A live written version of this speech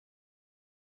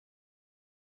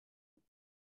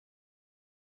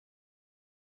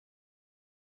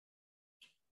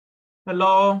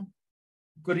Hello.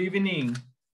 Good evening.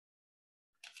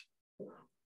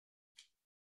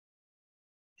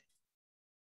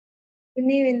 Good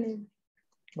evening.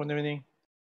 Good evening.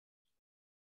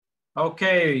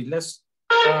 Okay, let's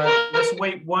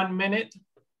wait 1 minute.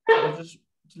 Let's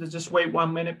just wait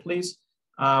 1 minute, please.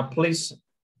 Please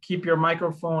keep your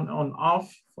microphone on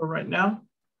off for right now.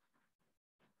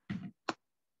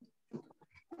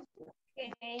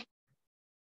 Okay.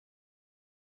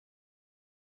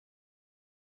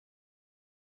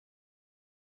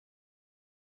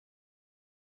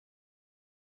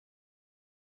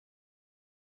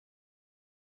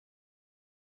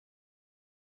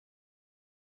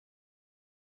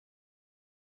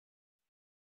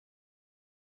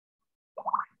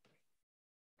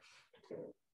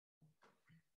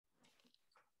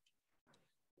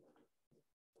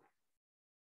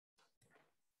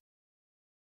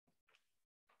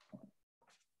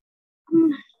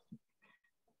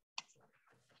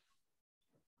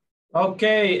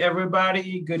 Okay,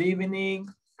 everybody, good evening.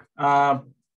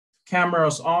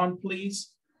 Cameras on,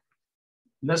 please.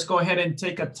 Let's go ahead and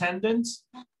take attendance.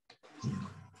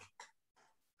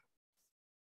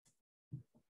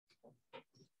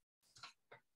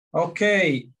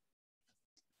 Okay.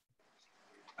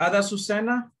 Ada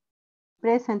Susana.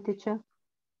 Present, teacher.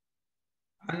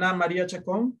 Ana María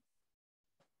Chacón.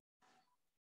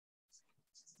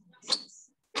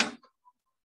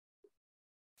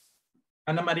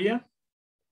 Ana María.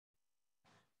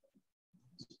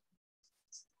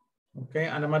 Ok,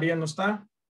 Ana María no está.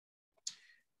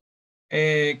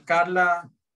 Carla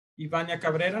Ivania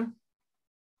Cabrera.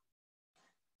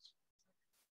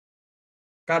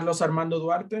 Carlos Armando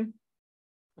Duarte.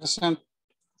 Present.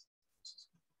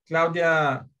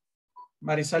 Claudia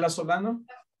Marisela Solano.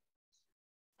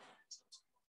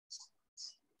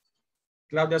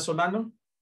 Claudia Solano.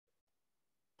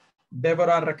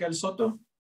 Débora Raquel Soto.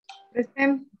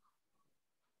 Present.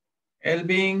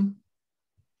 Elvin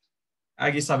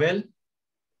Aguisabel.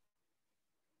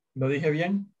 ¿Lo dije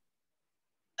bien?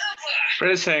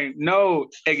 Present. No,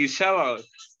 Eguizabal.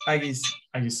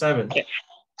 Aguisabel.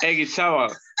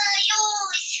 Eguizabal.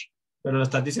 Pero lo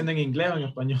estás diciendo en inglés o en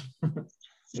español.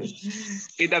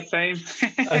 It's the same.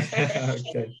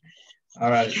 Okay.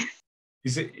 All right.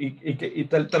 Y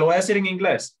te lo voy a decir en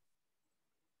inglés.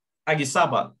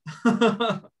 Aguisabal.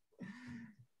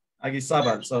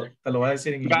 Aguisabal. So, te lo voy a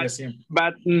decir en inglés siempre.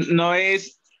 But no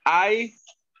es I,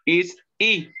 is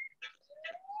E.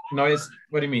 No es,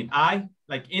 what do you mean? I,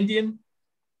 like Indian?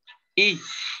 E.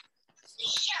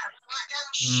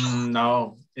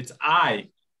 No, it's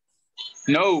I.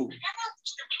 No.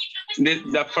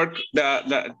 The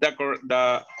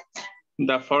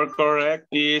first correct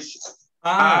is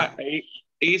Okay.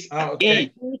 E.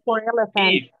 For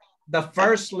elephant. E. The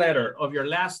first letter of your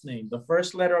last name. The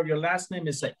first letter of your last name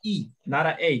is a E, not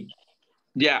a A.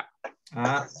 Yeah.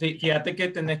 Fíjate que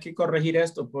tenés que corregir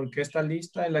esto porque esta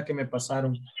lista es la que me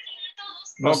pasaron.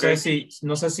 No Okay. sé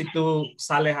si tú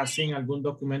sales así en algún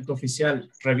documento oficial.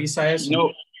 Revisa eso.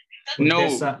 No. No.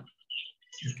 Okay.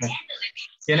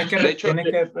 Tienes que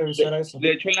revisar eso.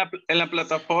 De hecho, en la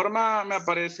plataforma me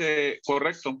aparece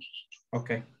correcto.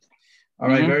 Ok. All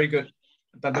right, very good.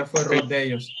 Tal vez fue error de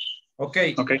ellos. Ok.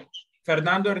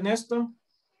 Fernando Ernesto.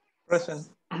 Present.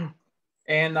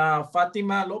 And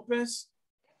Fátima López.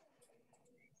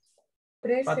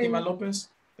 Present. Fátima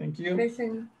López. Thank you.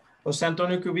 Present. José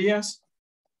Antonio Cubillas.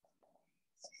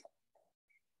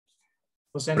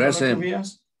 José Antonio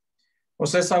Cubillas.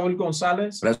 José Saúl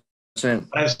González. Present.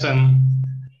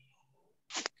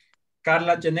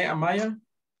 Carla Janet Amaya.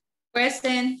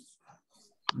 Present.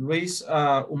 Luis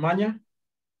Umaña.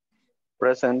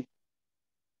 Present.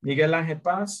 Miguel Ángel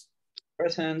Paz.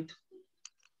 Present.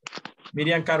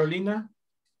 Miriam Carolina.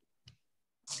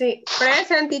 Sí.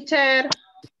 Present, teacher.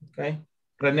 Okay.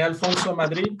 René Alfonso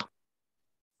Madrid.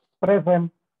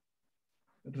 Present.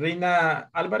 Rina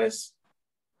Álvarez.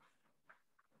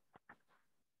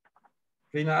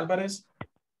 Rina Álvarez.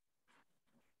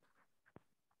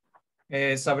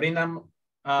 Sabrina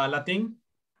Latín.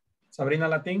 Sabrina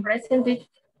Latín. Present,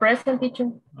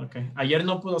 teacher. Okay. Ayer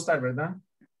no pudo estar, ¿verdad?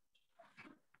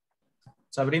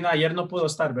 Sabrina, ayer no pudo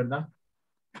estar, ¿verdad?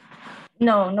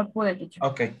 No, no pude, teacher.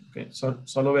 Okay.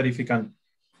 Solo verificando.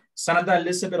 Sandra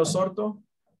Elizabeth Osorto.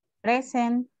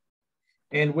 Present.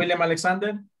 And William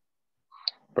Alexander.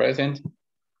 Present.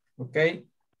 Okay.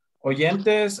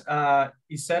 Oyentes,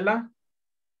 Isela.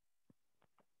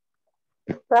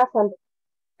 Present.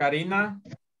 Karina.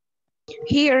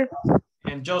 Here.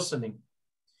 And Jocelyn.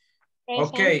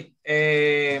 Present. Okay.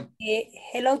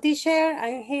 Hello, teacher.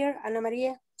 I'm here. Ana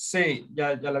María. Sí,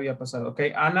 ya la había pasado.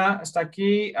 Okay. Ana está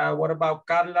aquí. What about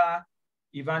Carla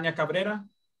Ivania Cabrera.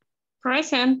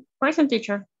 Present. Present,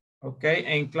 teacher. Okay,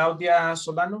 and Claudia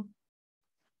Solano.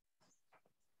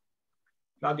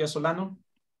 Claudia Solano?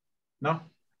 No?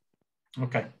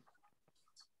 Okay.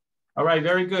 All right,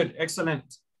 very good. Excellent.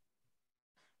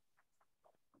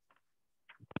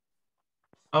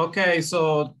 Okay,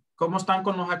 so, ¿cómo están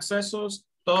con los accesos?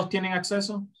 ¿Todos tienen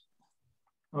acceso?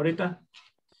 Ahorita.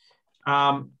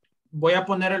 Voy a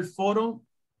poner el foro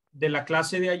de la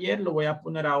clase de ayer. Lo voy a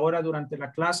poner ahora durante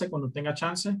la clase cuando tenga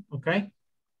chance. Ok.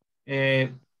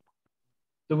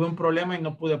 Tuve un problema y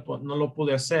no lo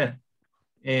pude hacer.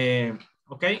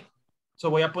 Ok. So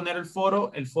voy a poner el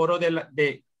foro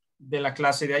de la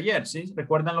clase de ayer. ¿Sí?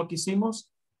 ¿Recuerdan lo que hicimos?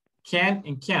 Can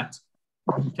and can't.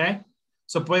 Ok.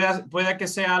 So puede que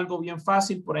sea algo bien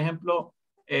fácil. Por ejemplo,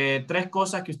 3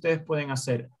 cosas que ustedes pueden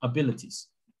hacer.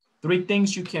 Abilities. 3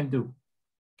 things you can do.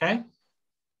 Okay.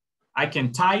 I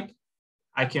can type.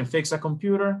 I can fix a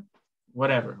computer.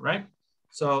 Whatever, right?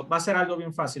 So va a ser algo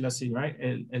bien fácil así, right?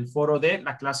 El foro de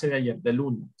la clase de ayer, del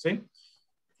 1, ¿sí?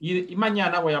 Y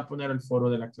mañana voy a poner el foro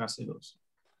de la clase 2.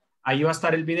 Ahí va a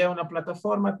estar el video en la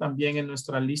plataforma, también en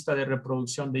nuestra lista de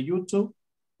reproducción de YouTube.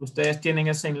 Ustedes tienen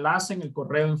ese enlace en el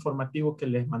correo informativo que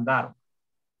les mandaron.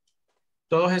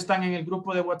 ¿Todos están en el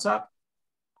grupo de WhatsApp?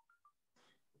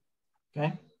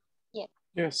 Okay. Yeah.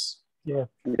 Yes. Yeah.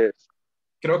 Yes.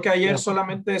 Creo que ayer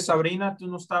solamente Sabrina, tú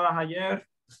no estabas ayer,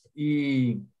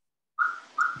 y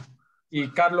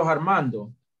Carlos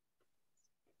Armando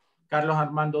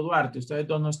Duarte, ustedes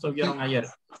dos no estuvieron ayer.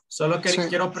 Solo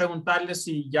quiero preguntarles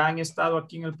si ya han estado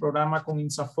aquí en el programa con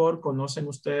INSAFORP, ¿conocen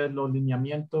ustedes los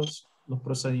lineamientos, los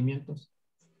procedimientos?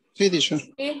 Sí, dicho.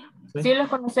 Sí, los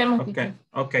conocemos.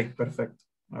 Okay, perfecto.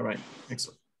 All right,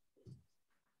 excellent.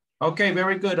 Okay,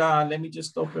 very good. Let me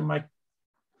just open my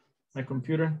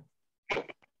computer.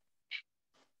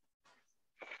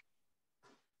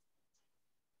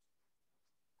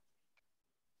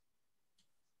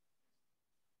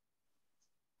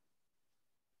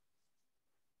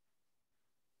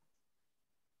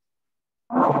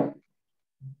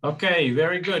 Okay,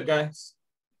 very good, guys.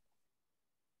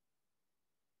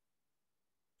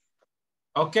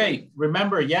 Okay,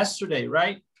 remember yesterday,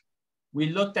 right?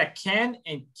 We looked at can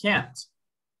and can't,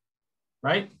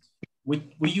 right?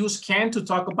 We use can to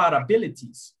talk about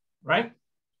abilities, right?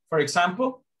 For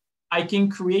example, I can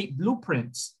create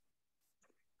blueprints.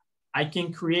 I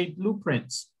can create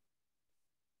blueprints.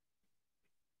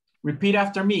 Repeat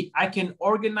after me. I can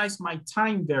organize my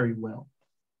time very well.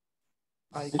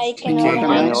 I can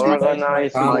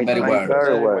organize my time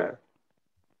very well.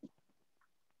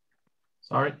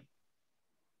 Sorry.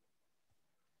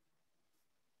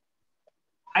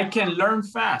 I can learn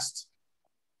fast.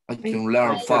 I can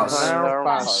learn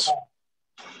fast.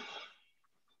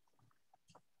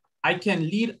 I can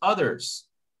lead others.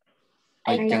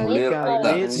 I can lead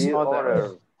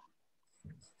others.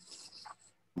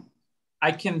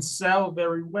 I can sell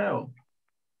very well.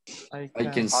 I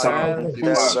can sell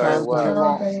very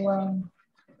well.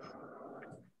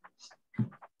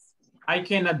 I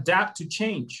can adapt to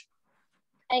change.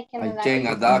 I can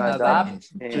adapt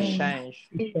To change.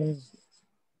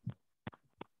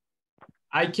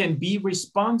 I can be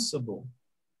responsible.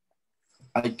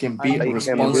 I can be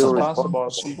responsible.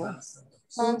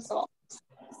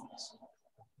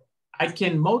 I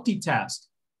can multitask.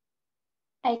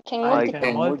 I can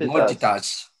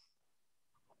multitask.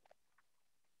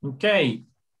 Okay,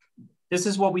 this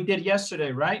is what we did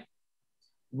yesterday, right?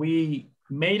 We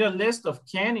made a list of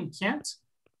can and can't.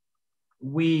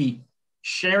 We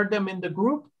shared them in the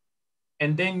group,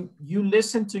 and then you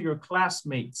listen to your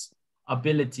classmates'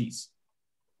 abilities.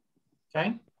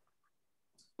 Okay?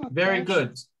 Very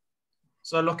good.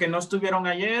 So los que no estuvieron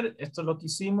ayer, esto es lo que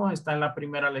hicimos, está en la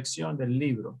primera lección del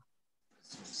libro.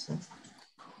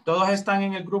 ¿Todos están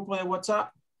en el grupo de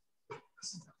WhatsApp?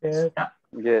 Yes. Yeah.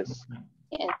 Yes.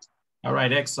 All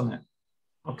right, excellent.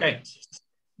 Okay,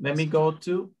 let me go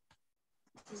to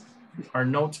our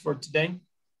notes for today.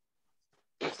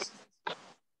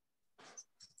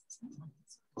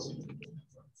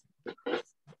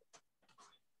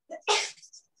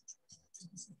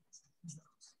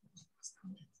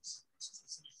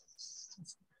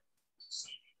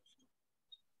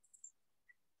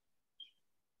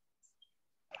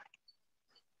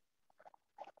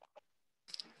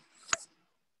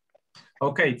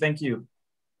 Okay, thank you.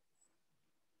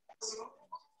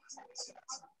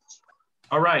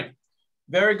 All right,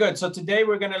 very good. So today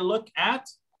we're going to look at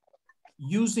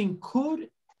using could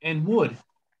and would.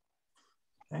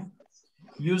 Okay,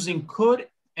 using could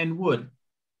and would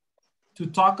to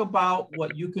talk about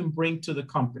what you can bring to the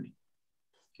company.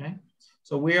 Okay,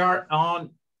 so we are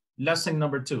on lesson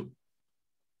number 2.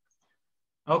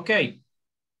 Okay.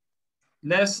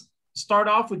 Let's start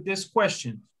off with this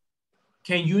question.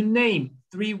 Can you name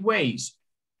 3 ways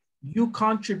you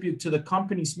contribute to the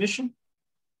company's mission?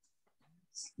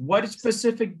 What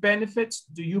specific benefits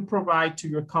do you provide to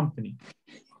your company?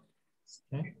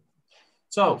 Okay.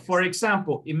 So, for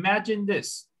example, imagine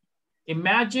this.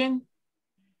 Imagine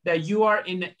that you are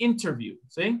in an interview.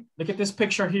 See, look at this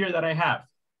picture here that I have.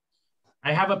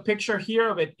 I have a picture here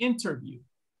of an interview,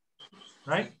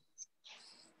 right?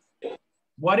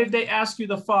 What if they ask you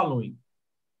the following?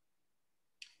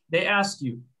 They ask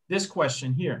you this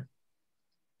question here.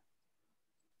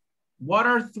 What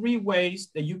are 3 ways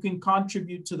that you can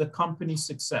contribute to the company's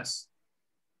success?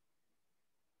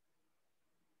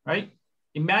 Right?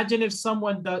 Imagine if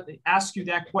someone asks you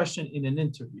that question in an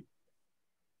interview.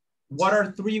 What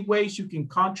are 3 ways you can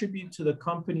contribute to the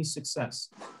company's success?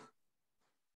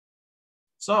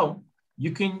 So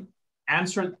you can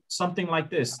answer something like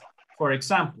this. For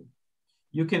example,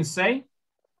 you can say,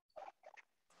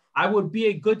 I would be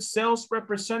a good sales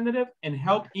representative and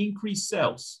help increase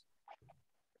sales.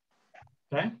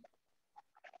 Okay.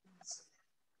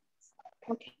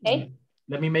 Okay.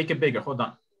 Let me make it bigger. Hold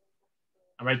on.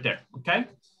 Right there. Okay.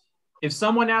 If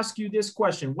someone asks you this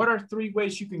question, what are 3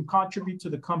 ways you can contribute to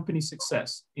the company's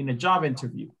success in a job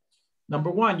interview?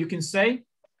 Number 1, you can say,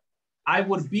 I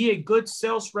would be a good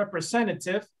sales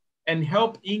representative and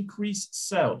help increase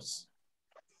sales.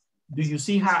 Do you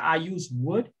see how I use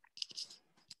would?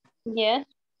 Yes.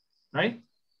 Right?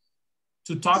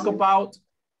 To talk about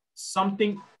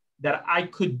something that I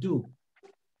could do.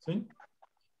 See?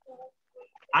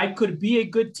 I could be a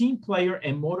good team player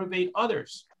and motivate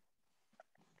others.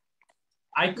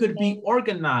 I could be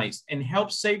organized and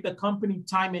help save the company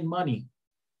time and money.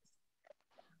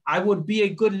 I would be a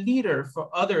good leader for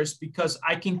others because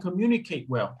I can communicate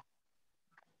well.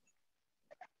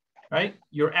 Right?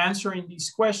 You're answering these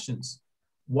questions.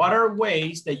 What are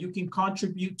ways that you can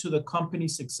contribute to the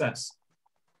company's success?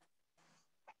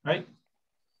 Right?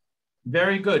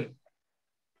 Very good.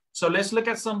 So let's look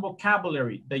at some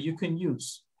vocabulary that you can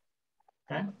use.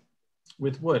 Okay?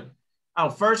 With would.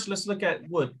 First, let's look at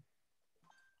would.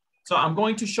 So I'm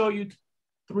going to show you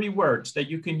 3 words that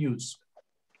you can use.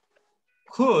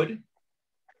 Could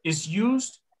is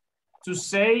used to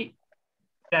say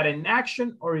that an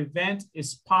action or event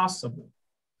is possible.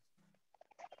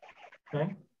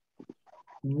 Okay.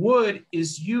 Would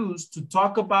is used to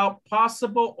talk about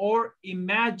possible or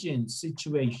imagined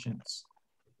situations.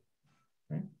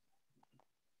 Okay.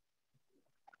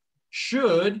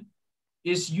 Should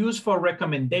is used for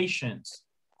recommendations.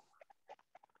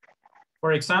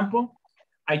 For example,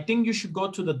 I think you should go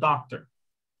to the doctor.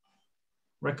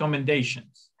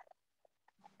 Recommendations.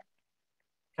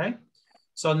 Okay.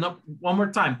 So one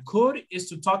more time. Could is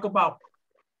to talk about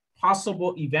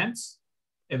possible events,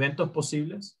 eventos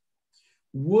posibles.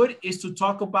 Would is to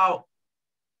talk about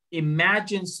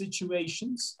imagined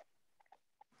situations.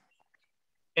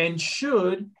 And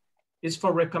should is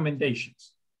for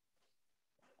recommendations.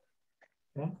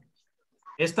 Okay.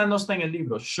 Esta no está en el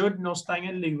libro. Should no está en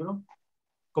el libro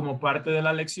como parte de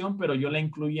la lección, pero yo la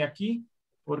incluí aquí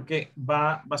porque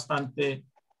va bastante,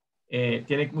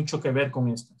 tiene mucho que ver con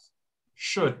estas.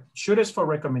 Should. Should is for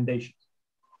recommendations.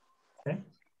 Okay.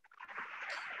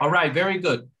 All right, very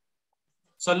good.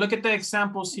 So look at the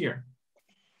examples here,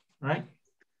 right?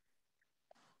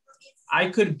 I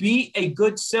could be a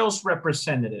good sales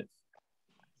representative,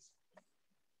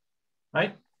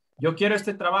 right? Yo quiero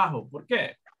este trabajo. ¿Por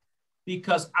qué?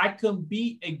 Because I can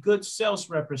be a good sales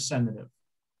representative.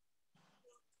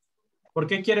 ¿Por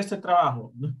qué quiere este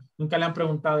trabajo? Nunca le han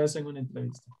preguntado eso en una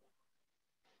entrevista.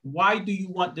 Why do you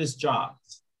want this job?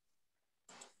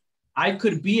 I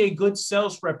could be a good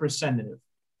sales representative.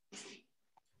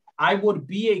 I would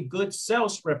be a good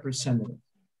sales representative.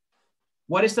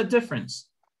 What is the difference?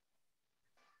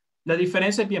 La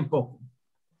diferencia es bien poco.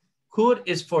 Could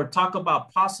is for talk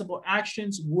about possible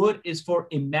actions. Would is for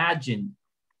imagine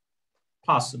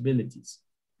possibilities.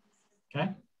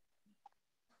 Okay.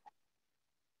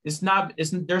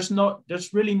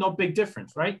 There's really no big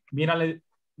difference, right? Miren,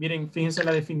 fíjense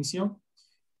la definición.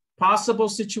 Possible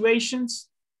situations,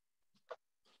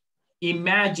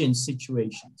 imagine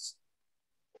situations.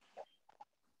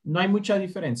 No hay mucha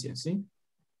diferencia, ¿sí?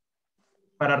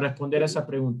 Para responder a esa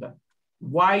pregunta.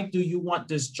 Why do you want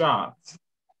this job?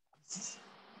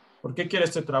 ¿Por qué quiere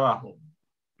este trabajo?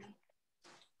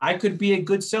 I could be a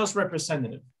good sales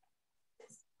representative.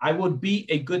 I would be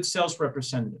a good sales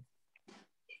representative.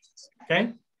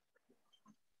 Okay.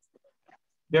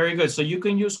 Very good. So you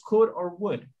can use could or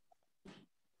would.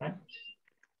 Okay.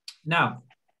 Now,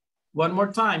 one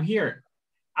more time here.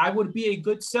 I would be a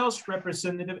good sales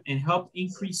representative and help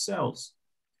increase sales.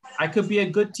 I could be a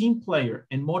good team player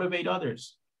and motivate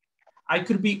others. I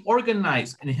could be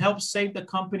organized and help save the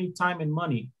company time and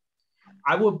money.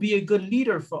 I will be a good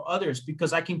leader for others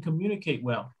because I can communicate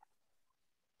well.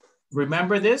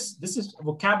 Remember this? This is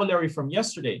vocabulary from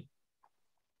yesterday.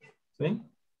 ¿Sí?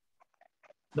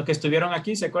 Los que estuvieron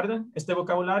aquí, ¿se acuerdan? Este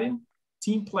vocabulario.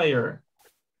 Team player.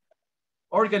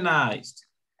 Organized.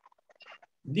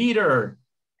 Leader.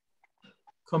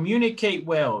 Communicate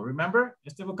well. Remember?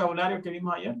 Este vocabulario que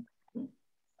vimos ayer.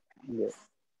 Yes.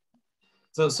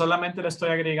 So solamente le estoy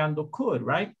agregando could,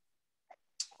 right?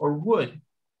 Or would.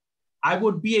 I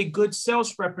would be a good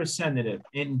sales representative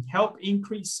and help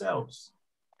increase sales.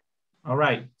 All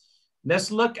right.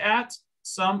 Let's look at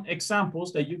some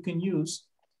examples that you can use,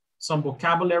 some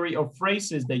vocabulary or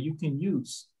phrases that you can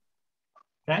use.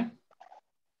 Okay.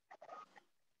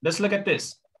 Let's look at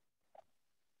this.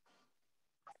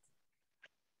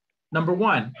 Number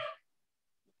one.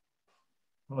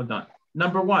 Hold on.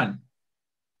 Number one.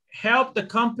 Help the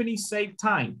company save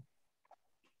time.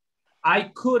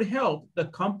 I could help the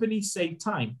company save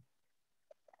time.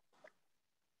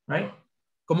 Right?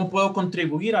 ¿Cómo puedo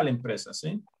contribuir a la empresa?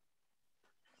 ¿Sí?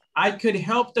 I could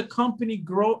help the company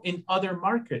grow in other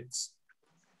markets.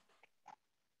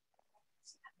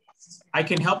 I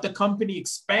can help the company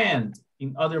expand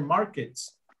in other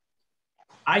markets.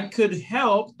 I could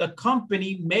help the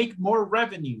company make more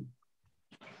revenue.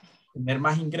 Tener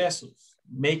más ingresos.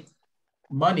 Make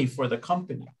money for the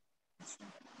company.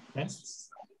 Okay?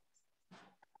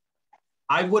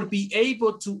 I would be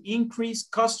able to increase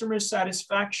customer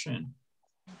satisfaction.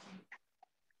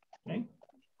 Okay?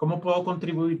 ¿Cómo puedo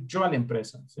contribuir yo a la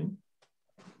empresa? ¿Sí?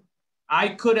 I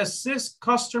could assist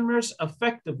customers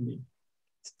effectively.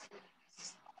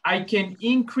 I can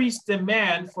increase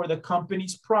demand for the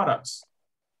company's products.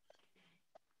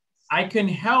 I can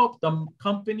help the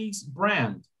company's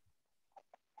brand.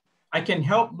 I can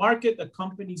help market the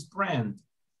company's brand.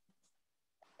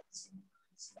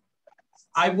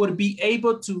 I would be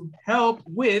able to help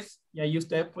with, y ahí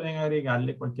ustedes pueden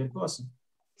agregarle cualquier cosa.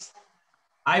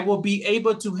 I will be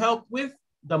able to help with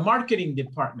the marketing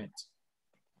department.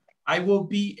 I will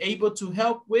be able to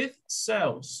help with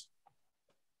sales.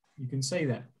 You can say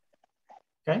that.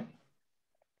 Okay.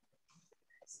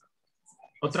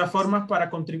 Otra forma para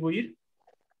contribuir.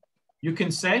 You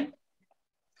can say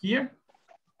here,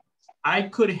 I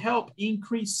could help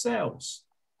increase sales.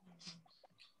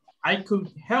 I could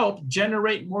help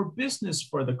generate more business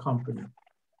for the company.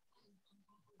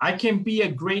 I can be a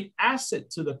great asset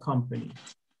to the company.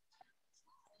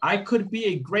 I could be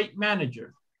a great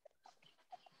manager.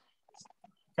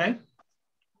 Okay.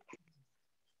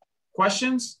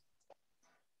 Questions?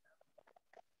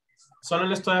 Solo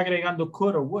le estoy agregando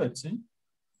could or would, ¿sí?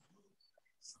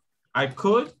 I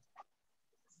could.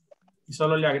 Y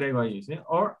solo le agrego ahí, ¿sí?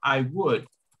 Or I would.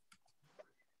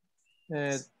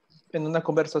 En una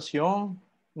conversación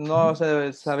no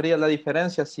se sabría la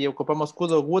diferencia si ocupamos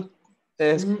could o would.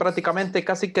 Es prácticamente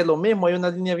casi que lo mismo. Hay una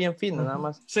línea bien fina, nada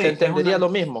más. Sí, se entendería una... lo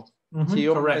mismo. Si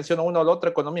yo menciono uno o lo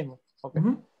otro con lo mismo. Okay.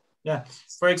 Yeah.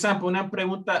 For example, una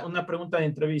pregunta de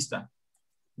entrevista.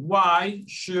 Why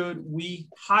should we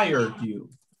hire you?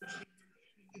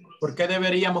 ¿Por qué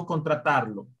deberíamos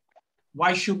contratarlo?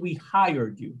 Why should we hire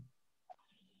you?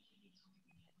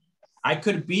 I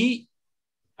could be,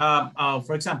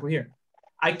 for example, here,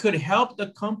 I could help the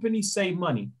company save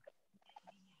money.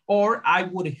 Or I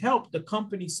would help the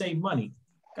company save money.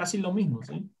 Casi lo mismo,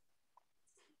 ¿sí?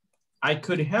 I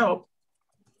could help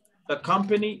the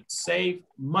company save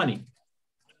money.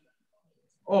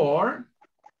 Or,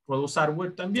 puedo usar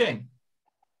would también,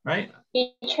 right?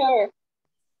 Teacher.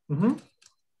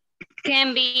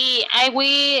 Can be, I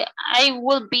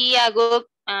will be a good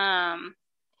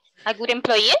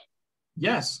employee?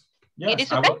 Yes. Yes. It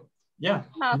is okay? Yeah.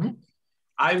 Okay.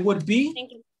 I would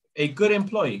be a good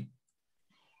employee.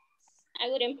 A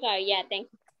good employee, yeah, thank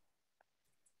you.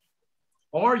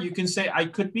 Or you can say, I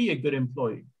could be a good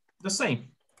employee. The same.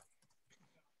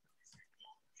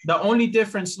 The only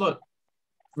difference, look,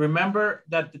 remember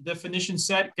that the definition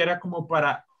said que era como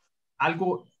para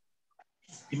algo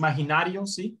imaginario,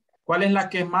 ¿sí? ¿Cuál es la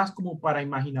que es más como para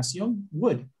imaginación?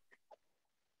 Would.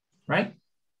 Right?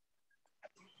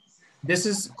 This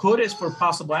is, could is for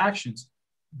possible actions,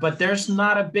 but there's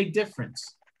not a big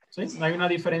difference. ¿Sí? No hay una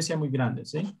diferencia muy grande,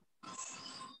 ¿sí?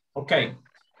 Okay.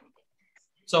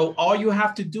 So all you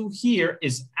have to do here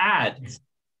is add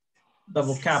the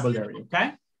vocabulary,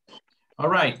 okay? All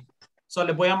right. So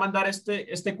les voy a mandar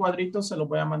este cuadrito, se lo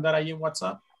voy a mandar ahí en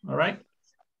WhatsApp, all right?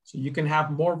 So you can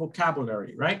have more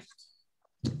vocabulary, right?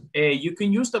 You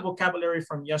can use the vocabulary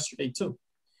from yesterday too.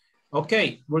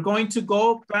 Okay, we're going to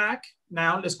go back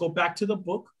now. Let's go back to the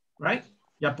book, right?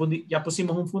 Ya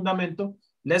pusimos un fundamento.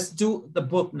 Let's do the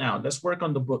book now. Let's work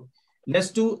on the book.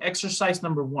 Let's do exercise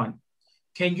number 1.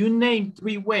 Can you name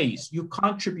 3 ways you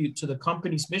contribute to the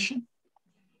company's mission?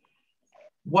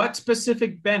 What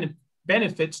specific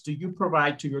benefits do you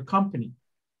provide to your company?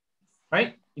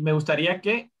 Right? Y me gustaría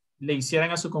que le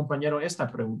hicieran a su compañero esta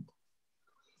pregunta.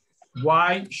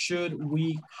 Why should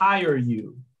we hire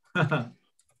you?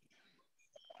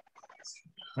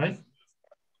 Right?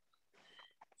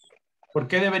 ¿Por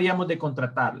qué deberíamos de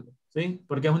contratarlo? ¿Sí?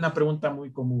 Porque es una pregunta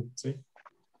muy común. ¿Sí?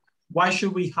 Why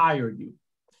should we hire you?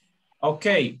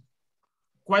 Okay.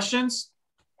 Questions?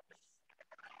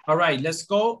 All right, let's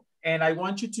go. And I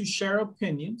want you to share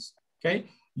opinions. Okay.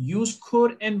 Use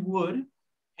could and would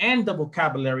and the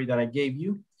vocabulary that I gave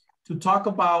you to talk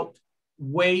about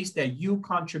ways that you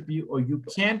contribute or you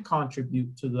can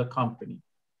contribute to the company.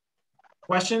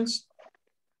 Questions?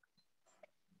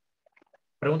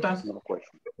 Preguntas? No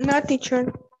question. No,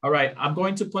 teacher. All right, I'm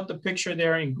going to put the picture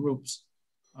there in groups.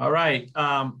 All right,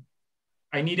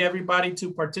 I need everybody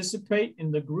to participate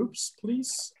in the groups,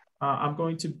 please. I'm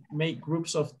going to make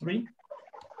groups of 3.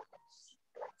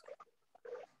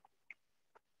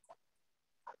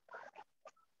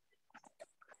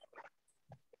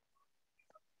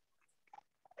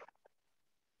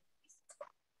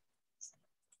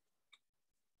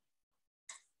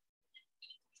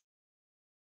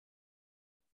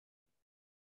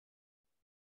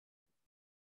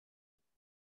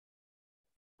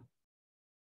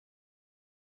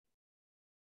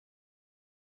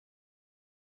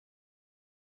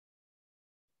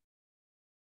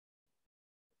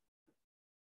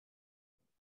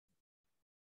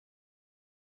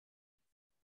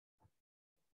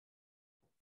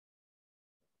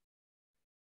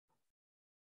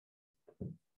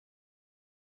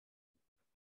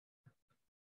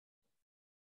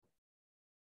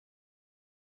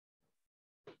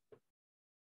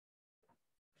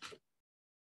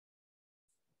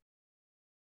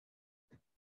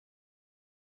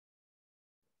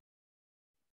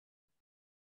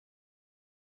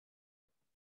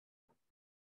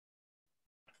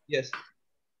 Yes.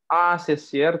 Ah, sí es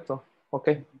cierto. Ok.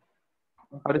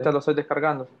 Ahorita lo estoy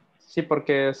descargando. Sí,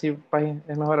 porque sí,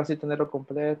 es mejor así tenerlo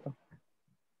completo.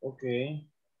 Ok.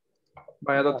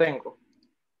 Vaya, lo tengo.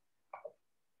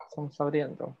 Estamos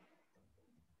abriendo.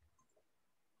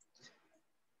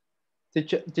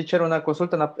 Teacher, una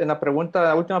consulta en la pregunta,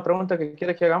 la última pregunta que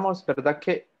quiere que hagamos, ¿verdad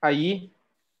que ahí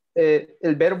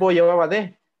el verbo llevaba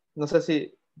de? No sé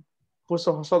si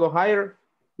puso solo hire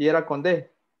y era con de.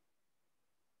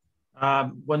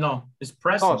 Bueno, it's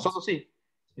present. No, solo sí.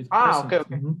 It's Ah,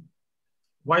 present. ok.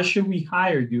 Why should we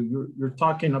hire you? You're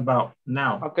talking about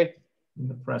now. Ok. In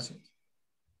the present.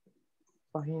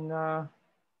 Página.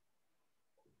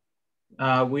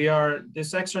 We are,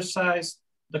 this exercise,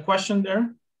 the question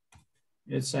there,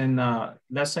 it's in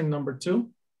lesson number 2.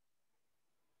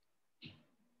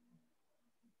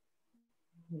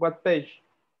 What page?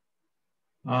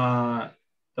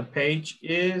 The page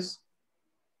is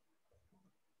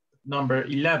number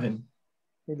 11.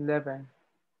 11.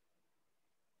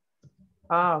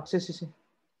 Ah, sí, sí, sí.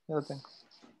 Ya lo tengo.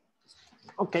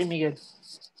 Ok, Miguel.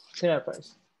 Sí, me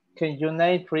parece. Can you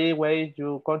name 3 ways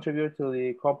you contribute to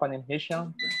the company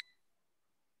mission?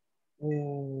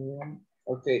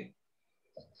 Okay.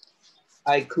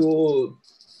 I could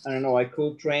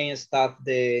train staff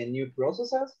the new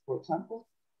processes, for example.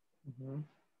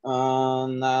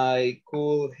 And I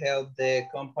could help the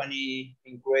company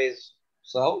increase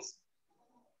sales.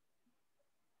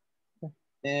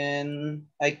 And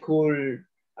I could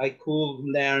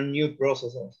learn new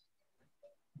processes.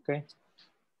 Okay.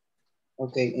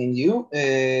 Okay, and you,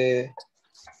 can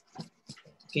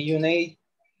you name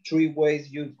 3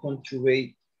 ways you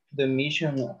contribute the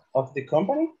mission of the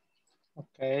company?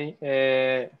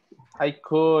 Okay, I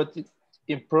could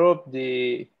improve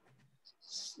the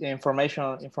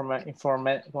information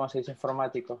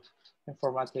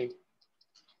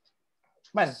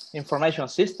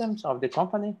systems of the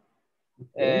company.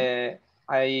 Okay.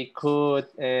 I could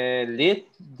lead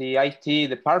the IT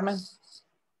department.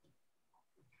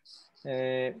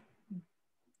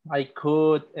 I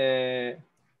could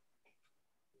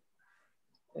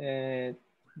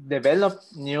develop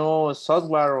new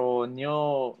software or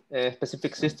new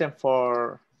specific system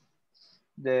for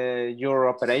your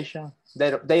operation,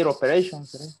 their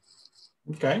operations.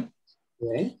 Okay.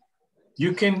 Okay.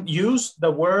 You can use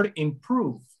the word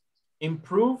improve.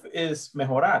 Improve is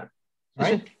mejorar,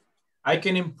 right? I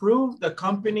can improve the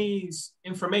company's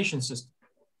information system.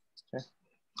 Okay.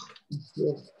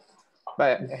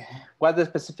 But what the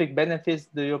specific benefits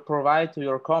do you provide to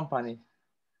your company?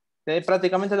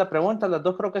 Prácticamente la pregunta, las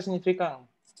dos creo que significan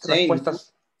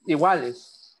respuestas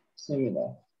iguales.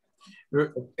 Similar.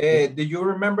 Do you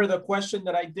remember the question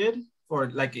that I did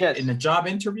for like Yes. in a job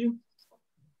interview?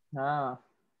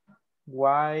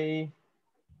 Why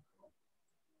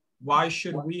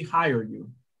should we hire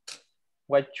you?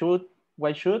 Why should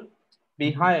we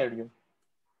hire you?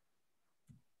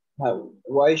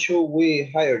 Why should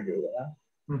we hire you?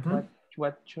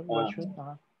 What should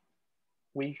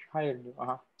we hire you?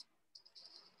 I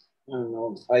don't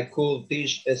know. I could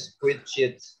teach a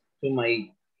spreadsheet to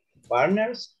my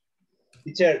partners.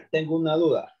 Teacher, tengo una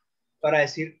duda. Para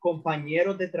decir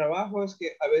compañeros de trabajo es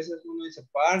que a veces uno dice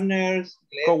partners.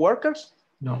 Co-workers?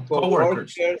 No,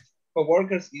 co-workers.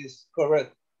 Co-workers is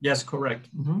correct. Yes, correct.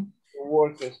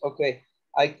 Co-workers, okay.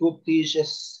 I could teach a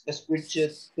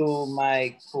spreadsheet to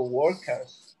my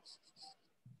co-workers.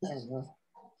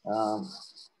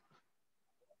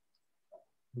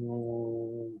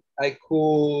 I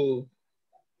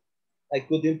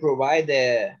couldn't provide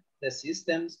the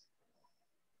systems.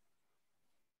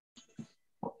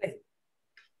 Okay.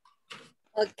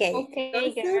 Okay,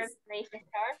 girl, please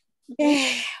start.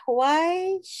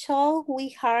 Why should we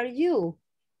hire you?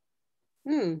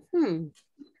 You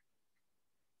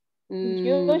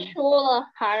should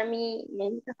hire me.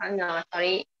 No,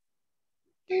 sorry.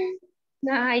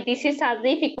 No, this is a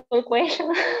difficult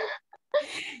question.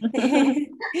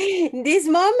 This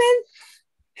moment,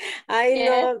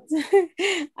 Yes.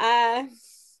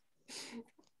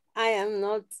 I am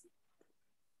not,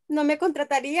 no me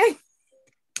contratarían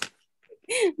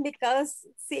because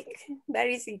sick,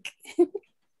 very sick.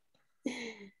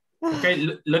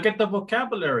 Okay, look at the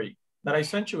vocabulary that I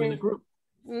sent you in the group.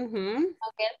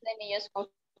 Okay, let me just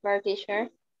compare, teacher.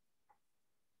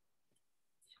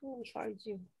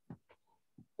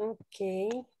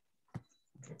 Okay.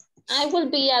 I will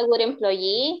be a good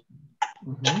employee.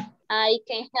 I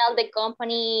can help the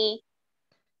company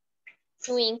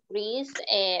to increase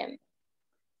and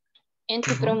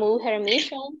to promote her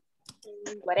mission.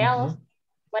 What else?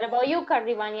 What about you,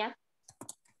 Carlivania?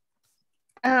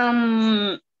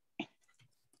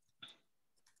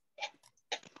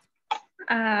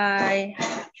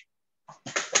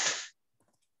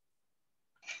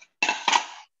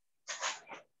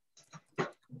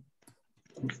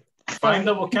 Find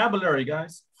the vocabulary,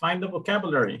 guys. Find the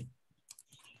vocabulary.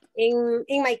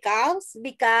 In my case,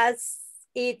 because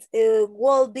it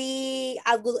will be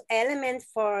a good element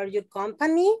for your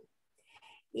company.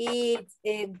 It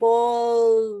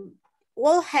will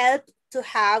help to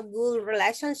have good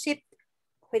relationship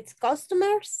with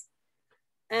customers.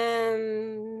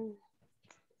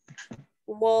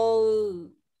 Will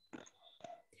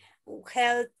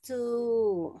help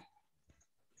to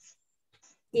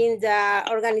in the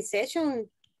organization.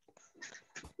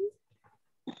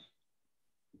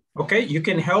 Okay, you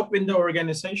can help in the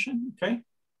organization, okay?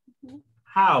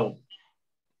 How?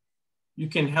 You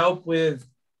can help with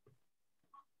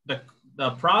the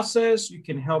process, you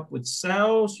can help with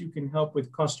sales, you can help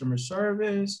with customer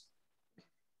service.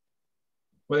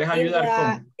 Puedes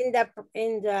ayudar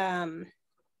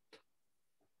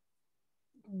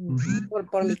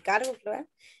por mi cargo, ¿verdad?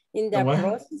 In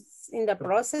the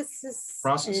processes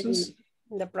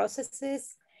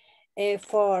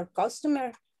for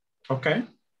customer. Okay.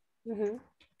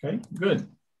 Okay, good.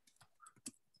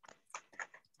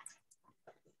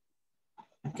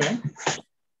 Okay.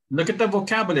 Look at the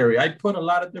vocabulary. I put a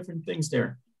lot of different things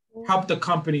there. Help the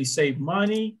company save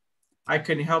money. I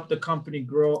can help the company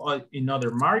grow in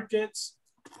other markets.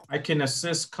 I can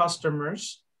assist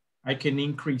customers. I can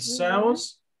increase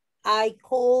sales. I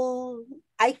could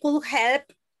help.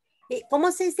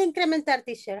 ¿Cómo se dice incrementar,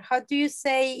 teacher? How do you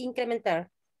say incrementar?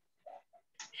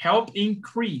 Help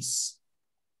increase.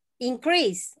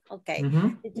 Increase, okay.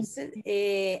 Entonces,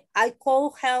 I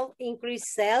could help increase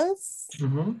sales.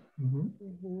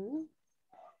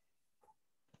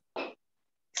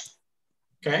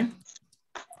 Okay,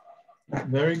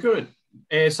 very good.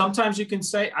 Sometimes you can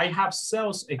say, I have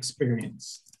sales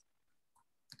experience.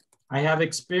 I have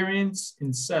experience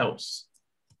in sales.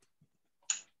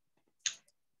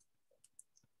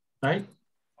 Right?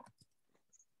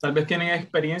 Tal vez tienen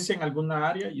experiencia en alguna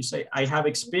área. You say, I have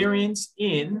experience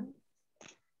in.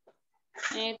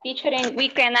 Teacher, and we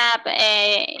can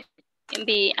I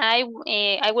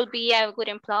will be a good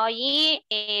employee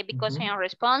because I am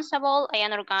responsible. I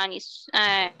am organized.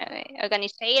 I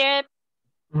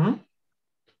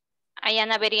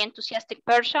am a very enthusiastic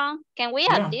person. Can we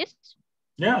add this?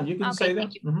 Yeah, you can say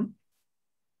that.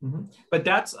 But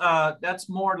that's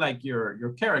more like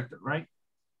your character, right?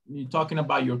 you're talking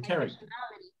about your character,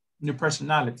 your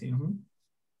personality.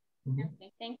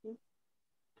 Okay, thank you.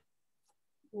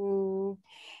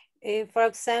 For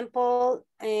example,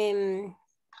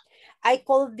 I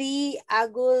could be a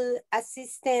good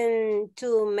assistant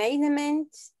to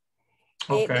management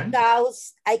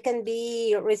because I can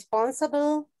be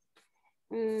responsible.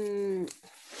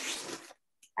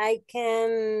 I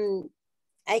can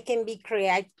be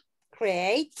creative.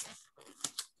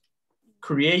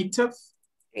 Creative?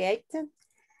 Creative.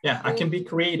 Yeah, I can be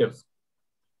creative.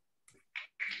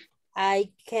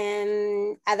 I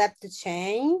can adapt to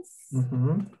change.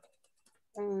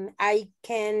 I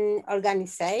can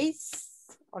organize.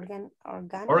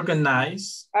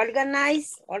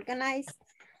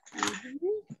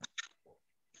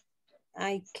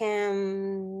 I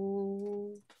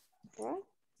can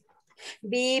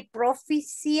be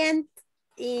proficient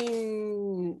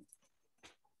in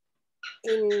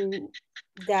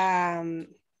the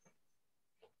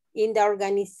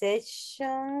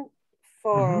organization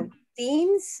for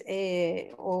teams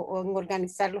o en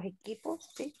organizar los equipos,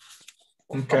 ¿sí?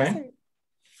 Okay.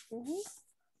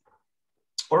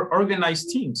 Or organize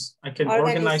teams. I can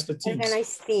organize the teams.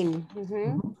 Organize team.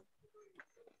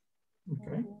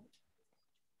 Okay.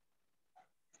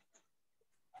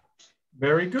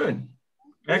 Very good.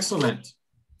 Excellent.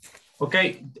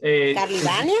 Okay.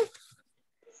 Carlivania.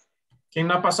 ¿Quién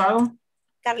no ha pasado?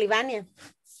 Carlivania.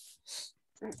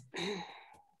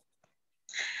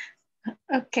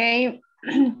 Okay.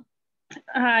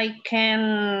 I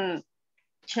can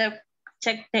check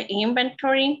the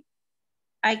inventory.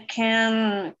 I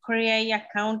can create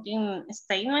accounting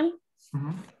statement.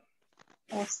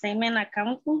 O statement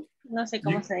accounting. No sé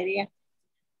cómo se diría.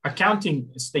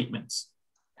 Accounting statements.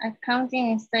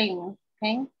 Accounting statement.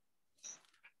 Okay.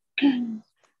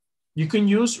 You can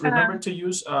use, remember to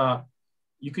use,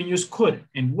 you can use could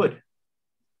and would.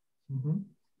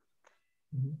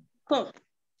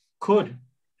 Could.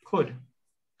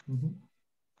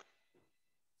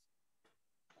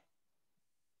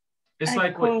 It's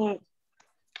like what?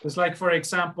 It's like, for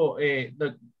example,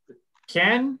 the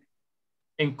can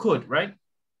and could, right?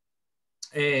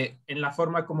 En la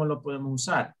forma como lo podemos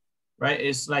usar, right?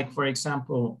 It's like, for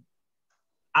example,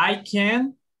 I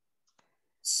can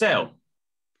sell.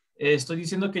 Estoy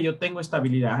diciendo que yo tengo esta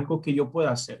habilidad, algo que yo puedo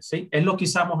hacer, ¿sí? Es lo que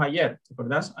usamos ayer,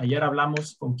 ¿verdad? Ayer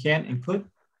hablamos con can and could,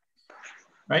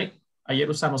 right? Ayer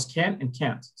usamos can and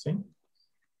can't, ¿sí?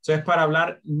 Eso es para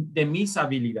hablar de mis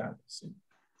habilidades, ¿sí?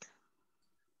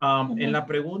 En la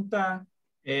pregunta,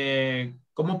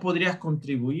 ¿cómo podrías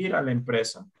contribuir a la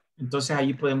empresa? Entonces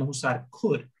ahí podemos usar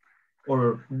could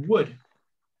or would.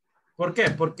 ¿Por qué?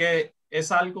 Porque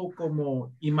es algo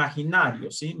como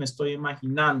imaginario, ¿sí? Me estoy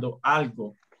imaginando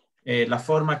algo, la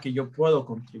forma que yo puedo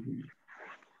contribuir,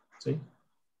 ¿sí?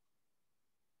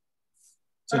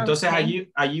 So, entonces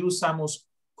allí usamos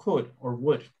could or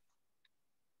would.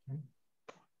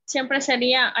 Siempre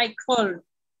sería I could.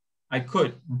 I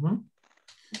could.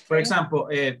 Por ejemplo,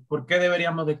 ¿por qué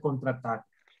deberíamos de contratarte?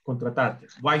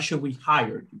 Why should we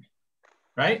hire you?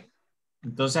 Right?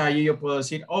 Entonces ahí yo puedo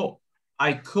decir, oh,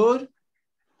 I could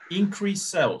increase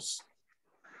sales.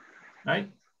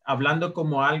 Right? Hablando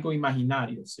como algo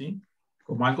imaginario, ¿sí?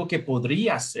 Como algo que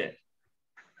podría ser.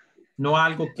 No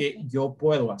algo que yo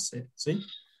puedo hacer, ¿sí?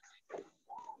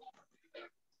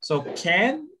 So,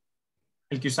 can,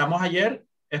 el que usamos ayer,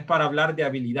 es para hablar de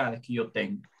habilidades que yo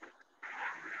tengo.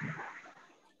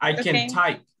 I can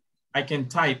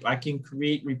type, I can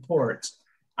create reports,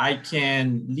 I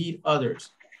can lead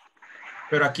others.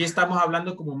 Pero aquí estamos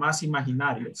hablando como más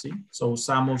imaginario, ¿sí? So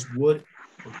usamos would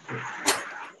or could.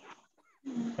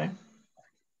 Okay.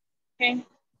 Okay.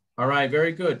 All right,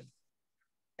 very good.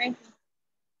 Thank you.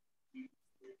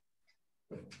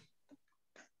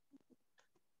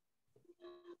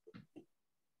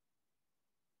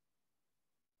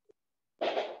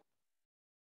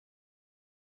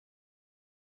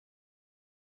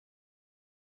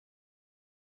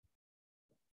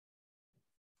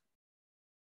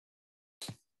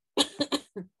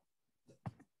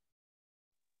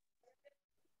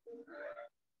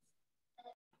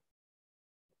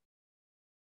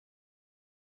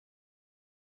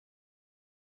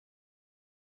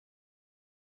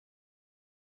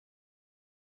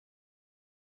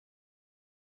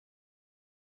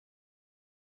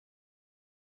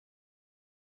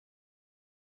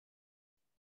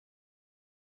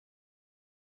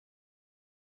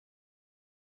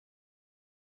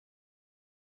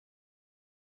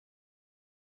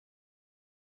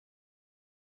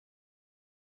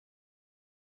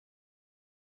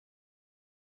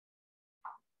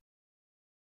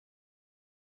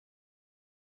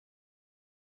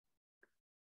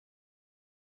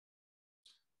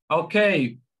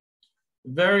 Okay,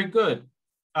 very good.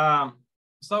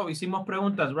 So hicimos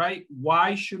preguntas, right?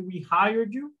 Why should we hire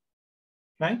you?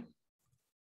 Okay.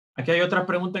 Aquí hay otra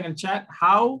pregunta en el chat.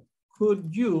 How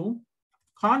could you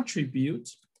contribute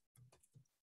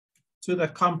to the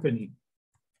company?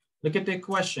 Look at the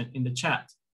question in the chat.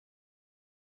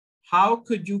 How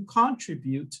could you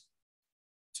contribute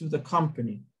to the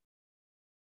company?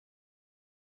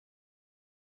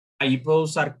 Ahí puedo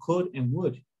usar could and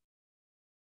would.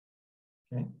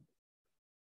 Okay.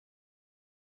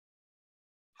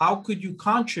 How could you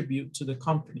contribute to the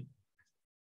company?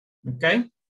 Okay.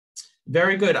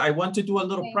 Very good. I want to do a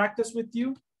little practice with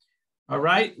you. All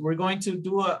right. We're going to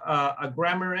do a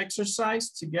grammar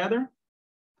exercise together.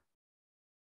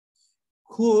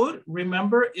 Could,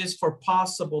 remember, is for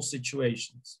possible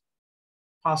situations.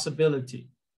 Possibility.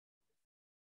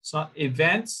 So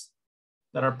events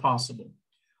that are possible.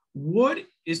 Would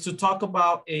is to talk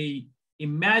about a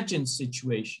imagined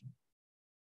situation.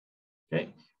 Okay.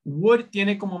 Would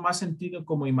tiene como más sentido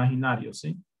como imaginario,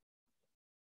 ¿sí?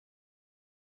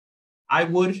 I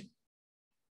would,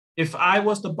 if I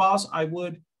was the boss, I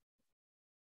would.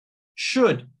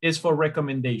 Should is for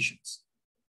recommendations.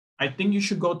 I think you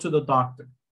should go to the doctor.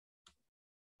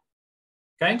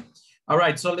 Okay. All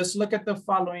right. So let's look at the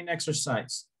following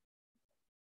exercise.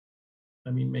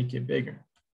 Let me make it bigger.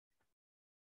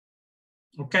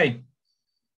 Okay.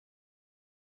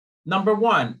 Number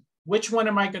one, which one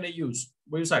am I going to use?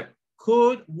 We use like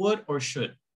could, would, or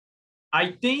should.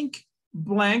 I think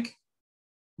blank,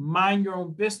 mind your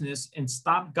own business and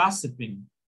stop gossiping.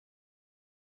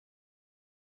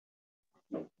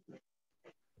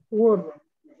 Would.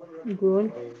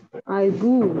 Good. I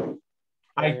do.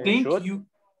 I think should. you,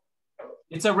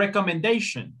 it's a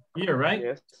recommendation here, right?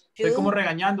 Yes. Estoy como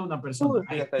regañando a una persona.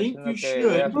 I think you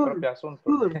should.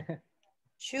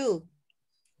 Should.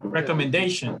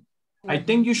 Recommendation. I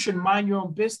think you should mind your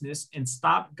own business and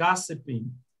stop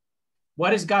gossiping.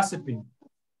 What is gossiping?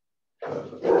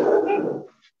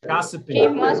 Gossiping.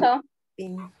 Chismoso.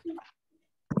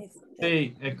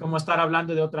 Sí, es como estar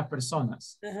hablando de otras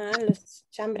personas. Ajá, los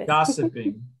chambres.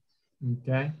 Gossiping.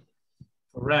 Okay.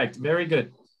 Correct. Very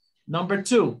good. Number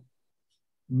two,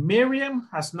 Miriam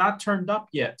has not turned up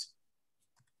yet.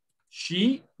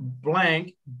 She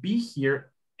blank be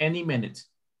here any minute.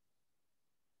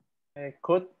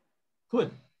 Could.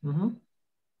 Could. Mm-hmm.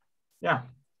 Yeah.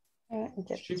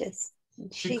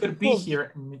 She could be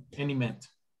here any minute.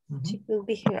 Mm-hmm. She could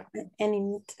be here any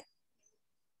minute.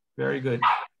 Very good.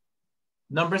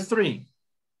 Number three.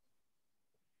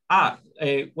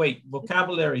 Wait,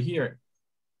 vocabulary here.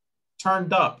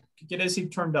 Turned up. ¿Qué quiere decir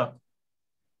turned up?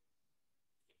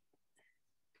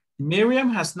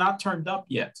 Miriam has not turned up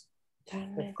yet.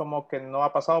 Es como que no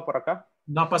ha pasado por acá.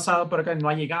 No ha pasado por acá, no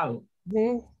ha llegado.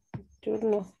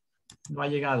 Turno. No ha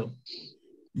llegado.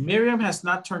 Miriam has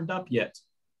not turned up yet.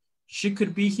 She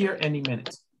could be here any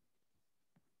minute.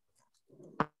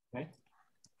 Okay.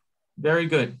 Very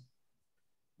good.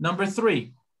 Number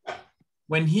three.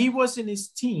 When he was in his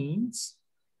teens,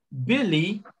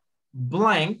 Billy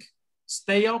blank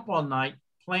stay up all night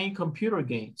playing computer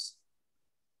games.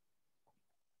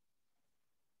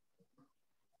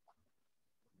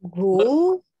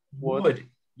 Would.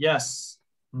 Yes.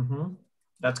 Mm-hmm.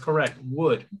 That's correct.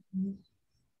 Would.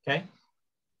 Okay.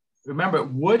 Remember,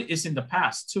 would is in the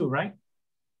past too, right?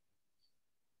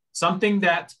 Something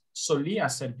that solía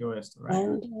hacer yo esto,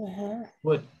 right?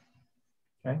 Would.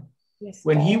 Okay. Yes,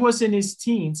 when he was in his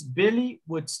teens, Billy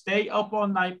would stay up all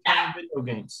night playing video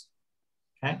games.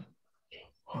 Okay.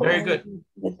 Very good.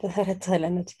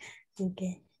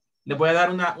 Okay. Le voy a dar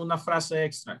una frase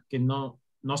extra que no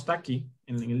está aquí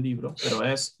en el libro, pero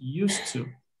es used to.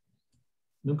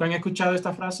 ¿Nunca han escuchado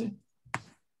esta frase?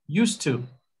 Used to.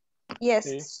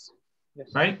 Yes.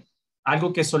 Right?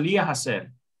 Algo que solías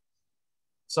hacer.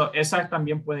 So, esa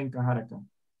también puede encajar acá.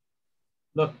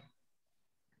 Look.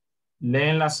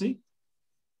 Léenla así.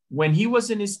 When he was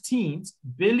in his teens,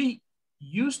 Billy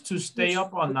used to stay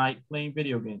up all night playing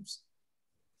video games.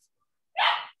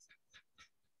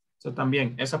 So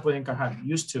también, esa puede encajar.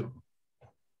 Used to.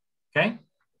 Okay.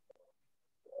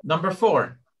 Number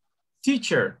four.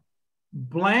 Teacher,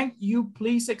 blank, you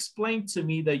please explain to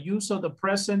me the use of the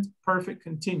present perfect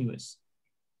continuous.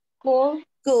 Cool.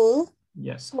 Cool.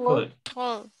 Yes, could.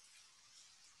 Cool.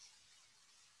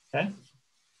 Okay.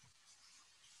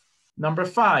 Number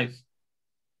five.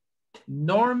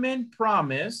 Norman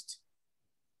promised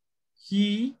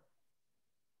he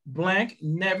blank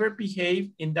never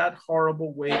behave in that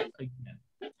horrible way again.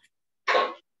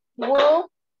 Will.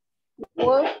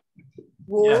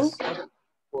 Yes.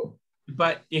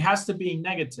 But it has to be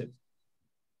negative.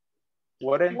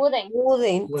 Wouldn't.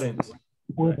 Wouldn't.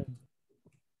 Wouldn't.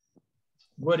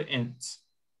 Wouldn't.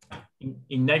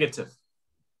 In negative.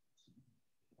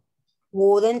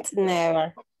 Wouldn't,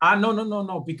 never. Ah,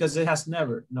 no, because it has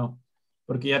never. No,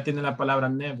 porque ya tiene la palabra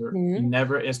never. Y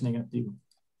never es negativo.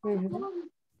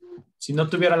 Si no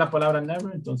tuviera la palabra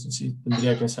never, entonces sí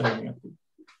tendría que ser negativo.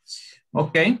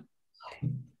 Okay.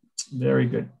 Very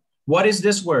good. What is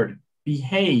this word?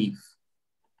 Behave.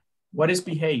 What is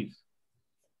behave?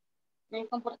 El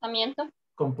comportamiento.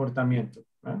 Comportamiento.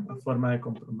 La forma de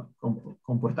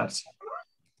comportarse.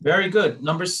 Very good.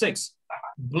 Number 6.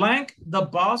 Blank, the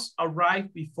boss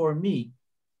arrived before me.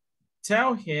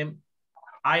 Tell him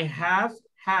I have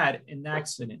had an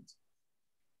accident.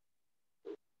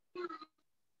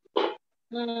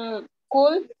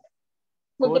 Cool.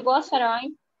 Would the boss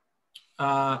arrive?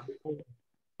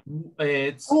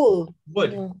 It's Cool.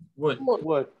 would.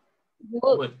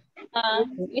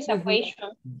 It's a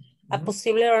question. A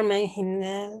possible or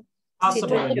imaginable.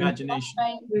 Possible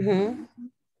imagination.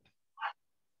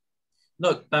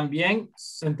 Look, también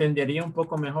se entendería un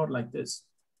poco mejor like this.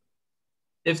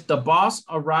 If the boss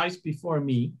arrives before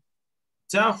me,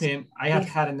 tell him I have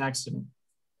had an accident.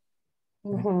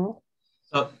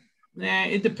 So,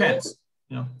 it depends,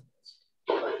 you know.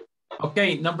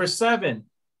 Okay, number 7.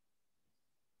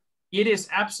 It is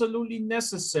absolutely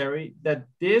necessary that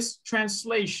this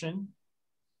translation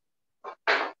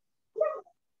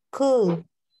could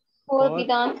be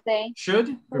done today.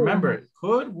 Should, remember,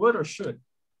 could, would, or should?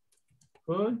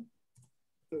 Could,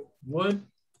 would,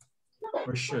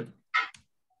 or should?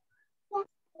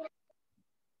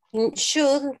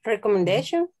 Should,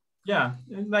 recommendation? Yeah,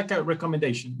 like a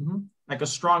recommendation, like a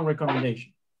strong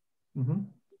recommendation.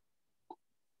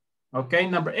 Okay,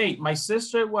 number 8. My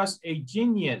sister was a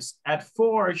genius. At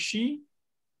 4, she?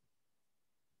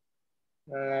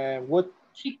 Would.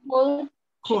 She could.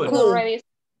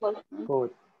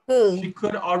 She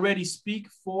could already speak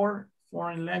 4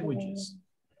 foreign languages.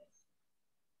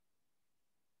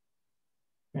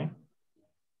 Okay.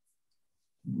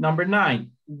 Number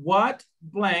 9. What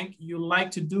blank you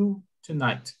like to do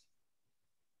tonight?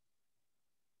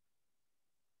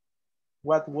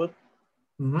 What would?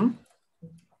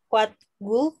 What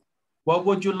would? What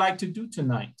would you like to do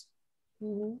tonight?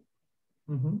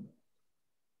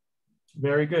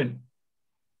 Very good.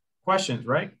 Questions,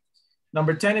 right?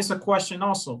 Number 10 is a question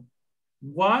also.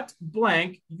 What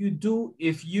blank you do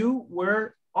if you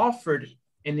were offered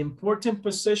an important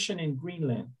position in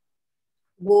Greenland?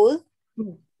 Would.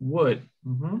 Would.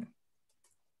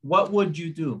 What would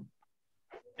you do?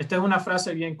 Esta es una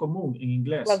frase bien común en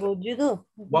inglés. What would you do?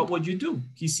 What would you do?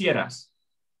 Quisieras.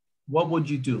 What would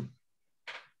you do?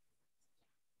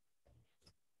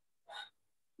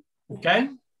 Okay.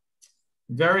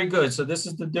 Very good. So this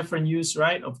is the different use,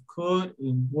 right? Of could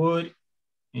and would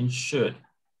and should.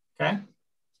 Okay.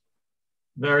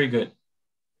 Very good.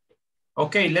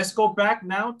 Okay, let's go back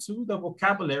now to the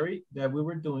vocabulary that we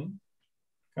were doing.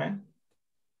 Okay.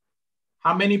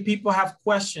 How many people have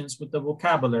questions with the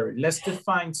vocabulary? Let's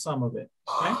define some of it.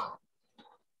 Okay.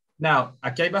 Now,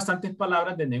 aquí hay bastantes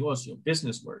palabras de negocio,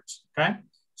 business words. Okay.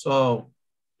 So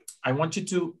I want you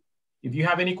to, if you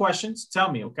have any questions,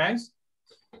 tell me, okay?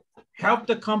 Help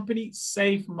the company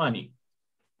save money.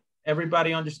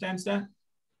 Everybody understands that?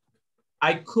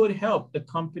 I could help the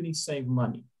company save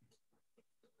money.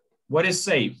 What is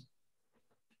save?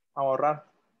 Ahorrar.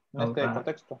 En este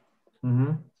contexto.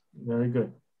 Very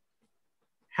good.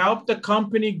 Help the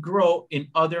company grow in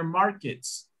other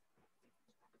markets.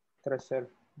 Crecer.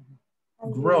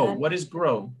 Grow. What is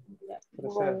grow?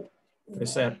 Crecer.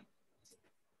 Crecer.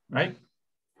 Right?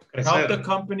 Help the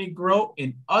company grow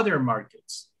in other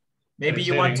markets. Maybe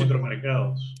you want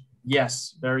to.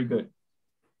 Yes, very good.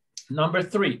 Number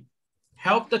 3,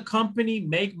 help the company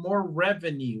make more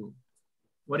revenue.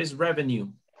 What is revenue?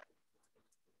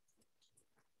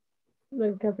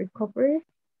 Like a recovery.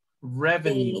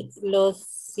 Revenue.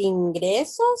 Los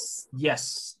ingresos.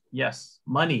 Yes, yes.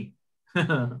 Money.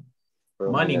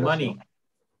 money.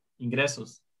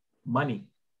 Ingresos. Money.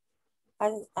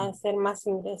 Hacer más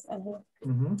ingresos.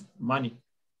 Money.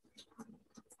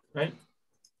 Right?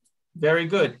 Very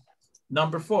good.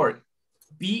 Number 4,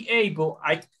 be able,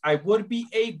 I would be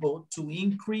able to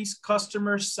increase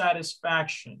customer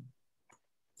satisfaction.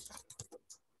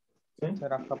 Okay.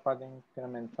 Será capaz de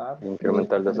incrementar.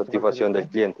 Incrementar la satisfacción del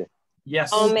cliente.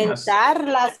 Yes. Aumentar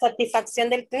la satisfacción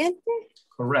del cliente.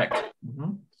 Correct.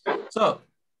 So,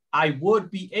 I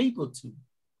would be able to.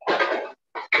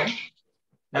 Okay.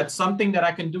 That's something that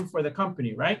I can do for the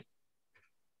company, right?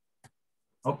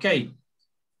 Okay.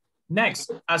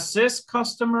 Next, assist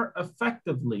customer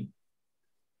effectively.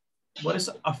 What is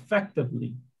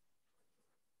effectively?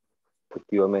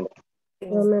 Efectivamente.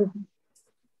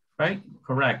 Right?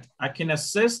 Correct. I can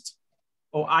assist,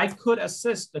 or I could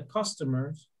assist the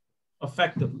customers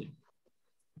effectively.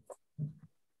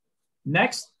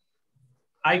 Next,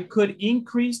 I could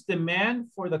increase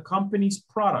demand for the company's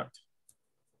products.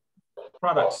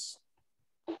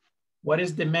 What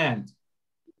is demand?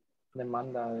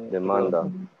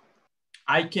 Demanda.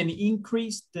 I can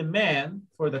increase demand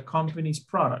for the company's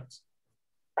products.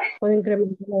 Puede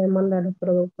incrementar la demanda de los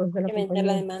productos de la Incrementar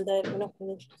la compañía. demanda de algunos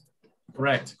productos.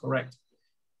 Correct, correct.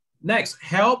 Next,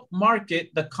 help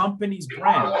market the company's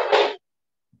brand.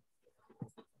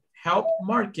 Help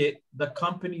market the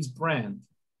company's brand.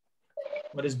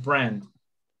 What is brand?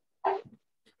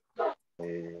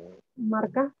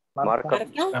 Marca.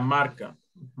 La marca.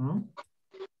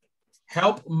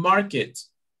 Help market.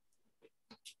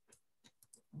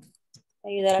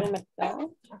 Ayudar al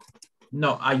mercado.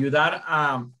 No, ayudar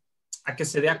a que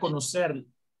se dé a conocer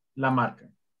la marca.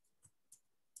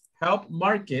 Help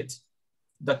market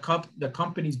the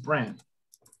company's brand.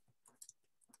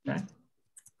 Okay.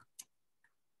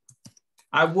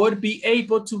 I would be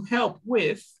able to help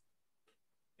with,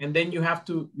 and then you have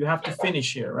to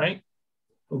finish here, right?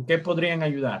 ¿Con qué podrían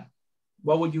ayudar?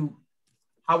 How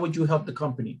would you help the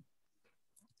company?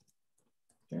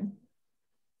 Okay.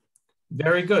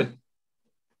 Very good.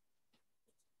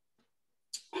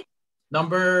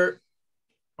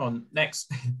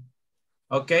 Next.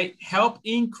 Okay, help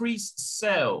increase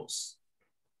sales.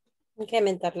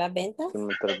 Incrementar las ventas.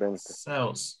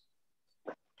 Sales.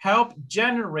 Help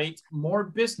generate more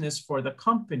business for the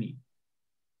company.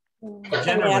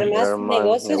 Generar más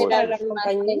negocios para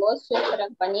la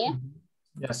compañía.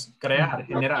 Yes, crear,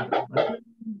 generar. Right?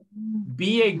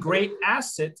 Be a great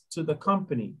asset to the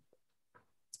company.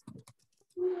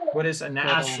 What is an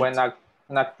asset?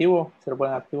 Un activo, ser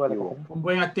buen activo. Un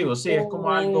buen activo, sí, es como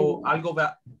algo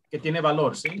que tiene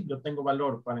valor, ¿sí? Yo tengo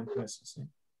valor para empresas, ¿sí?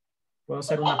 Puedo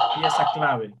ser una pieza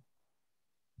clave.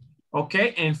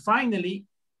 Okay, and finally,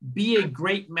 be a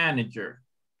great manager.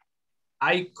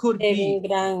 I could be un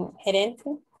gran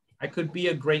gerente. I could be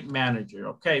a great manager.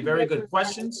 Okay, very good.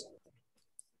 Questions?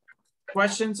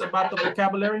 Questions about the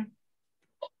vocabulary?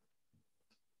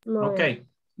 No. Okay,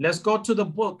 let's go to the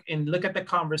book and look at the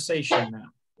conversation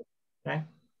now. Okay,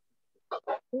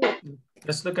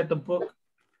 let's look at the book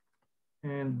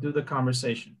and do the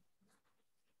conversation.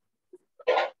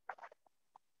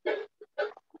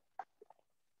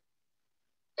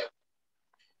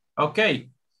 Okay,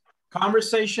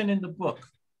 conversation in the book.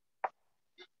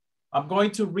 I'm going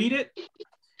to read it.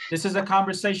 This is a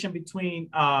conversation between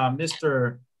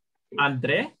Mr.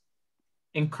 Andre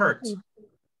and Kurt.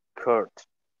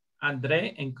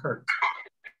 Andre and Kurt.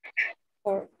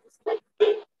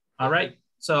 All right,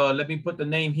 so let me put the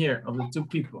name here of the two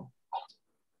people.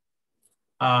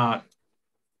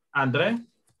 Andre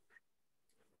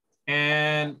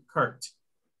and Kurt.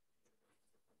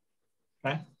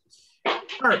 Okay.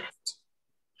 Kurt,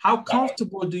 how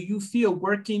comfortable do you feel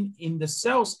working in the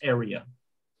sales area?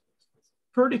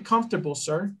 Pretty comfortable,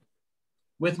 sir.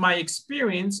 With my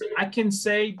experience, I can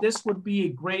say this would be a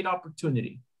great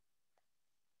opportunity.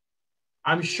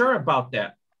 I'm sure about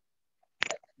that.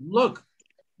 Look,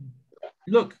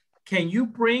 can you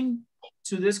bring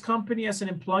to this company as an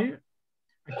employer?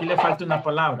 Aquí le falta una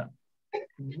palabra.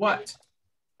 What?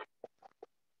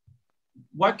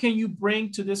 What can you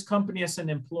bring to this company as an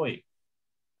employee?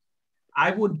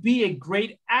 I would be a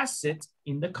great asset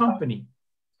in the company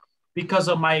because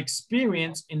of my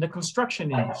experience in the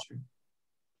construction industry.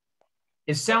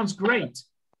 It sounds great.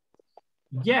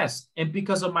 Yes, and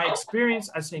because of my experience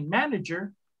as a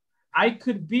manager, I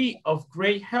could be of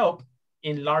great help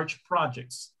in large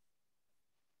projects.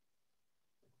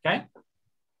 Okay?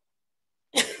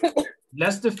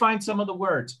 Let's define some of the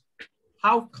words.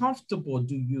 How comfortable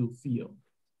do you feel?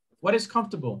 What is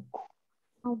comfortable?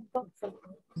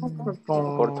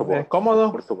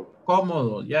 Cómodo.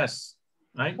 Cómodo, yes.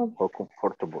 Right?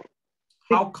 Comfortable.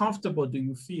 How comfortable do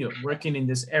you feel working in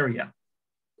this area?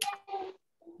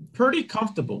 Pretty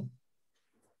comfortable.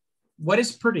 What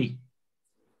is pretty?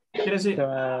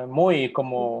 Muy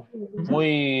cómodo,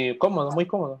 muy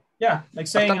cómodo. Yeah, like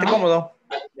saying bastante cómodo.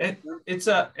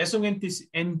 Es un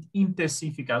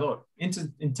intensificador,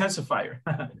 intensifier,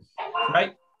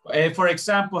 right? For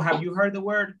example, have you heard the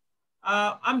word?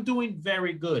 I'm doing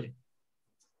very good.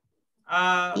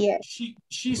 Yes.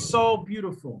 She's so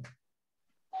beautiful.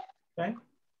 Okay.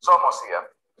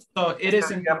 So it is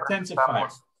an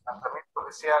intensifier.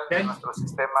 especial de nuestro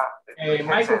sistema de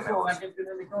inteligencia de negocios. Alguien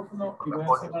tiene el micrófono y voy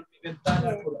a cerrar mi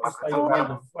ventana porque está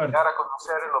lloviendo fuerte. Dar a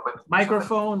conocer los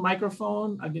beneficios.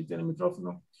 Microphone. Alguien tiene el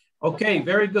micrófono. Okay,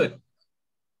 very good.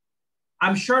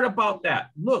 I'm sure about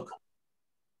that. Look,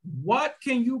 what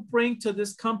can you bring to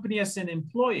this company as an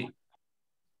employee?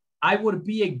 I would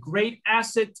be a great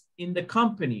asset in the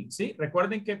company. ¿Sí?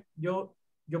 Recuerden que yo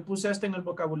puse esto en el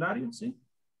vocabulario. ¿Sí?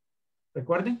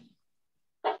 Recuerden.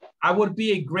 I would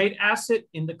be a great asset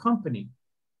in the company.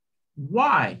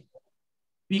 Why?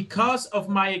 Because of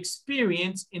my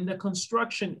experience in the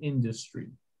construction industry.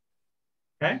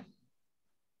 Okay.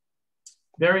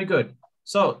 Very good.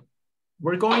 So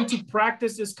we're going to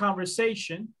practice this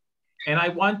conversation and I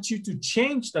want you to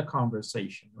change the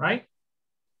conversation, right?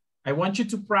 I want you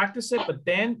to practice it, but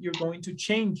then you're going to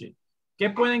change it.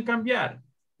 ¿Qué pueden cambiar?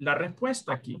 La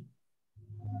respuesta aquí.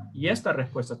 Y esta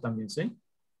respuesta también, ¿sí?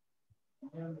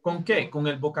 ¿Con qué? Con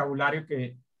el vocabulario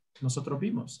que nosotros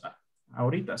vimos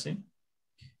ahorita, ¿sí?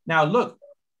 Now, look,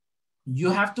 you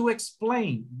have to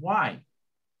explain why.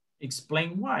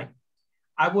 Explain why.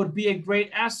 I would be a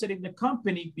great asset in the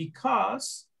company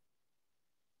because,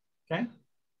 okay?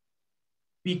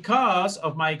 Because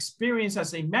of my experience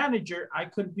as a manager, I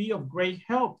could be of great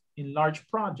help in large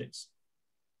projects.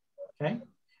 Okay?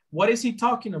 What is he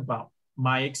talking about?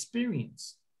 My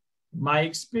experience. My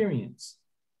experience.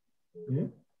 Okay?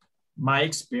 My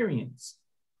experience.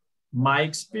 My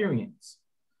experience.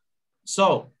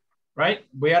 So, right?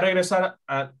 Voy a regresar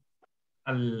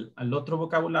al otro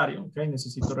vocabulario. Okay?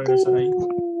 Necesito regresar ahí.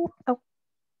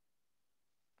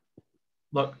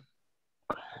 Look.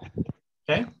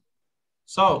 Okay?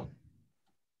 So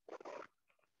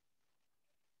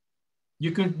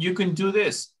you can do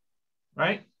this,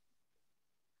 right?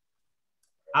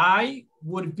 I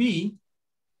would be,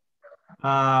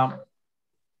 I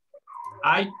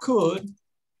could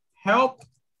help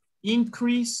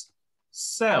increase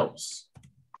sales.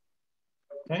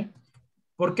 Okay.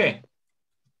 ¿Por qué?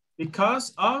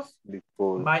 Because of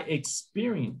my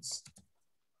experience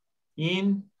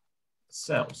in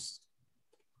sales.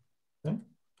 Okay.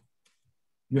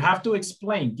 You have to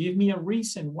explain. Give me a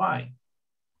reason why.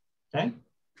 Okay.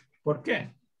 ¿Por qué?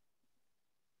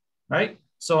 Right?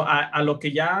 So, a lo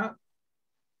que ya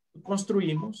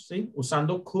construimos, ¿sí?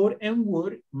 Usando could and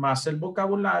would más el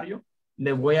vocabulario,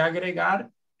 le voy a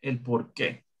agregar el por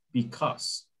qué.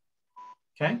 Because.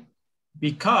 Okay.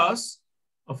 Because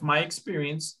of my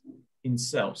experience in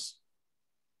sales.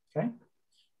 Okay.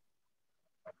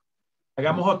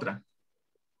 Hagamos otra.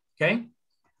 Okay.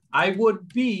 I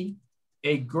would be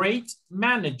a great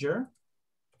manager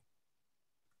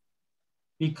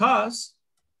because,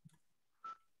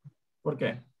 ¿por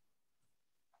qué?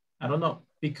 I don't know,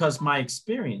 because my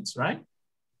experience, right?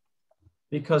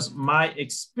 Because my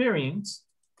experience,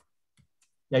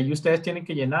 y ahí ustedes tienen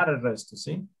que llenar el resto,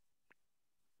 ¿sí?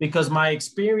 Because my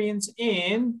experience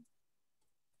in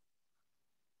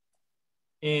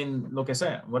lo que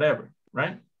sea, whatever,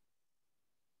 right?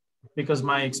 Because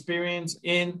my experience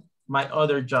in my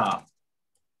other job.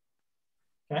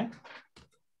 Okay.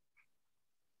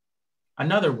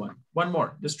 Another one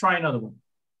more. Let's try another one.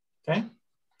 Okay.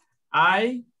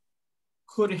 I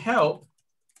could help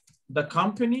the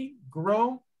company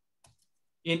grow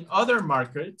in other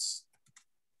markets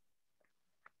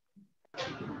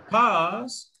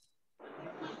because,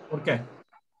 ¿por qué?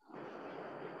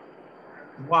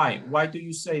 Why? Why do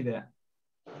you say that?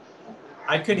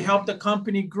 I could help the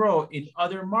company grow in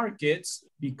other markets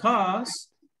because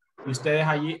ustedes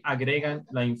allí agregan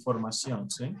la información,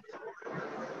 ¿sí?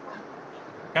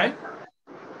 Okay.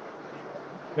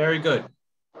 Very good.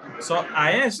 So,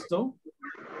 a esto,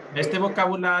 este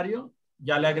vocabulario,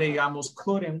 ya le agregamos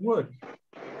could and would.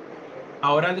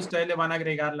 Ahora ustedes le van a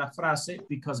agregar la frase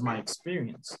because my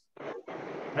experience.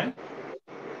 Okay.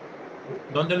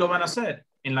 ¿Dónde lo van a hacer?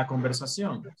 En la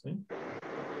conversación, ¿sí?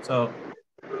 So,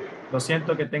 lo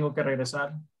siento que tengo que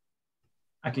regresar.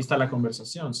 Aquí está la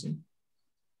conversación, ¿sí?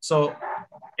 So,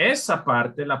 esa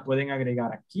parte la pueden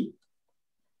agregar aquí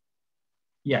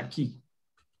y aquí.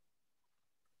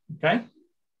 ¿Ok?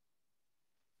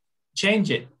 Change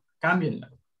it.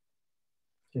 Cámbienla.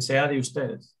 Que sea de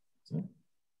ustedes. ¿Sí?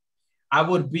 I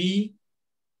would be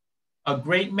a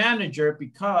great manager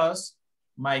because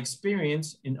my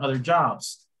experience in other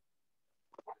jobs.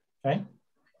 Okay?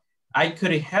 I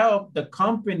could help the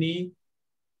company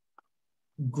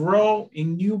grow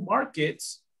in new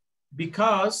markets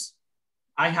because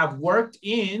I have worked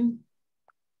in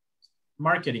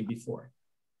marketing before.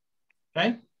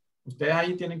 Okay? Ustedes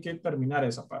ahí tienen que terminar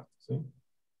esa parte. ¿Sí?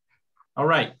 All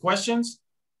right. Questions?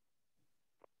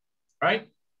 All right.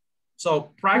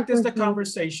 So practice the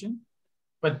conversation.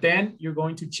 but then you're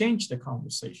going to change the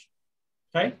conversation,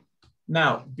 okay?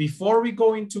 Now, before we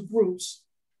go into groups,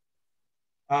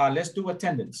 let's do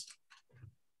attendance.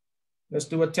 Let's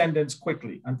do attendance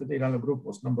quickly. Antes de ir a los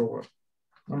grupos,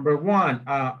 number one,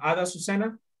 Ada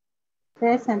Susana.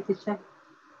 Present, teacher.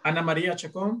 Ana María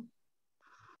Chacón.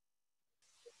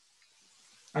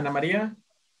 Ana María.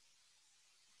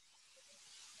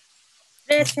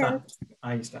 Present.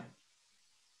 Ahí está.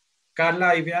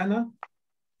 Carla Iviana.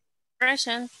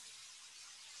 Present.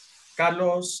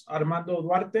 Carlos Armando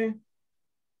Duarte.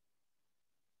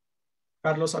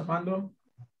 Carlos Armando.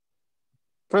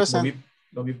 Present.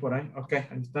 Lo vi por ahí. Ok,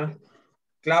 ahí está.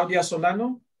 Claudia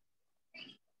Solano.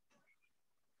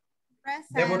 Present.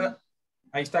 Débora.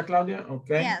 Ahí está Claudia. Ok.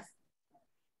 Yes.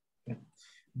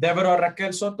 Débora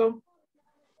Raquel Soto.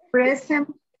 Present.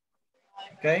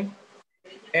 Ok.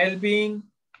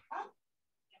 Elvin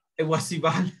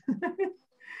Guasibal.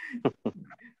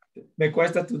 Me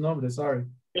cuesta tu nombre, sorry.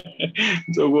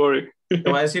 Don't worry. Te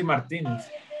voy a decir Martínez.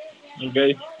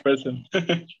 Okay, present.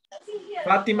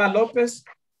 Fátima López.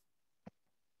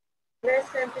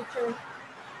 Present, teacher.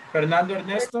 Fernando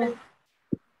Ernesto.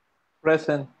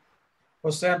 Present.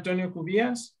 José Antonio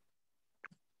Cubías.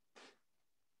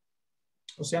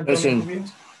 José Antonio Present.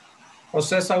 Cubías.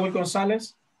 José Saúl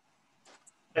González.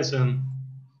 Present.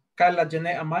 Carla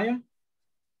Janet Amaya.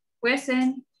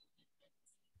 Present.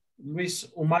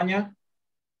 Luis Umaña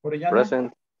Orellana.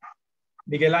 Present.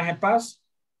 Miguel Ángel Paz.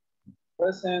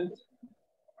 Present.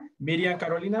 Miriam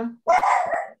Carolina.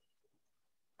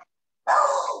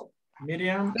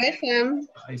 Miriam. Present.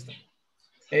 Ahí está.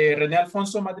 René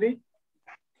Alfonso Madrid.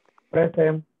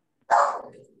 Present.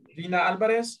 Rina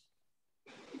Álvarez.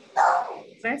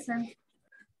 Present.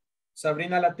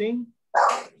 Sabrina Latín.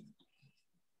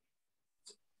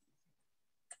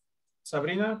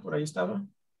 Sabrina, por ahí estaba.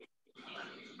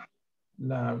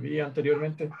 La vi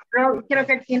anteriormente. Creo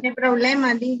que tiene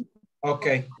problemas. Ok.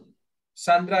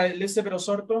 Sandra Elizabeth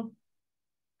Osorto.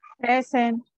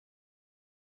 Present.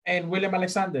 And William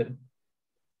Alexander.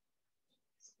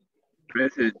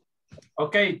 Present.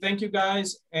 Okay, thank you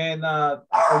guys. And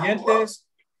oyentes,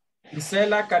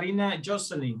 Gisela, Karina,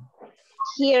 Jocelyn.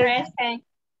 Here. Present.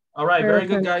 All right, very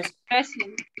good, guys.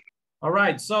 Present. All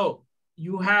right, so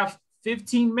you have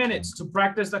 15 minutes to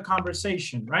practice the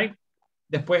conversation, right?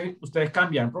 Después ustedes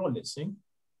cambian roles, ¿sí?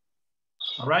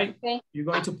 All right, Okay. you're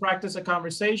going to practice a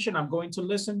conversation. I'm going to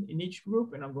listen in each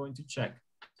group and I'm going to check.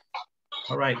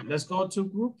 All right, let's go to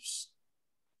groups.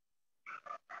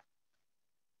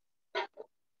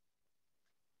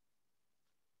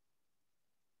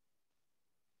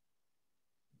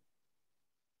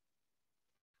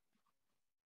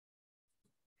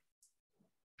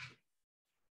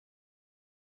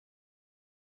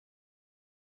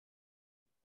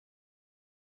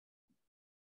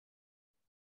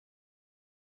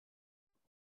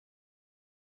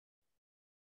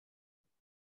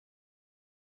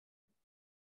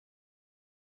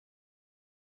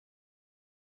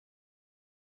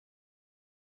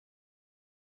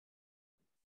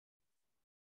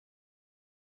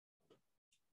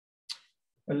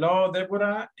 Hello,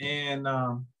 Deborah and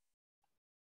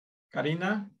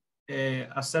Karina.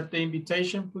 Accept the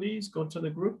invitation, please. Go to the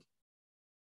group.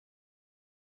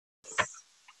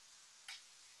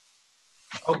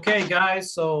 Okay,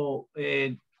 guys, so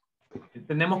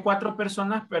tenemos 4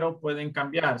 personas, pero pueden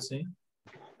cambiar, ¿sí?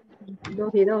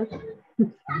 2 y 2.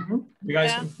 You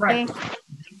guys can practice.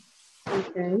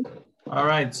 Okay. All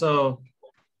right, so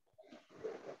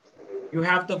you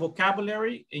have the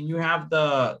vocabulary and you have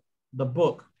the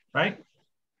book, right?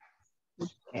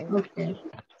 Okay.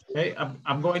 Okay,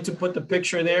 I'm going to put the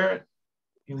picture there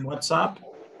in WhatsApp.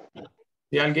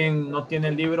 Si alguien no tiene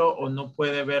el libro o no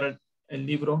puede ver el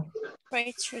libro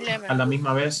Page 11. a la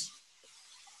misma vez.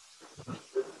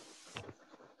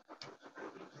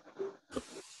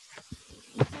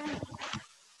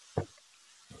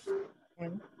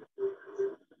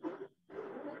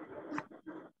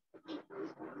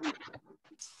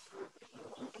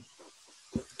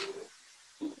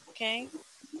 Okay.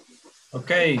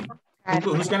 Okay,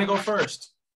 who's going to go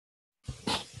first?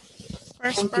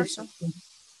 First person.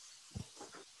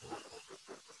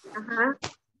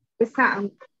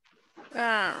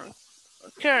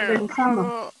 Care,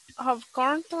 have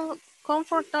comfortable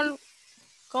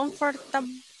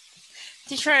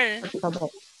teacher.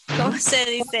 ¿Cómo se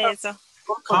dice eso?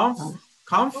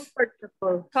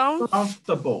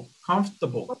 Comfortable.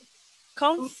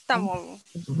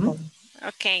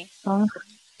 Okay.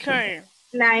 Care.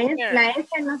 La S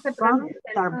no se pronuncia.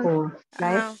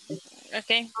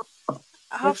 Okay.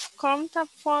 Have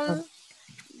comfortable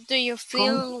do you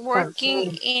feel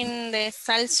working in the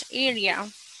sales area?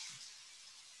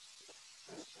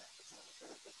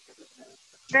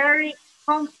 Very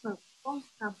comfortable.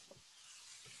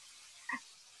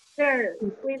 Sir,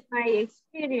 with my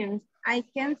experience, I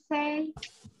can say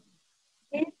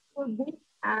it would be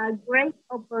a great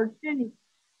opportunity.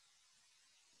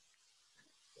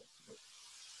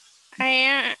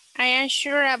 I am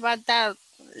sure about that.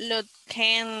 Look,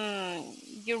 can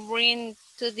you bring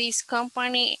to this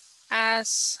company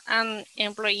as an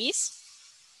employee?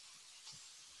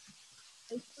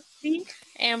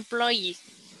 Employee.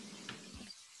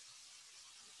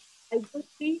 I could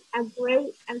be a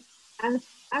great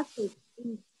asset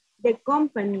in the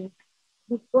company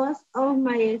because of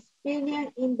my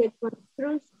experience in the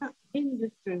construction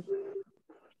industry.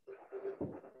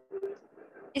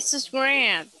 This is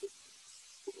great.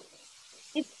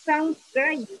 It sounds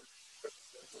great.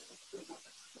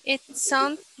 It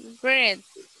sounds great.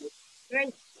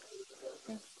 Great.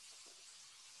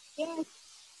 Yes.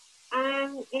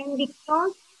 And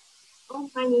because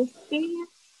of my experience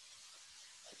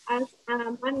as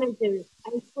a manager,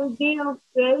 I could be of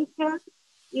great help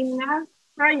in our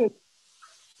project.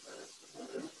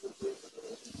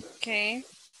 Okay.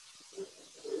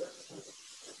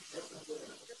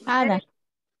 Ada.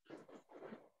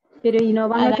 Pero y no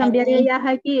van a cambiar ellas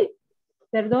aquí,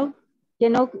 perdón,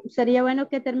 que no sería bueno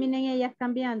que terminen ellas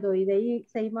cambiando y de ahí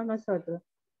seguimos nosotros.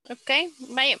 Ok,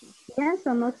 vaya.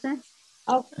 Eso no sé.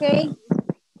 Ok.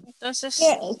 Entonces.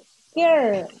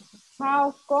 Here,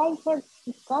 how comfortable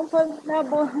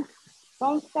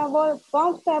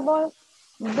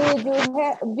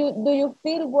do you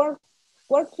feel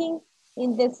working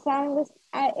in the sales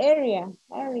area?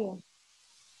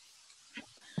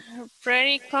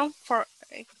 Pretty comfortable.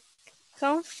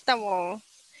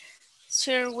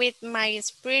 Sure, with my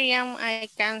experience, I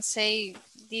can say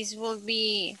this will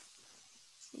be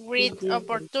great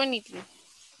opportunity.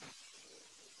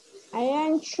 I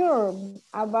am sure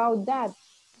about that.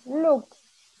 Look,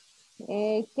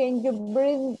 can you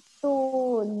bring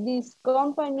to this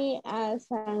company as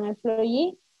an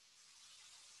employee?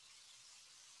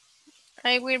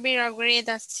 I will be a great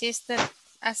assist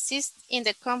in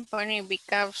the company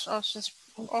because of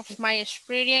my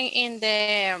experience in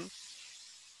the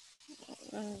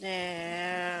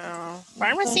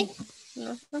pharmacy.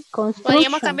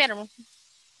 Podríamos cambiar.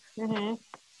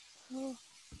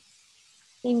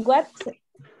 In what?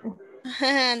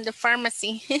 The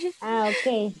pharmacy.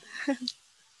 Okay.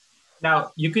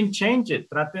 Now, you can change it.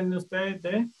 Traten ustedes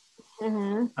de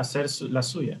hacer la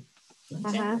suya.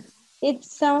 It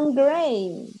sounds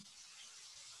great.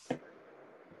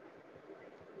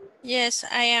 Yes,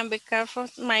 I am because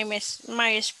of my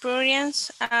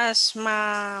experience as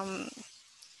manager.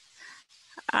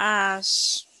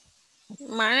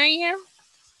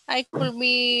 I could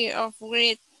be of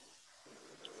great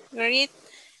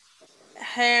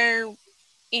help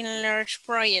in large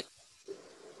project.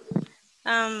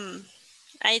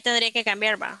 Ahí tendría que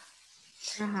cambiar, va.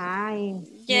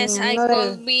 Yes, I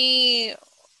could be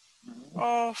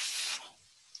of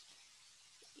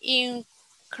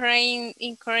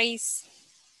increase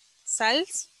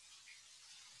sales.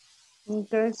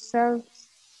 Increase sales.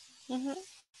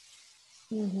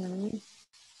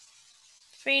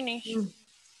 Finish.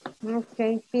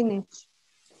 Okay, finish.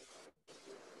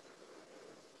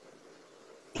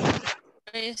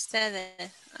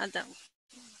 Adam.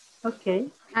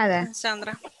 Ok. Ada.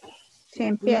 Sandra. Si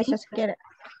empieza, si quiere.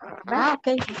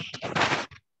 Ok.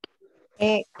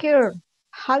 Kurt,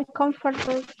 how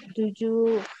comfortable do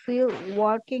you feel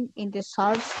working in the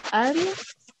sales area?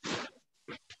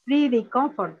 Pretty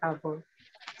comfortable.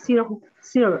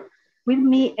 Sure. With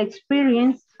me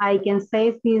experience, I can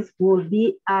say this will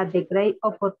be a great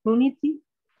opportunity.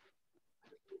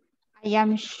 I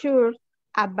am sure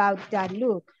about that.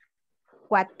 Look,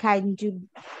 what can you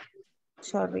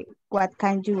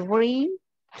bring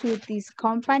to this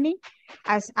company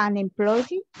as an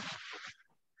employee?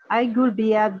 I could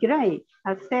be a great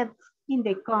asset in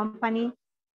the company.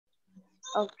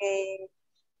 Okay,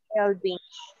 Elvin.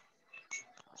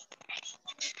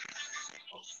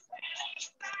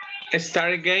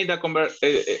 Start again the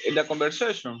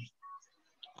conversation.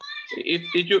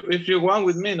 If you want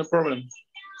with me, no problem.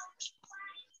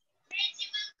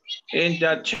 And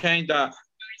that change the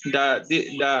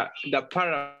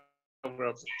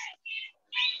paragraph.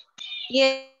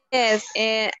 Yes,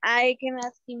 I can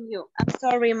ask you. I'm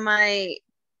sorry, my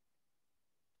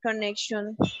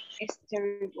connection is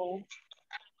terrible.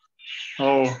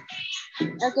 Oh.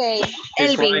 Okay,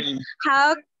 Elvin,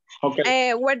 how?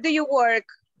 Okay. Where do you work?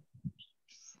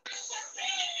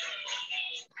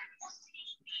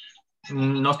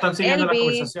 No están siguiendo la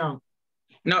conversación.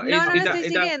 No, No estoy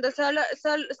siguiendo, solo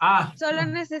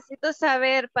necesito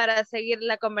saber para seguir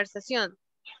la conversación.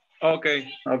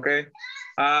 Okay.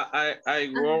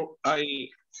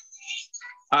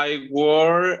 I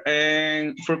work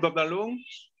in Fruit of the Loom.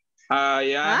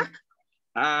 I am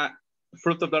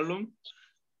Fruit of the Loom.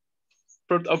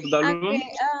 Fruit of the Loom.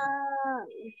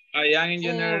 Okay, I am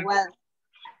engineer.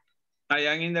 I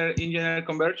am in the engineer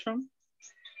conversion.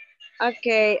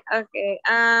 Okay.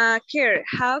 Here,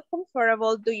 how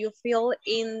comfortable do you feel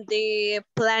in the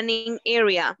planning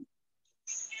area?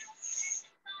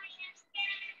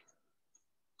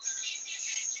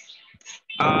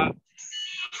 In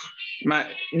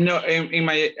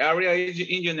my area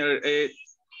engineer,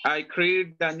 I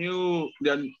create the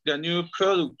new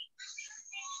product.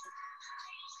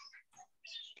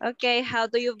 Okay, how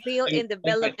do you feel in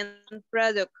developing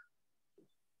product?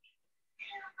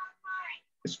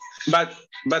 But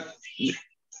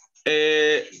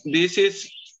this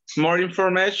is more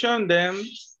information than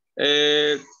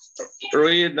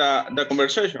read the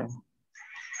conversation.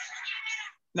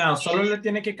 No, solo le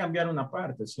tiene que cambiar una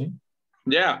parte, ¿sí?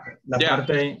 Yeah. La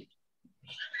parte...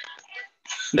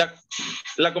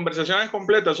 La conversación es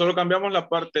completa, solo cambiamos la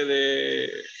parte de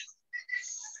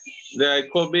I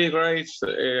could be great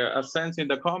a sense in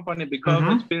the company because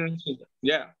experience.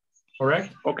 Yeah.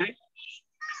 Correct. Okay.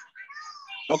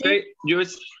 Okay, you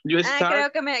start.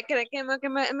 Creo que me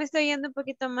estoy yendo un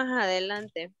poquito más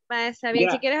adelante. Está bien,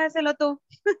 si quieres hacerlo tú.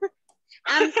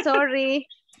 I'm sorry.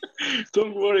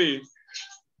 Don't worry.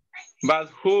 But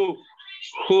who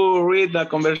read the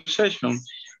conversation?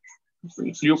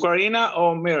 You, Karina,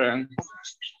 or Miriam?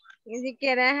 Ni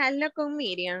siquiera hazlo con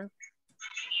Miriam.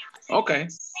 Okay.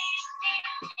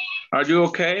 Are you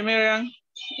okay, Miriam?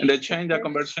 And they change the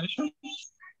conversation?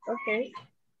 Okay.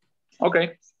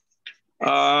 Okay.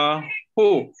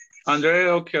 Who? Andre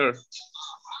or Kier?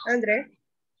 Andre.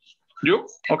 You?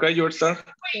 Okay, you start.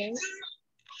 Okay.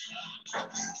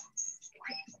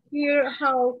 Here,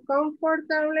 how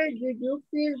comfortable do you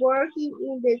feel working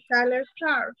in the salary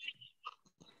car?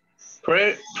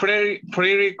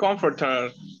 Pretty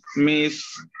comfortable, Miss.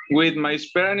 With my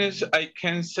experience, I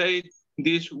can say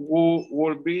this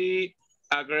would be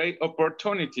a great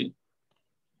opportunity.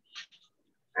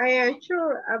 I am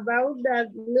sure about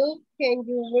that. Look, can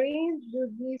you bring to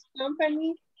this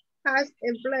company as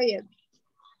employed?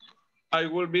 I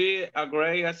will be a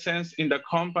great asset in the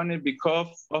company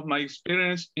because of my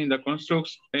experience in the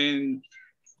construction in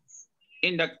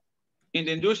the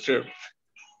industry.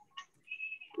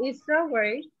 It's so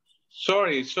great.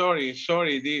 Sorry.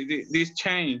 This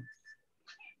change.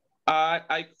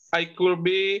 I could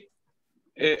be.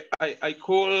 I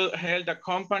could help the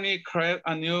company create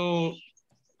a new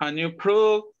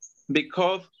product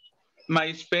because my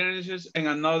experiences in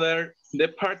another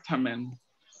department.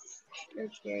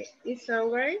 Okay, it's all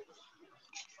right.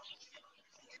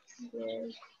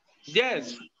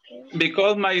 Yes,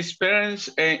 because my experience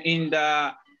in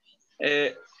the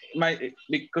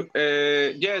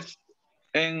yes,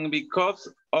 and because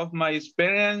of my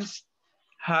experience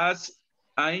as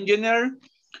an engineer,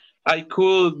 I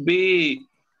could be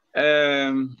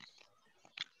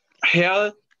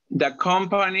help the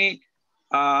company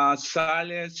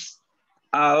sells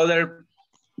other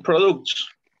products.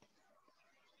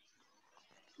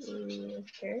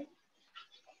 Okay.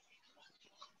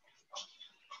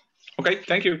 Okay,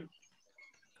 thank you.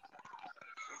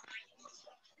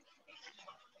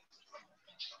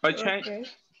 I change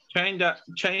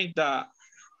the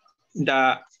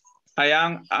I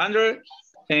am Andrew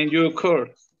and you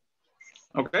Kurt.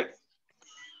 Okay.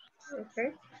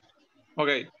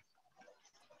 Okay.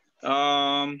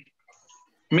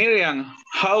 Miriam,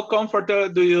 how comfortable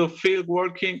do you feel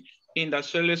working in the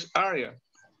sales area?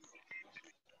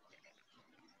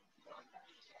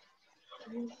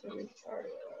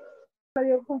 Are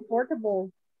you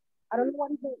comfortable? I don't know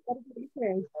what is the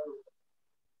difference.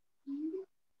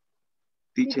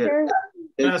 Teacher,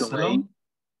 yes, hello?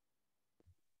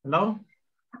 Hello?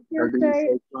 I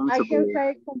can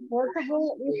say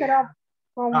comfortable instead of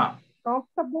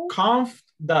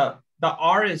comfortable. The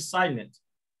R is silent.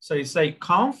 So you say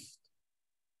comfortable.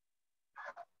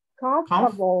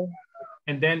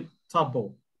 And then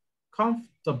table.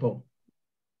 Comfortable.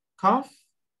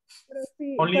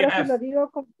 Only pero F. Si lo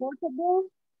digo comfortable,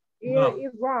 no.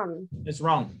 It's wrong. It's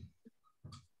wrong.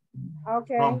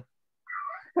 Okay. Wrong.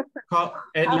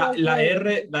 La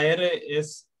R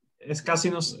es casi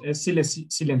es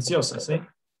silenciosa, ¿sí?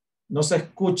 No se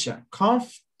escucha.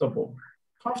 Comfortable.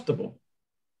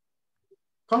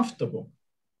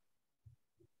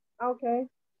 Okay.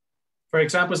 For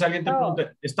example, si alguien te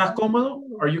pregunta, ¿estás cómodo?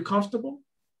 Are you comfortable?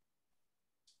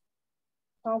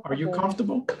 Are you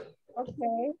comfortable?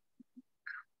 Okay.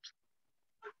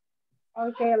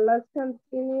 Okay, let's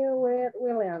continue with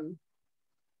William.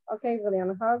 Okay,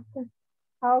 William,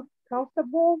 how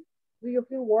comfortable do you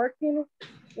feel working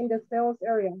in the sales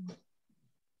area?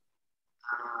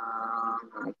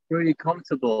 Pretty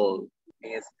comfortable.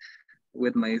 Yes.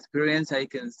 With my experience, I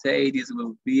can say this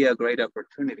will be a great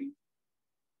opportunity.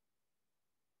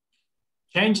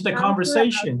 Change the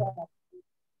conversation.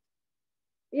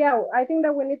 Yeah, I think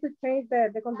that we need to change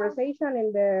the conversation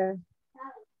in the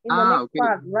next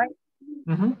part, right?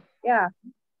 Mm-hmm. Yeah,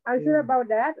 I'm sure about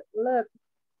that. Look,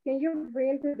 can you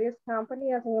bring to this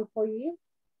company as an employee?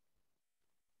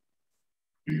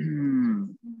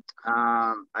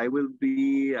 I will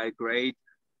be a great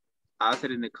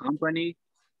asset in the company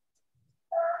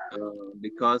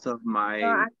because of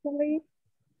my...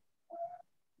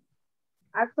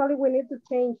 Actually, we need to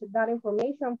change that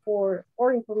information for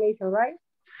our information, right?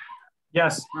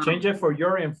 Yes, change it for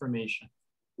your information.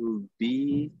 To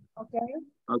be... Okay.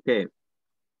 Okay.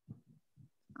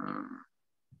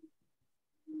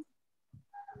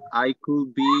 I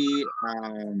could be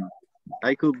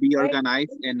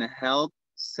organized and help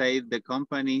save the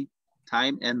company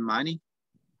time and money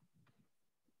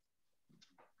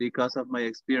because of my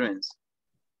experience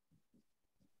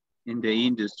in the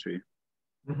industry.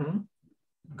 Mm-hmm.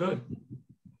 Good.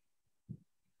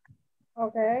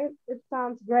 Okay, it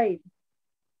sounds great.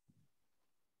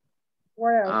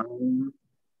 Where else?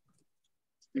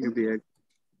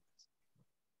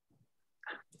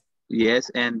 Yes,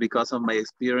 and because of my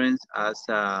experience as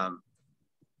a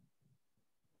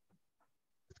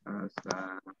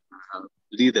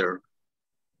leader.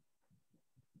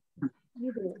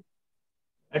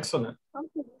 Excellent.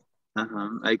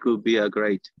 I could be a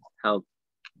great help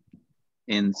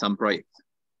in some projects.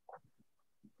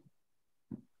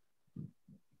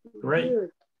 Great.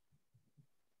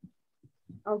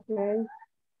 Okay.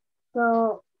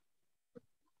 So,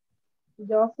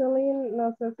 Jocelyn,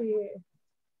 no sé si...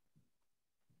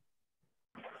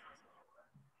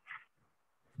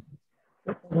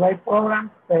 Right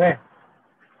program TV.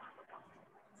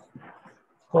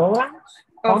 Program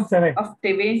on TV. Of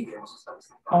TV.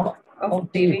 Of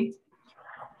TV.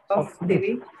 Of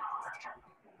TV.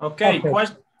 Okay,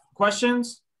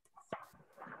 questions?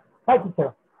 Hi,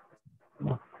 teacher.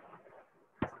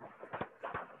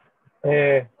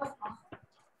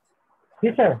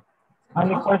 Teacher,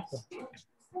 any question?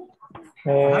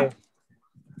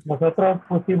 Nosotros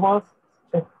pusimos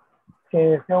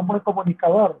que sea un buen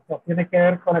comunicador, o sea, tiene que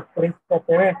ver con la experiencia de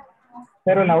TV,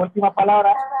 pero la última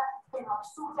palabra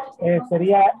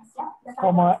sería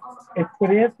como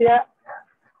experiencia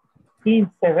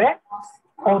in TV,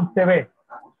 on TV.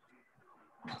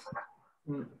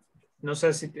 No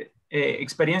sé si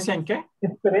experiencia en qué?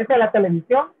 Experiencia de la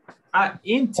televisión.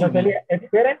 In TV.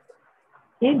 Experience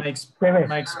in TV.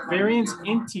 My experience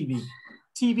in TV.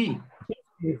 TV.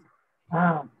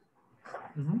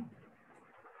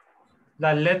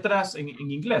 Las letras en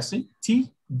inglés, ¿sí?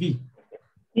 TV.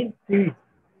 TV.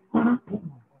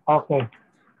 Ok.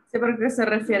 Sí, porque se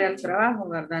refiere al trabajo,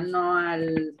 ¿verdad? No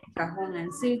al cajón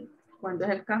en sí. Cuando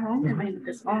es el cajón, me imagino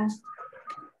que es on. Sí,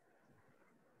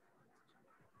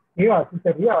 así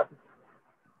sería.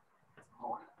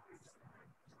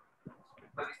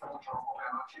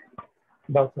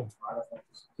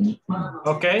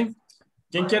 Ok.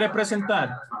 ¿Quién quiere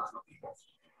presentar?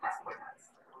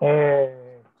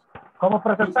 ¿Cómo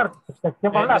presentar?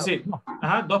 Sí.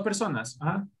 Ajá, dos personas.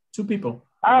 Ajá, two people.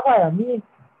 Bueno, a mí.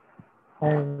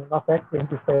 No sé quién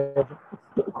dice.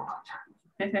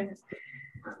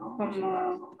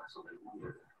 Como...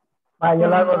 yo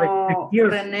lo hago de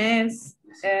René es...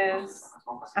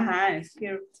 Ajá, es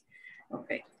Kirk.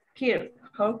 Ok. Kirk,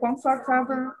 how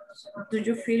comfortable do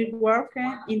you feel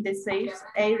working in the sales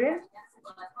area?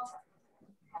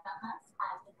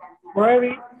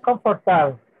 Very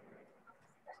comfortable.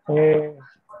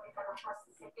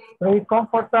 Very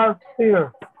comfortable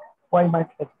here. By my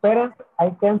experience,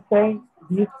 I can say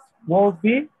this will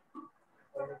be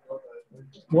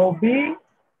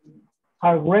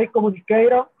a great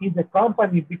communicator in the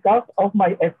company because of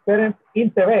my experience in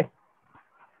TV.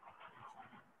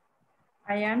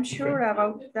 I am sure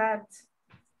about that.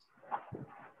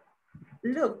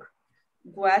 Look,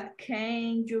 what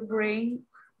can you bring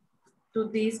to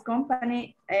this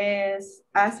company as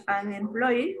an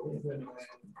employee?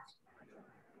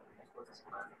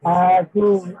 I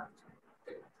would.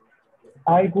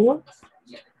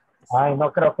 Ay,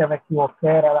 no creo que me equivoqué,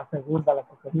 era la segunda la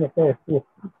que tenía que decir.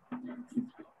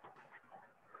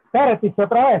 Espérate,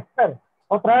 otra vez, espérate.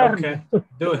 Otra vez. Okay,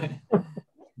 do it.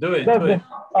 Do it, do it.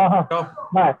 Go.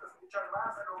 Vale.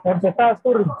 Empezar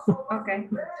tú. Okay.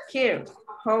 Here,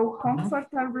 how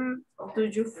comfortable do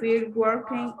you feel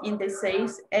working in the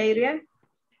sales area?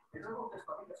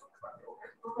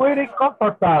 Pretty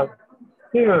comfortable.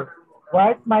 Here,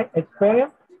 what's my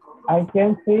experience? I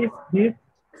can say this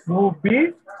will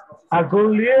be a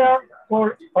good leader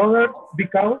for others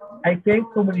because I can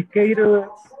communicate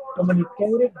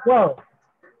well.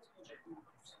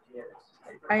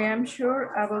 I am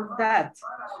sure about that.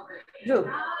 Look,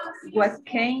 what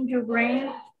can you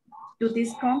bring to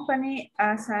this company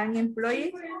as an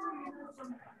employee?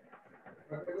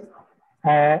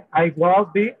 I will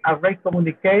be a great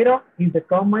communicator in the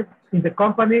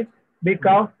company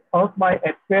because of my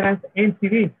experience in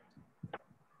TV.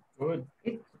 Good.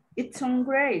 It sounds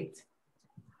great.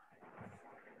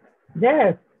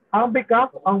 Yes, and because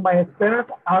of my experience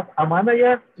as a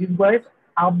manager, it was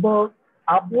able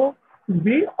to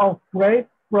be of great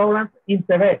programs in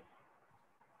TV.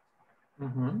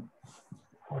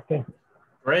 Okay.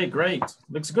 Great, great.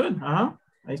 Looks good. Ahí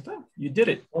está. You did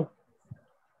it.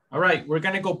 All right, we're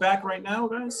gonna go back right now,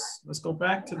 guys. Let's go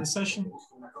back to the session.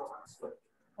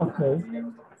 Okay.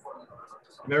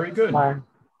 Very good. Fine.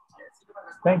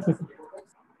 Thank you.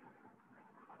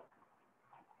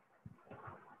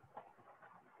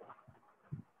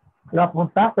 Lo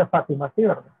apuntaste, Fátima, ¿sí,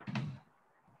 verdad?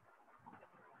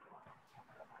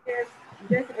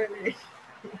 Yes, really.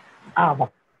 Va.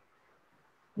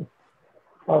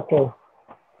 Okay.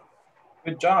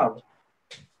 Good job.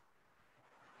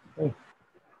 Okay.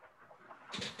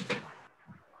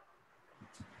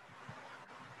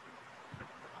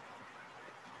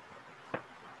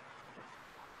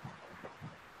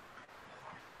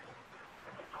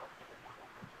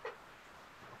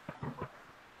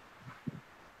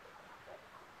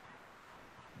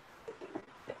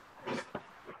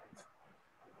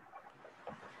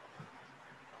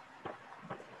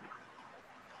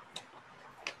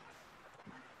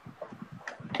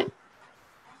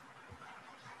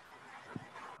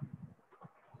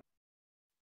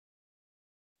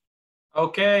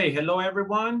 Okay, hello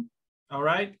everyone. All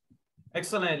right,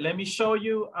 excellent. Let me show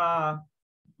you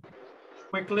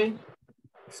quickly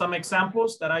some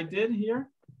examples that I did here.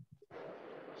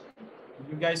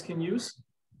 You guys can use.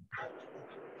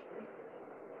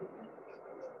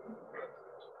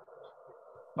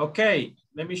 Okay,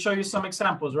 let me show you some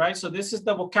examples, right? So this is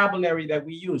the vocabulary that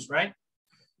we use, right?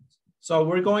 So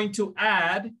we're going to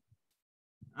add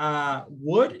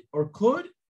would or could,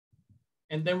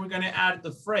 and then we're going to add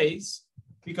the phrase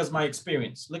because my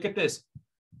experience. Look at this.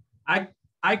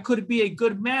 I could be a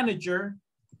good manager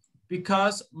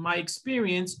because my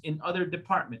experience in other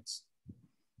departments.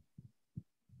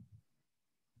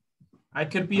 I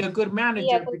could be a good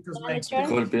manager because my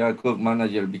experience. Could be a good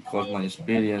manager because my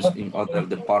experience in other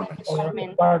departments.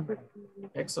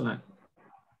 Excellent.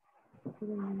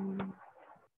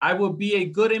 I will be a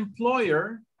good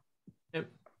employer.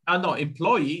 No,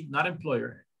 employee, not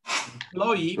employer.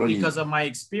 Employee because of my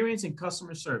experience in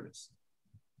customer service.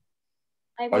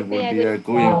 I will be a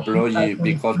good employee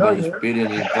because my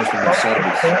experience in customer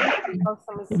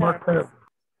service.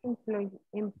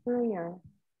 Employer.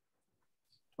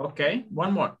 Okay,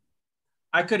 one more.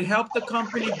 I could help the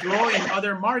company grow in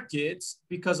other markets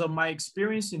because of my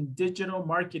experience in digital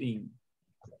marketing.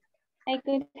 I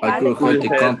could help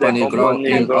the company grow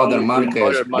in other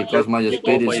markets because my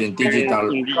experience in digital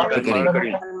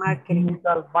marketing.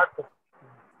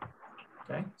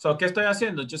 Okay, so ¿qué estoy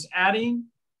haciendo? Just adding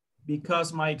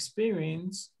because my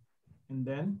experience, and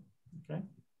then, okay.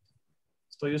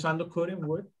 Estoy usando could and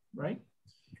would, right?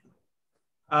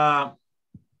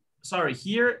 Sorry,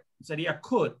 here sería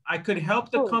could. I could help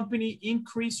the company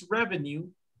increase revenue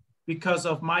because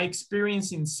of my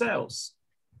experience in sales.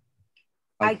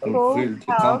 I could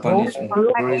help the company's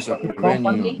increase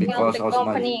revenue because of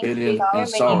my experience in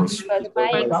sales.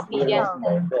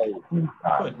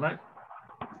 Could, right?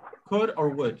 Could or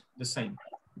would, the same.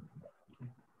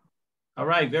 All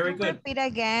right, very good. Repeat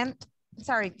again.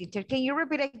 Sorry, teacher. Can you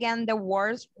repeat again the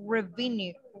words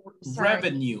revenue? Sorry.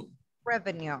 Revenue.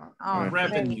 Revenue. Oh,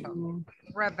 revenue.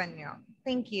 Revenue.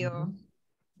 Thank you.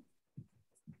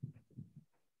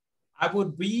 I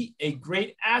would be a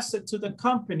great asset to the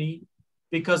company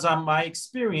because of my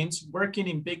experience working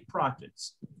in big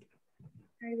projects.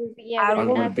 I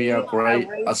will be a great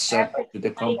asset to the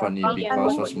company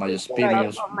because of my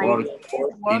experience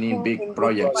working in big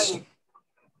projects.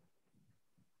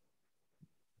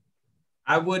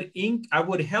 I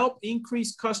would help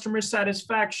increase customer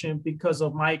satisfaction because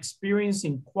of my experience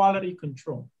in quality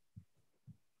control.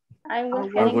 I will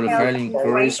help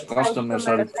increase customer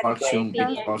satisfaction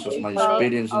because of my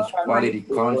experience in quality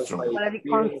control.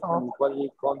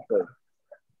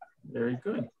 Very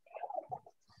good.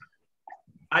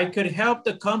 I could help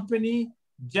the company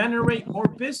generate more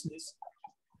business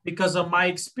because of my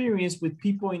experience with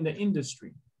people in the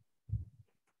industry.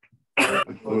 I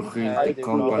could help the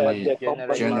company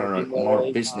generate more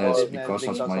business because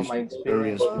of my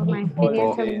experience with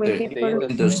the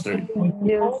industry.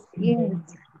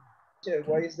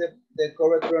 What is the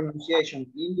correct pronunciation?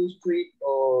 Industry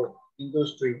or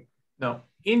industry? No,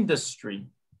 industry.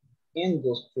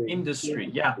 Industry. Industry,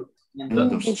 yeah.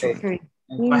 Industry.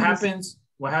 What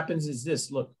happens is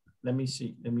this. Look, let me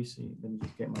see. Let me just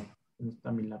get my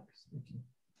lápiz.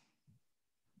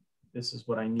 This is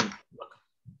what I need. Look.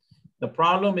 The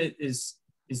problem is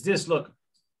this. Look.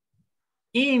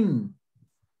 In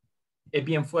es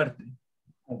bien fuerte.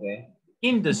 Okay.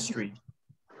 Industry.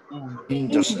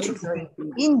 Industry.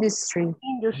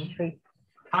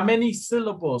 How many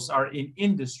syllables are in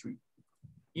industry?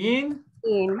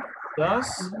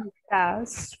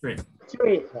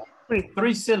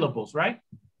 Three syllables, right?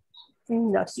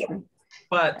 Industry.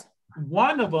 But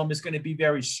one of them is going to be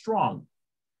very strong.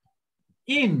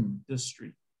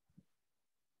 Industry.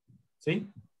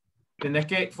 ¿Sí? Tienes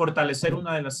que fortalecer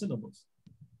una de las sílabas.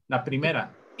 La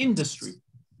primera, industry.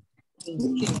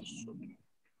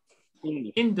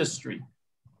 Industry.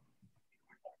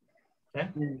 Okay?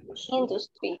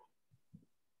 Industry.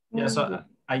 Yeah, so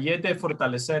ahí es de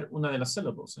fortalecer una de las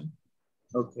sílabas. ¿Eh?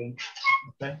 Okay.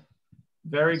 Okay.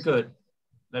 Very good.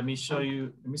 Let me show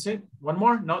you. Let me see. One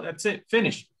more. No, that's it.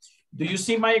 Finish. Do you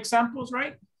see my examples,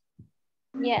 right?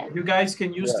 Yeah. You guys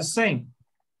can use the same.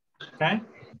 Okay.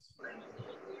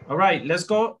 All right. Let's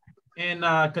go and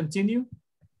continue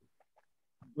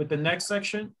with the next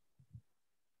section.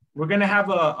 We're going to have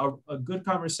a good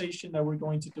conversation that we're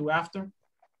going to do after.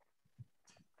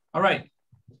 All right.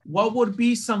 What would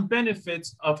be some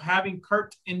benefits of having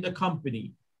Kurt in the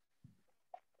company?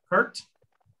 Kurt,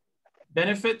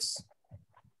 benefits?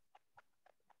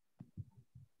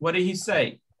 What did he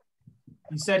say?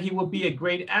 He said he would be a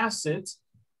great asset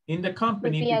in the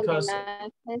company because...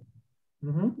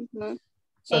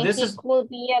 So and this will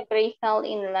be a great help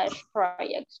in large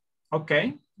projects.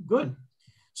 Okay, good.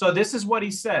 So this is what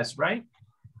he says, right?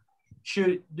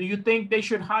 Do you think they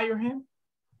should hire him?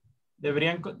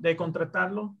 ¿Deberían de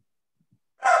contratarlo?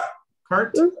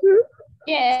 Kurt?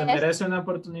 Yes. ¿Se merece una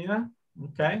oportunidad?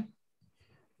 Okay.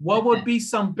 What would be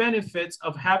some benefits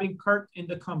of having Kurt in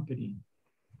the company?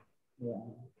 Yeah.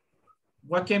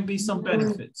 What can be some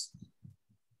benefits?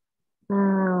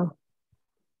 Well,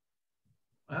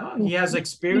 he has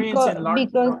experience in large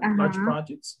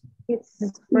projects.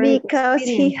 Because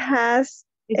he has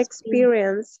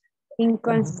experience in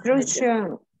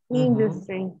construction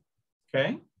industry.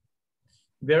 Okay.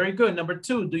 Very good. Number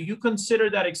 2, do you consider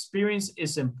that experience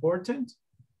is important?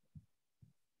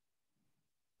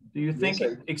 Do you think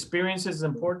experience is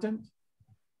important?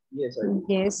 Yes.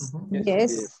 Yes.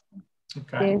 Yes.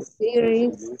 Okay. Yes, it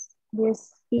is.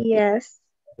 Yes. Yes.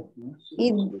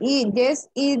 Yes,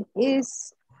 it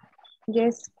is.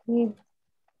 Yes, it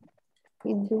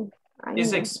do.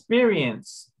 Is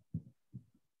experience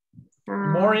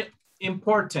more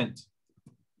important?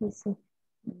 No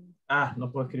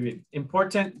puedo escribir.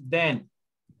 Important than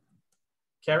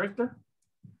character?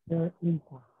 Do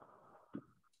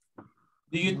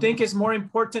you think it's more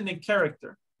important than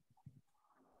character?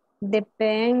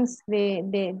 Depends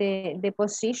the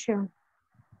position.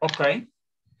 Okay.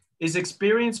 Is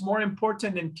experience more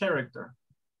important than character?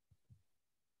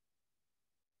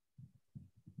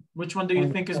 Which one do you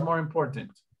think is more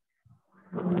important?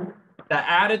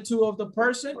 The attitude of the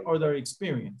person or their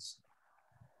experience?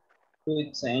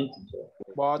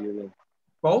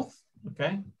 Both?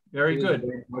 Okay, very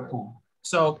good.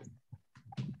 So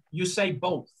you say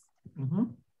both.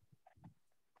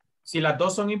 Si las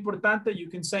dos son importantes, you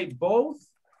can say both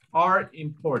are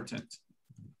important.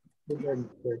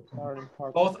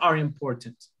 Both are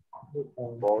important.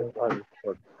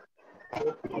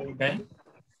 Okay.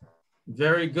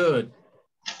 Very good.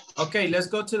 Okay, let's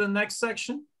go to the next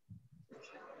section.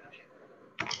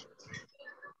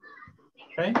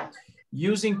 Okay.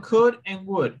 Using could and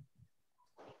would.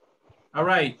 All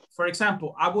right. For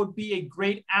example, I would be a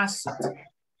great asset.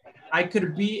 I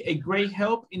could be a great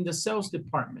help in the sales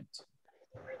department.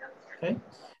 Okay.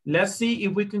 Let's see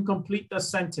if we can complete the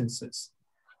sentences.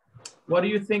 What do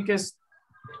you think is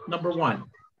number 1?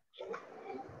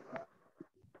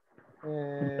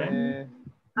 Okay.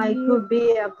 I could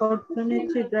be a opportunity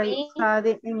to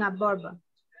study in a Borba.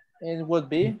 It would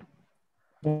be.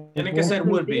 Tiene que ser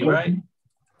would be, right?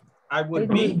 I would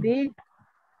be.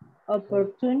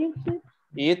 Opportunity.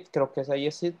 It, creo que es ahí,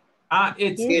 es it. Ah,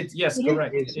 it's it. Yes,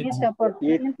 correct. It's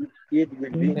opportunity. It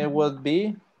will be. It would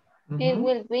be. It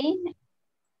will be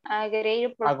a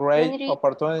great A great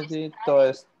opportunity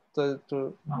to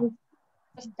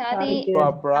study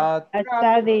abroad.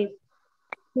 Study.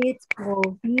 It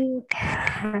will be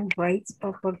a great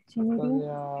opportunity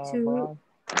to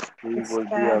It will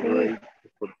be a great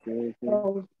opportunity.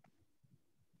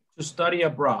 To study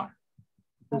abroad.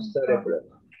 To study abroad.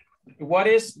 What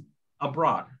is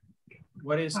abroad?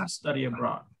 What is study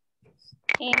abroad?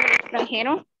 en el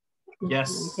extranjero.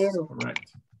 Yes,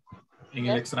 correct. En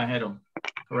el extranjero,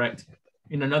 correct.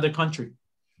 In another country.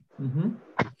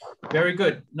 Very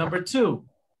good. Number 2.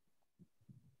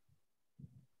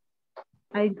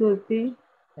 I could be.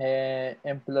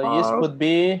 Employees could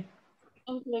be.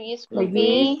 Employees could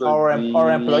be. Or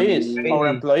employees. Or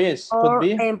employees could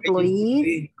be.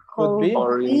 Employees could be.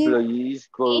 Or employees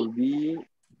could be.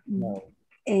 No.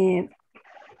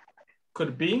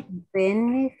 Could be.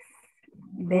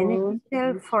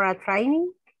 Beneficial for a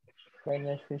training.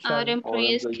 Beneficial. Our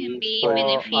employees can be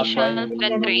beneficial for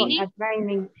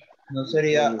training. No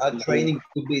sería a training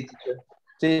to be, teacher.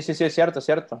 Sí, es cierto.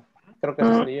 Creo que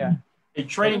eso sería. A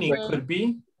training could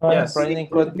be. Yes. Training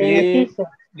could be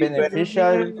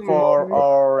beneficial for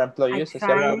our employees. A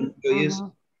training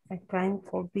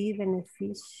could be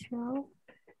beneficial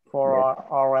for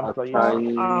our employees.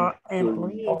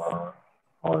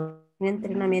 Un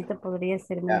entrenamiento podría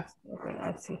ser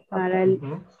así. Para el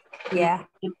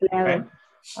empleado.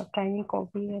 A training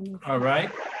could be beneficial. All right.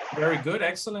 Very good.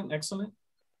 Excellent.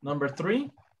 Number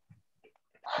 3.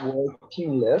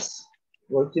 Working less hours.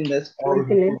 Working less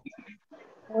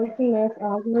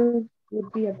hours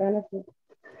would be a benefit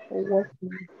for working.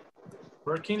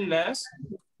 Working less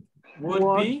would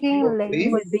be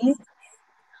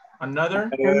another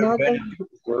benefit.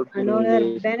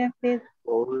 Another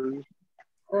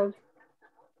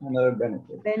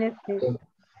benefit.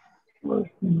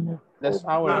 Less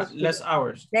hours. Less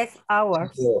hours. Less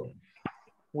hours.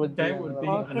 Would be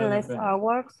working less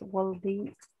hours will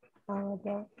be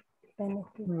another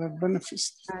benefit.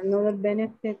 Another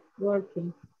benefit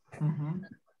working.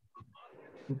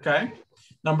 Okay.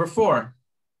 Number 4.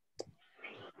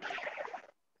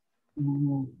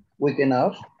 Weekend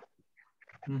off.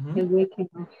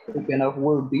 Weekend off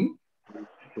will be.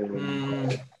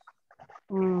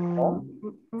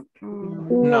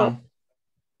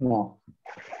 No.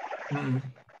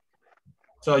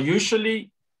 So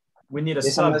usually we need a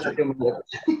subject.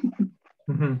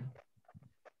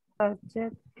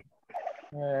 Subject.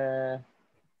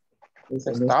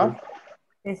 Staff.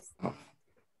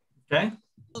 Okay.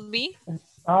 Would be.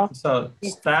 So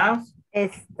staff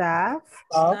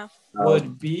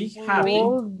would be happy.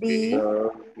 Would be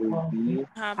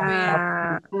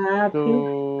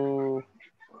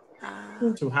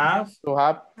To have a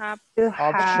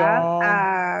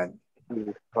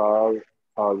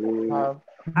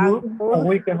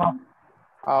weekend off.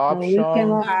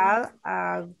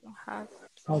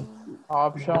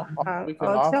 Option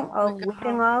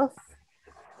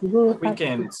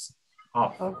weekends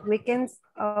off.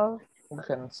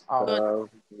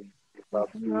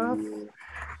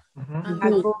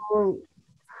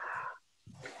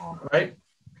 Right.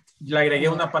 Le agregué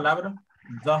una palabra.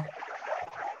 The.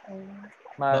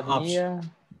 María.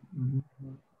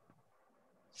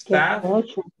 Staff.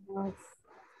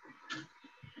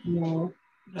 No.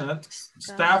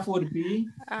 Staff would be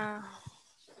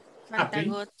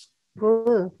happy.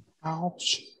 Good.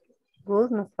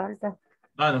 Good nos falta.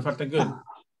 Nos falta good.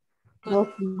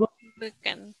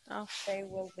 Weekend off. They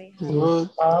will be. Good.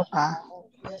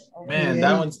 Man,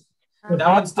 that one's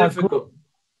difficult.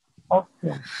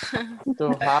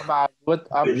 To have a good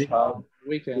option.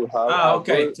 Weekend.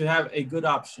 Okay. To have a good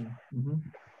option.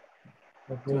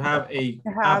 To have a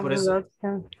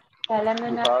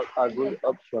good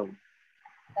option.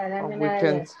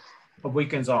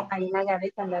 Weekends off.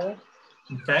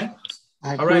 Okay.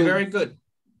 All right. Very good.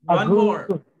 One more.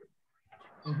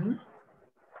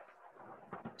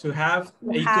 To have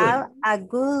a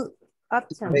good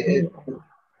option.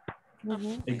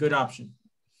 A good option.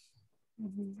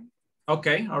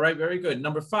 Okay. All right. Very good.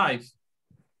 Number 5.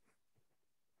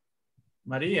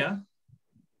 Maria.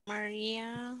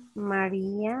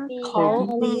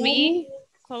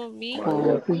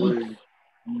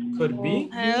 Could be.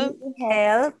 Help.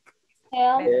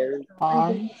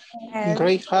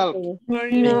 Great help.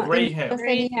 Great help. In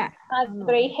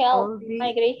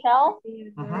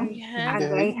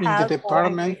the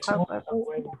department.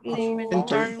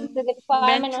 Inventory.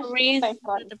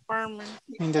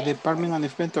 In the department and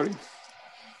inventory.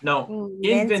 No,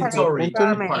 inventory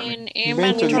department.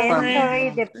 Inventory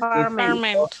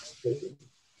department.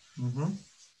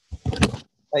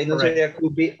 I know Maria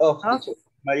could be off.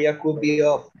 Maria could be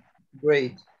off.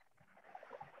 Great.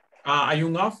 Hay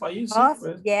un off ahí, sí. Off,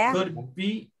 Pues, yeah. could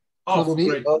be off. Could be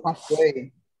Great. off.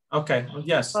 Great. Okay,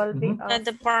 yes. The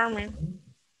department.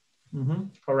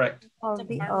 Correct. Could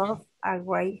be off a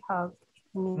great house.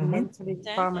 Inventory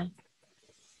department.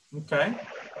 Okay.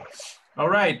 All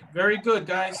right. Very good,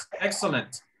 guys.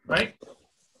 Excellent. Right?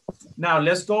 Now,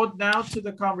 let's go now to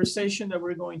the conversation that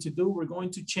we're going to do. We're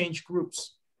going to change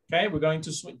groups. Okay? We're going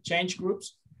to change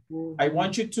groups. I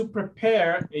want you to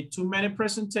prepare a 2-minute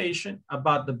presentation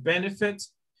about the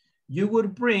benefits you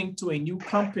would bring to a new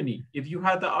company if you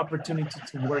had the opportunity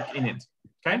to work in it.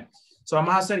 Okay? So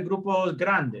vamos a hacer grupos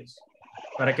grandes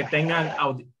para que tengan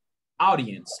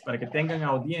audience, para que tengan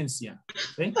audiencia.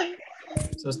 ¿Sí?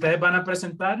 So ustedes van a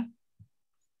presentar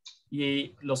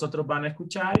y los otros van a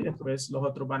escuchar y después los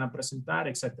otros van a presentar,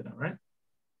 etcétera, right?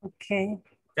 Okay.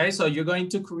 Okay, so you're going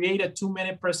to create a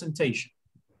 2-minute presentation.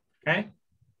 Okay?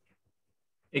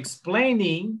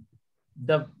 Explaining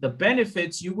the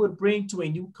benefits you would bring to a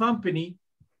new company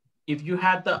if you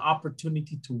had the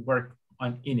opportunity to work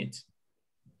in it.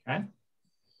 Okay?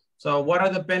 So what are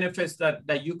the benefits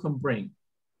that you can bring?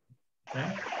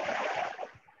 Okay?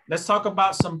 Let's talk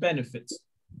about some benefits,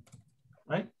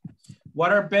 right?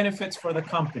 What are benefits for the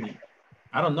company?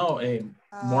 I don't know,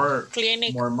 more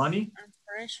money,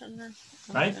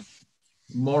 right?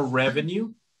 More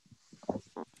revenue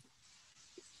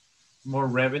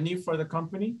for the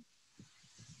company.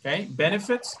 Okay,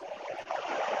 benefits,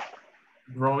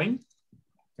 growing.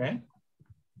 Okay,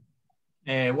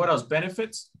 and what else?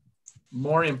 Benefits,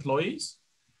 more employees.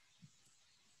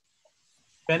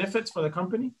 Benefits for the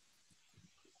company.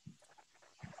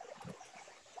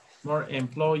 More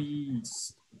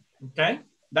employees. Okay,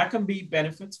 that can be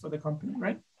benefits for the company,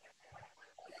 right?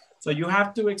 So you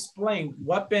have to explain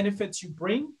what benefits you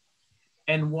bring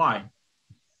and why.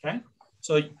 Okay,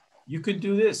 so you could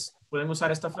do this. Podemos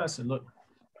usar esta frase. Look,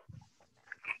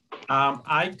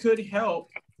 I could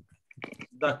help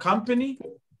the company,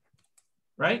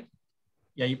 right?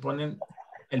 Y ahí ponen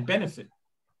el benefit.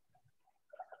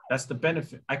 That's the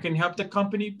benefit. I can help the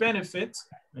company benefit,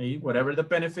 whatever the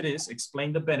benefit is,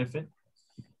 explain the benefit,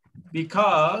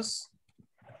 because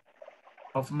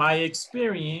of my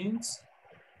experience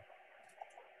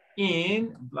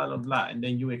in blah, blah, blah. And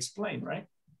then you explain, right?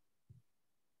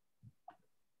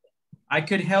 I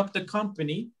could help the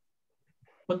company,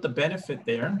 put the benefit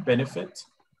there, benefit,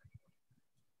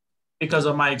 because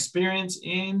of my experience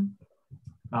in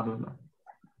blah, blah, blah.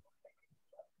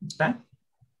 Okay.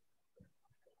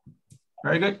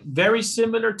 Very good. Very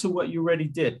similar to what you already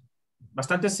did.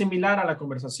 Bastante similar a la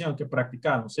conversación que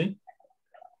practicamos, ¿sí?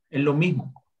 Es lo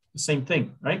mismo. The same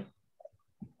thing, right?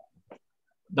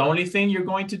 The only thing you're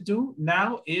going to do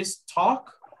now is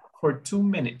talk for 2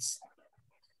 minutes,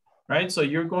 right? So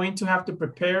you're going to have to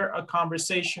prepare a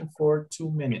conversation for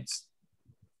 2 minutes,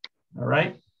 all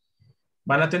right?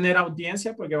 Van a tener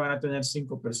audiencia porque van a tener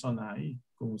 5 personas ahí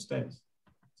con ustedes,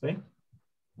 ¿sí?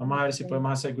 Vamos a ver si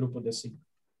podemos hacer grupos de 5.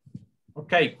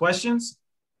 Okay, questions?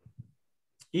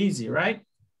 Easy, right?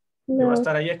 No. Yo voy a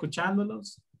estar ahí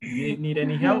escuchándolos. You need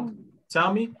any help?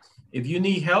 Tell me. If you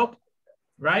need help,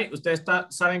 right? Ustedes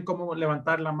saben cómo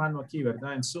levantar la mano aquí,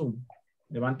 ¿verdad? En Zoom.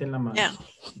 Levanten la mano. Yeah.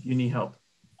 If you need help.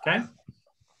 Okay?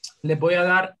 Les voy a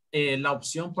dar la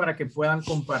opción para que puedan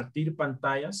compartir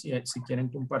pantallas, si quieren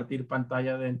compartir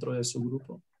pantalla dentro de su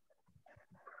grupo.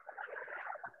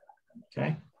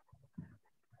 Okay.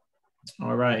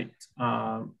 All right.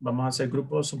 Vamos a hacer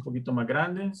grupos un poquito más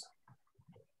grandes.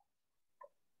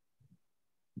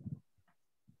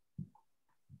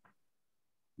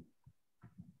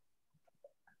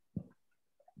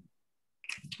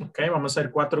 Ok, vamos a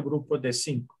hacer 4 grupos de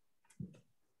 5.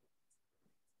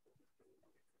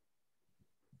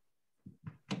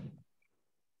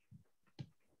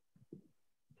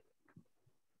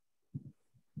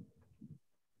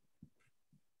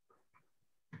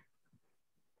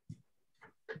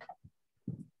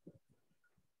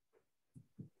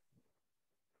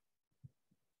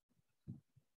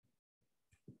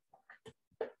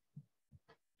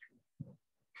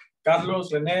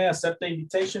 Carlos, René, accept the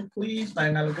invitation, please.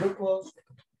 Vayan a los grupos.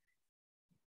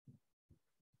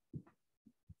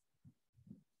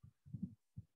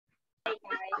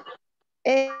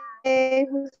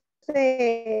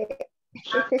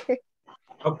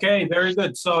 Okay, very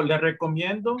good. So, les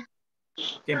recomiendo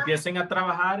que empiecen a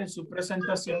trabajar en su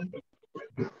presentación.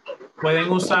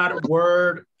 Pueden usar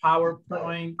Word,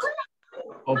 PowerPoint,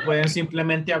 o pueden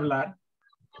simplemente hablar.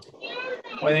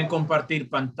 Pueden compartir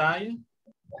pantalla.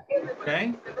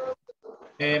 Ok.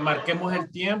 Marquemos el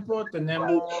tiempo.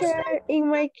 Tenemos Teacher, in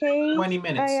my case, 20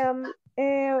 minutes. I am,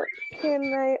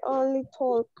 can I only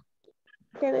talk?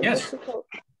 Can I Yes. just talk?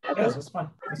 Okay. Yes, that's fine.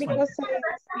 That's fine. Because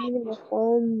I'm in the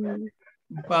phone.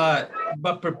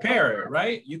 But prepare it,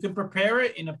 right? You can prepare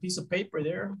it in a piece of paper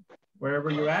there,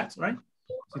 wherever you're at, right?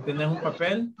 Si tenés un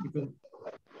papel, you can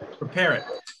prepare it.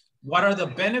 What are the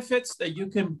benefits that you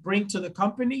can bring to the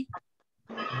company?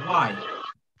 Why?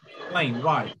 Explain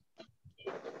why.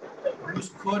 Use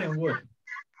could and would.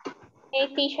 Hey,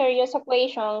 teacher, just a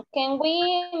question. Can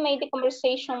we make the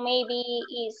conversation maybe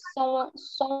is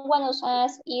someone of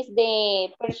us is the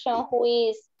person who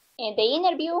is in the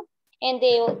interview and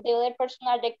the other person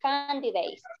are the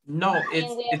candidates? No,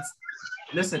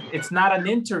 listen, it's not an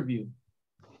interview.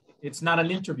 It's not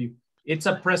an interview. It's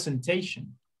a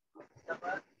presentation.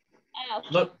 Okay.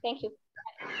 Look, thank you.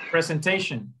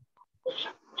 Presentation,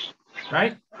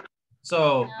 right?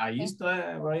 So, ahí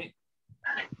está, right?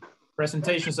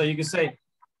 Presentation, so you can say,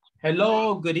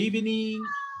 hello, good evening.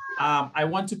 I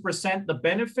want to present the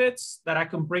benefits that I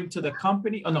can bring to the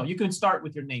company. Oh no, you can start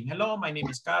with your name. Hello, my name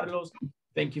is Carlos.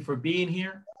 Thank you for being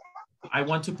here. I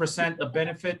want to present the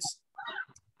benefits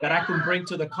that I can bring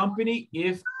to the company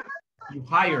if you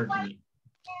hired me.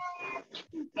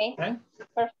 Okay.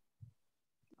 Perfect.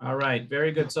 All right,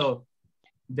 very good. So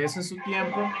this is su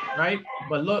tiempo, right?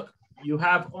 But look, you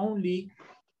have only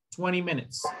 20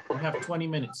 minutes. You have 20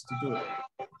 minutes to do it.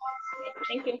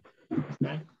 Thank you.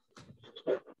 Okay.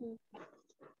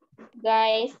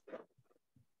 Guys,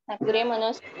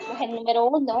 apurémonos. Es el número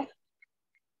 1.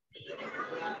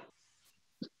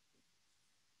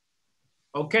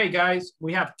 Okay, guys,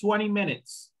 we have 20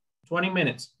 minutes. 20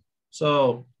 minutes.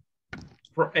 So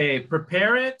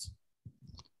prepare it.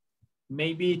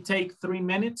 Maybe take 3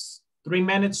 minutes. 3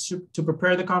 minutes to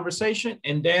prepare the conversation,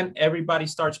 and then everybody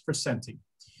starts presenting.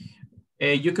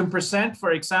 You can present,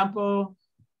 for example,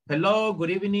 hello,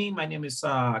 good evening. My name is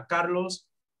Carlos.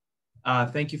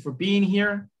 Thank you for being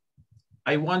here.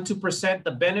 I want to present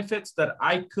the benefits that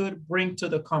I could bring to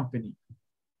the company.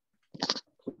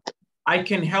 I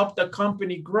can help the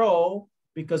company grow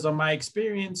because of my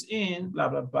experience in blah,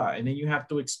 blah, blah. And then you have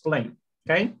to explain,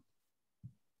 okay?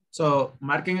 So,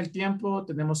 marquen el tiempo.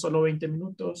 Tenemos solo 20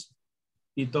 minutos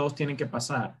y todos tienen que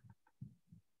pasar.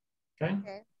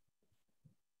 Okay?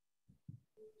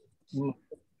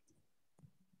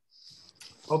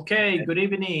 Okay, good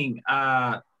evening.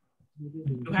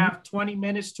 You have 20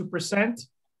 minutes to present.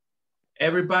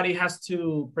 Everybody has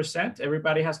to present.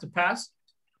 Everybody has to pass.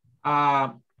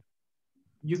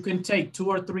 You can take 2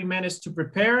 or 3 minutes to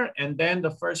prepare, and then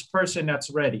the first person that's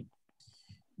ready.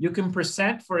 You can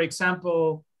present, for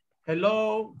example,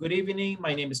 hello, good evening.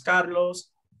 My name is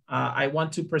Carlos. I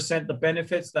want to present the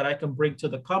benefits that I can bring to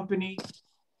the company.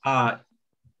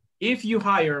 If you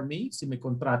hire me, si me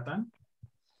contratan,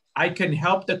 I can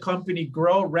help the company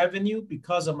grow revenue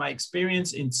because of my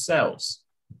experience in sales.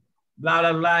 Blah,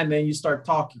 blah, blah, and then you start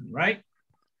talking, right?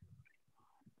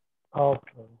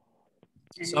 Okay.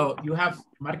 So you have,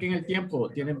 marquen el tiempo,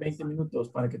 tienen 20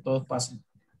 minutos para que todos pasen.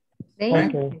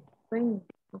 Okay.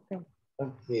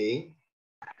 Okay.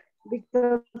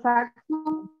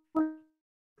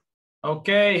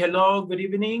 Okay, hello, good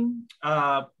evening.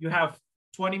 You have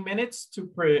 20 minutes to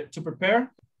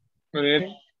prepare.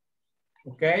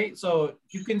 Okay, so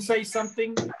you can say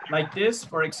something like this.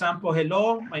 For example,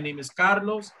 hello, my name is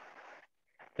Carlos.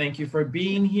 Thank you for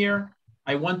being here.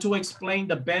 I want to explain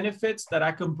the benefits that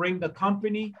I can bring the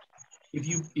company if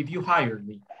you hire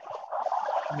me.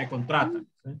 Me contratan.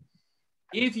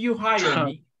 If you hire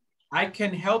me, I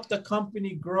can help the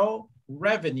company grow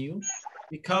revenue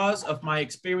because of my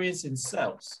experience in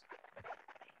sales.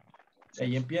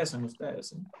 Ahí empiezan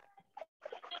ustedes.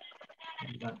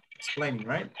 Explaining,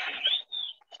 right?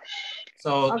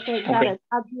 So, okay, got it.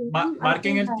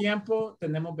 Marquen el tiempo.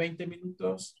 Tenemos 20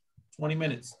 minutos, 20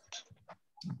 minutes.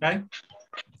 Okay?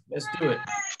 Let's do it.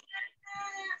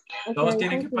 Okay, Todos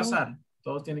tienen que pasar.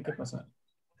 Todos tienen que pasar.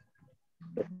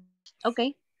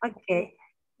 Okay. Okay.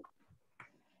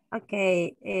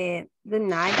 Okay. Good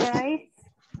night, guys.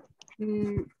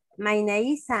 My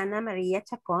name is Ana Maria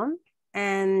Chacon,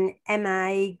 and am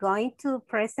I going to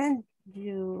present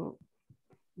you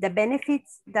the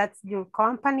benefits that your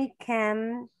company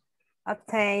can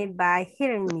obtain by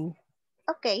hiring me?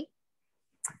 Okay.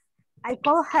 I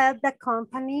could help the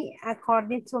company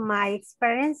according to my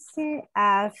experience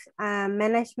as a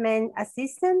management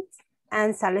assistant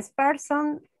and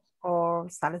salesperson or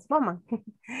saleswoman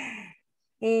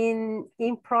in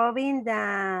improving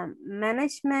the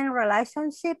management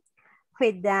relationship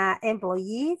with the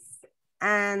employees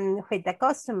and with the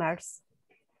customers.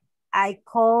 I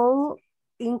could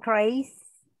increase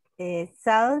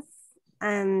sales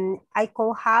and I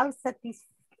could have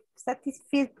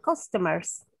satisfied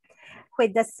customers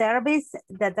with the service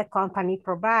that the company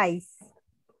provides.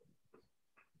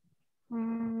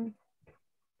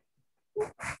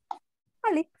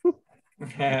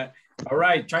 All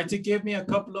right, try to give me a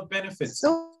couple of benefits.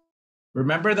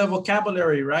 Remember the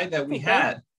vocabulary, right, that we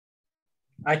had.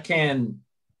 I can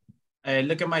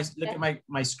look at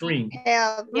my screen.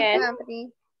 Help the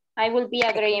company. I will be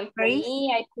a great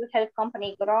employee. I could help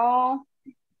company grow.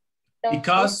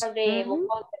 Because.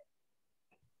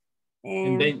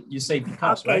 And then you say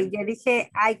because, okay, right? yo dije,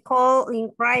 I could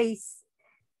increase.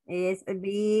 Is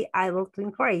be able to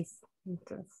increase.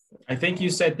 I think you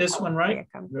said this one, right?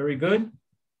 Very good.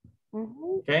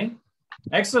 Okay.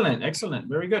 Excellent, excellent.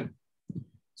 Very good.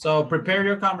 So prepare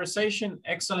your conversation.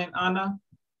 Excellent, Anna.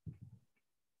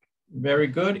 Very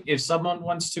good. If someone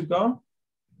wants to go,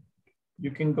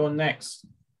 you can go next.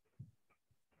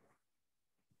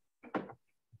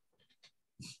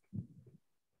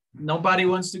 Nobody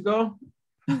wants to go?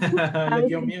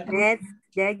 Yes,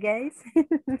 yeah, guys.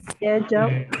 Yeah,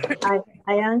 Joe.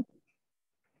 I am.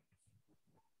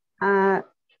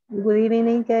 Good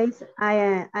evening, guys.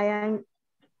 I am.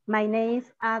 My name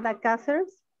is Ada Cáceres.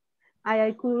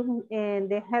 I could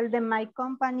help my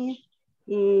company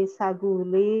is a good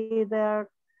leader,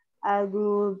 a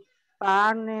good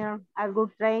partner, a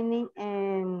good training,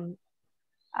 and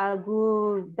a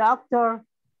good doctor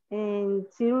and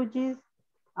surgeons.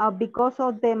 Because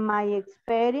of my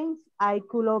experience, I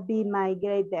could be my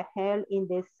great help in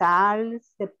the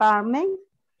sales department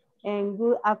and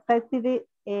good effective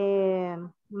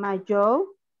my job.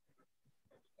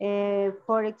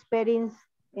 For experience,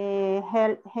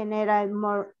 help generate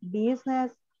more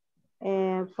business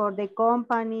for the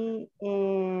company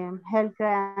and help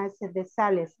as the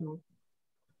salesman.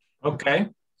 Okay,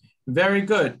 very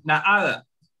good. Now, Ada,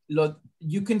 look,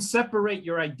 you can separate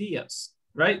your ideas,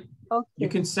 right? Okay. You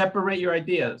can separate your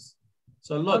ideas.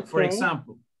 So look, for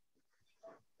example,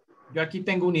 yo aquí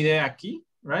tengo una idea aquí,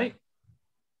 right?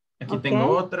 Aquí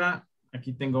tengo otra,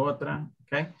 aquí tengo otra,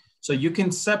 okay? So you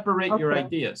can separate your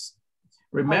ideas.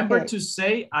 Remember to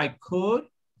say I could,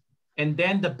 and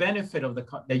then the benefit of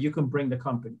that you can bring the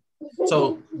company.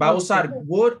 So va a usar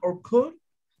would or could,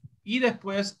 y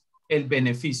después el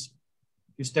beneficio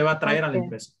que usted va a traer a la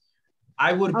empresa.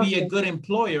 I would be a good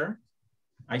employer.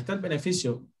 Ahí está el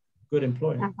beneficio, good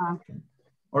employer. Okay.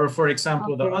 Or for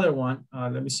example, the other one,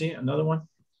 let me see, another one.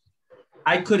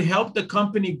 I could help the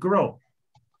company grow.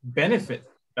 Benefit,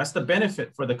 that's the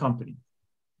benefit for the company.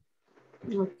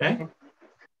 Okay.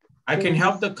 I can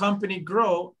help the company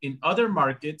grow in other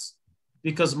markets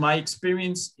because my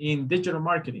experience in digital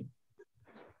marketing.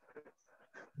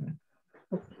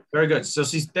 Very good. So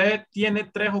si usted tiene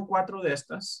 3 o 4 de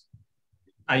estas,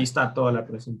 ahí está toda la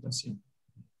presentación.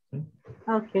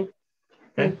 Okay.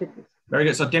 Okay. Very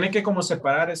good. So tiene que como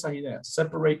separar esas ideas.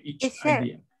 Separate each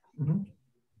idea.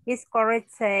 It's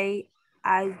correct say,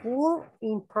 I will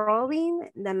improving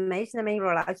the management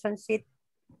relationship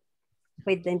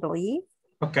with the employee.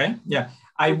 Okay, yeah.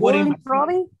 I would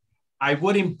improve.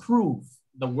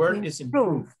 The word is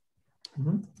improve.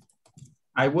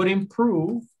 I would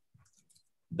improve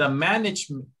the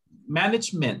management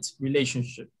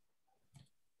relationship.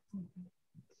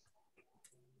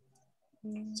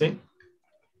 See?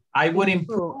 I would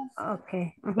improve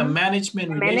the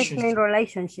management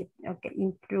relationship. Okay,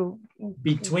 improve.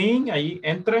 Between, ahí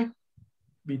entre,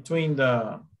 between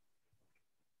the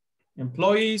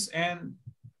employees and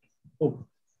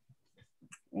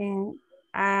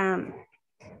And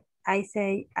I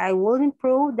say, I will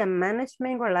improve the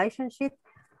management relationship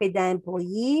with the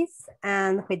employees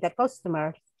and with the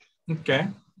customers. Okay,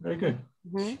 very good.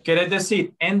 ¿Quieres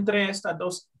decir entre estas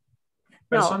dos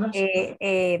personas?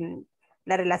 No,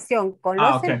 la relación con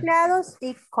los empleados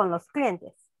y con los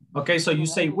clientes. Okay, so you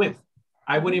say with.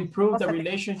 I would improve the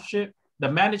relationship,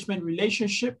 the management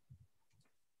relationship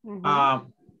with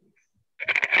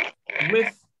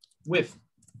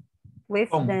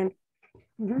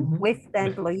the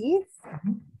employees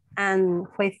and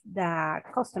with the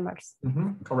customers.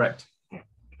 Correct.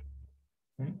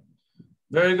 Okay.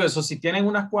 Very good. So si tienen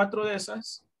unas 4 de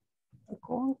esas,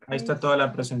 ahí está toda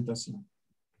la presentación.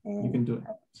 You can do it.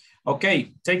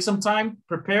 Okay, take some time,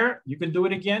 prepare. You can do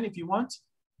it again if you want.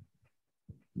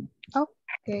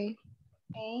 Okay.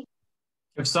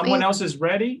 If someone else is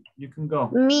ready, you can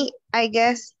go. Me, I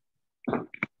guess.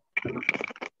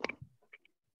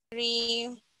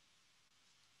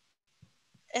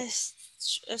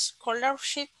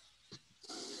 Scholarship,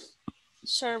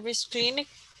 service clinic,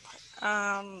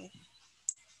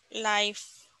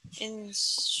 life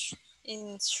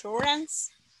insurance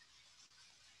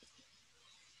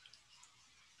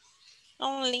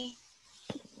only.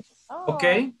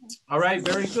 Okay, all right,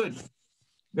 very good.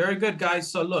 Very good,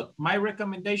 guys. So look, my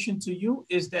recommendation to you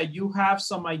is that you have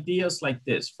some ideas like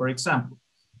this. For example,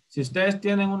 si ustedes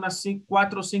tienen unas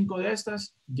 4 o 5 de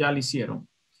estas, ya lo hicieron.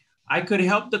 I could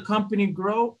help the company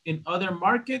grow in other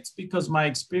markets because my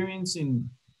experience in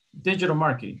digital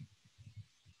marketing.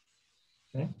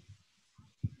 Okay.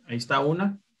 Ahí está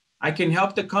una. I can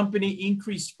help the company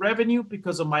increase revenue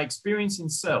because of my experience in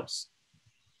sales.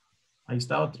 Ahí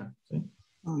está otra. ¿Sí?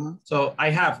 So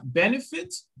I have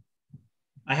benefits.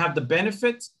 I have the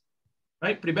benefits,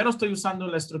 right? Primero estoy usando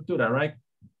la estructura, right?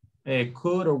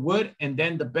 Could or would, and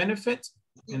then the benefit,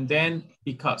 and then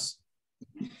because.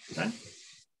 Okay.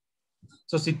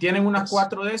 So si tienen unas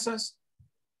 4 de esas,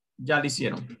 ya lo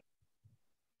hicieron.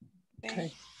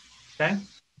 Okay. Okay.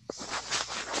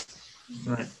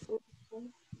 All right.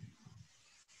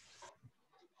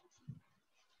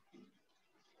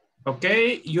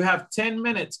 Okay, you have 10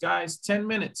 minutes, guys, 10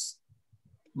 minutes.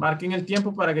 Marquen el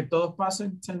tiempo para que todos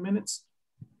pasen, 10 minutes.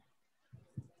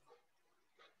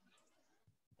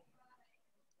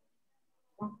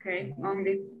 Okay,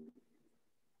 only.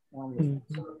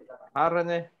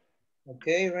 René.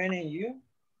 Okay, René, you?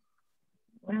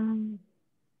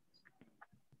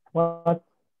 What?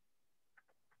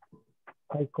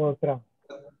 Hay otra.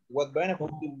 What benefit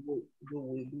do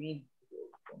we bring?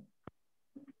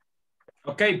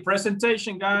 Okay,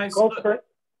 presentation, guys.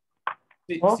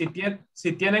 Si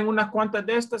tienen unas cuantas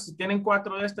de estas, si tienen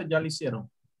 4 de estas, ya lo hicieron.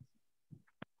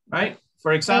 Right?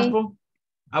 For example,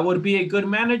 I would be a good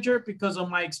manager because of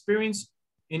my experience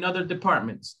in other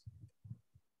departments.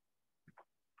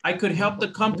 I could help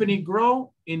the company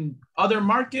grow in other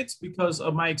markets because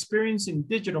of my experience in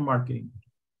digital marketing.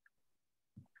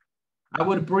 I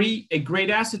would be a great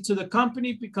asset to the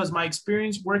company because my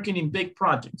experience working in big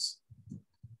projects.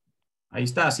 Ahí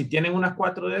está. Si tienen unas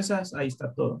 4 de esas, ahí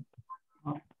está todo.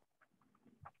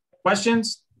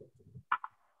 Questions?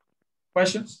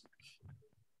 Questions?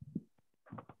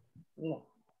 No.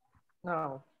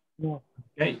 No. No.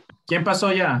 Okay. ¿Quién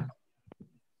pasó ya?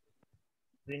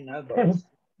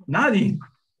 Nadie.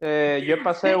 Yo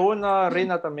pasé uno,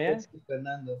 Rina también.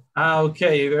 Ah,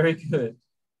 okay, very good.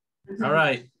 All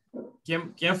right.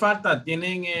 ¿Quién falta?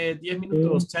 Tienen 10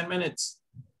 minutos, 10 minutes.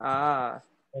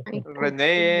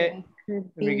 René,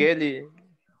 Miguel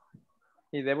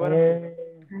y Débora.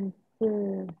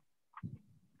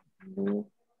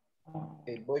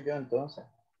 Okay, voy yo entonces.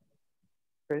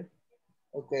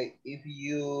 Okay, if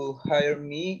you hire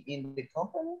me in the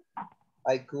company,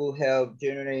 I could help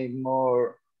generate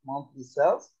more monthly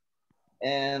sales.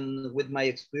 And with my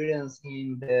experience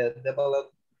in the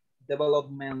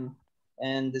development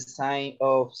and design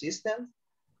of systems,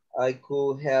 I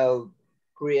could help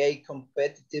create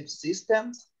competitive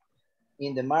systems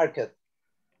in the market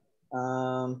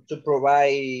to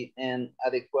provide an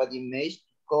adequate image to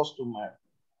customer.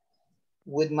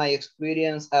 With my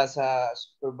experience as a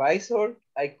supervisor,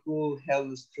 I could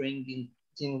help strengthen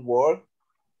teamwork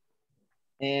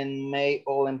and make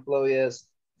all employees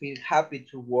feel happy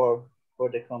to work for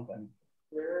the company.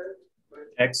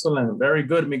 Excellent. Very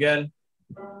good, Miguel.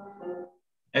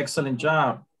 Excellent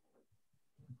job.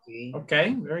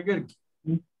 Okay, very good.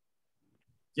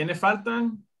 ¿Quiénes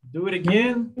faltan? Do it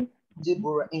again.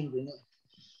 Deborah and Renee.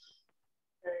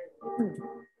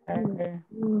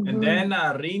 And then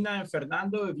Rina and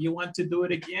Fernando, if you want to do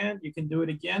it again, you can do it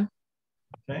again.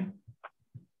 Okay.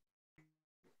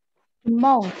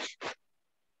 Much.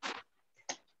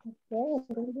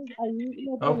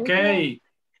 Okay.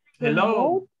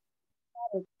 Hello.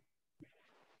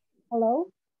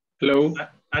 Hello.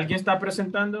 ¿Alguien está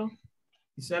presentando?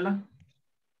 Gisela.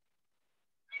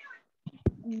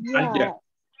 Yeah.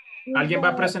 ¿Alguien va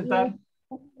a presentar?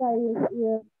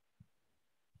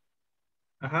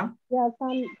 Ajá. Yeah,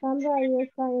 Sandra is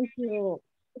trying to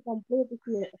complete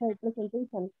her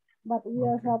presentation, but we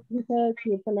are helping her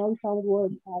to pronounce some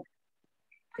words.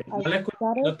 No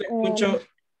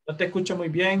te escucho muy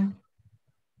bien.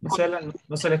 Gisela,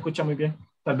 no se le escucha muy bien.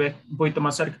 Tal vez un poquito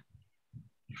más cerca.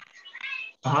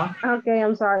 Ajá. Okay,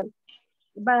 I'm sorry.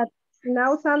 But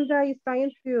now Sandra is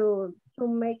trying to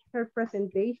make her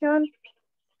presentation.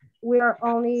 We are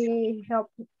only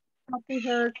helping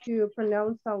her to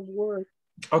pronounce some words.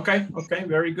 Okay,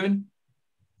 very good.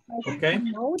 Okay. And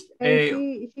she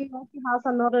also has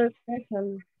another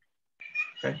question.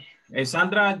 Okay. Hey,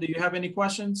 Sandra, do you have any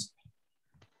questions?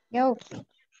 No.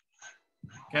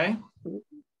 Okay.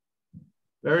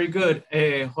 Very good.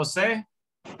 José,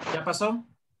 ¿ya pasó?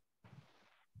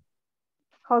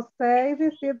 Jose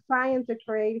is still trying to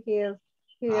create his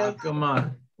come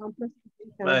on.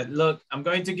 But look, I'm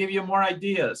going to give you more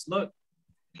ideas. Look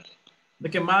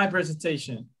at my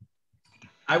presentation.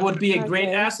 I would be a great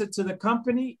asset to the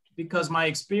company because my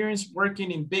experience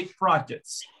working in big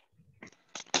projects.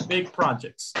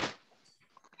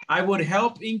 I would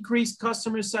help increase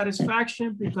customer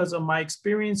satisfaction because of my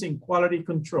experience in quality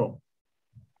control.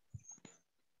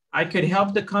 I could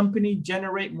help the company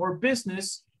generate more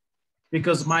business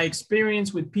because my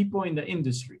experience with people in the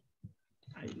industry.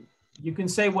 You can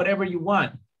say whatever you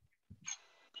want.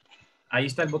 Ahí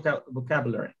está el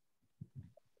vocabulary.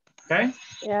 Okay?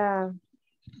 Yeah.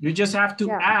 You just have to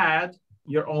add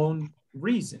your own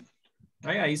reason.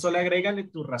 Right? Ahí solo agrégale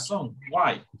tu razón.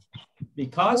 Why?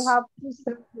 Because. You have to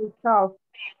say yourself.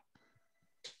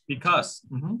 Because.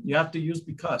 You have to use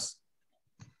because.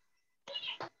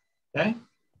 Okay?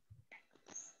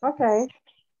 Okay.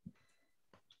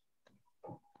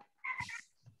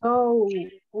 So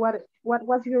what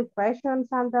was your question,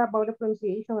 Sandra, about the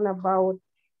pronunciation about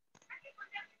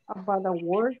the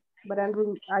word, but I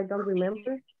don't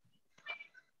remember.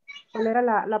 ¿Cuál era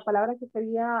la palabra que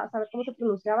quería saber cómo se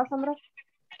pronunciaba, Sandra?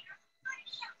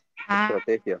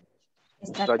 Estrategia.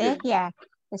 Estrategia.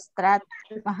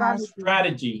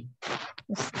 Strategy.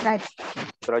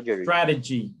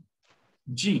 Strategy.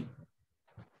 G.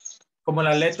 Como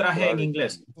la letra G en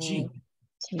inglés. G.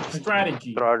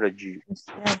 Strategy.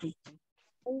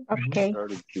 Okay.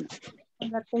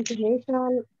 That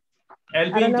continuation.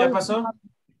 Elvin, ¿ya pasó?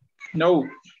 No.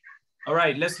 All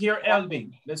right, let's hear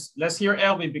Elvin. Let's hear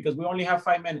Elvin because we only have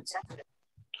 5 minutes.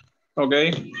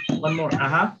 Okay. One more.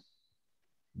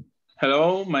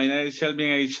 Hello, my name is Elvin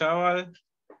Aizaval.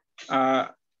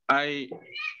 I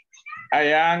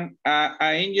am an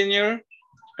engineer.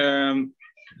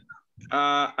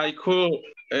 I could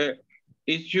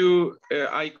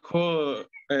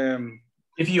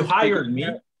if you hire me,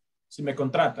 si me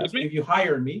contratas, if you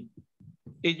hire me,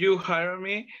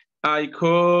 I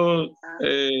could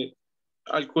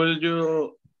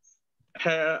you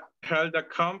help the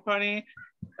company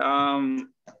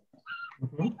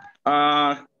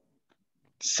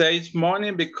save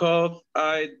money because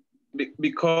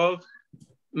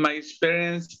my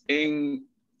experience in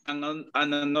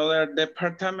another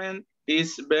department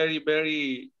is very,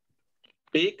 very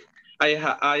big.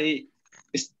 I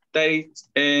stayed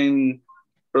in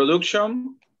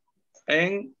production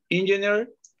and engineer.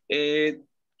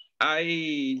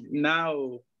 I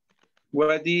now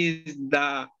what is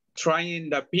the training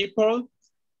the people.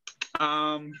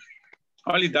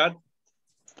 Only that.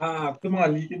 Come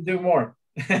on, you can do more.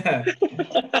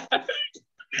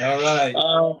 All right.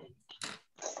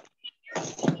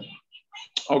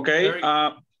 Okay.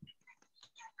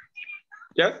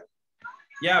 Yeah.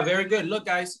 Yeah, very good. Look,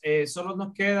 guys, solo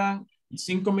nos quedan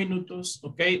 5 minutos,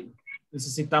 ok.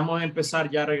 Necesitamos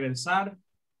empezar ya a regresar.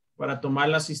 Para tomar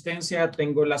la asistencia,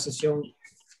 tengo la sesión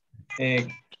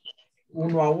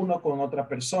 1 a 1 con otra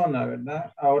persona,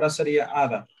 ¿verdad? Ahora sería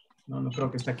Ada. No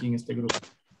creo que esté aquí en este grupo.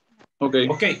 Ok.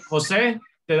 Ok, José,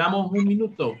 te damos 1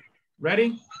 minuto.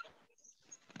 Ready?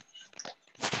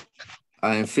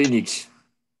 I'm finished.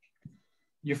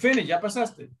 You finished? ¿Ya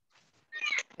pasaste?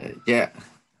 Yeah.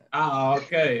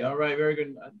 Okay. All right, very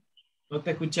good. No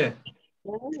te escuché.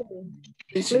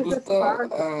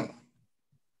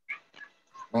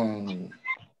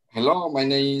 Hello, my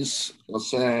name is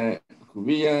Jose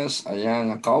Cubillas. I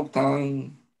am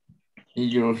accountant.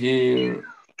 You hear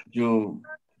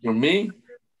me?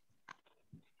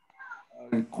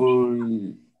 I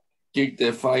could keep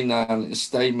the final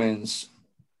statements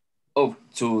up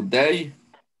to date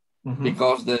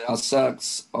because the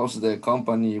assets of the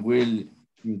company will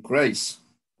increase.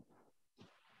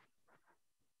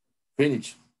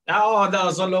 Finish. Oh, no,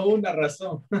 solo una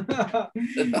razón.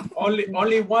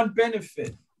 only one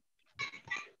benefit.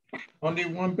 Only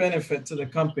one benefit to the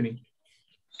company.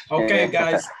 Okay,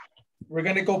 guys, we're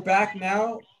going to go back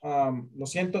now. Lo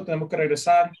siento, tenemos que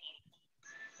regresar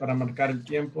para marcar el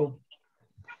tiempo.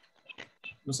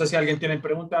 No sé si alguien tiene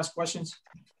preguntas, questions.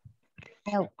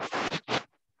 No.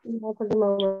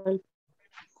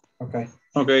 Okay.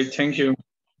 Okay, thank you.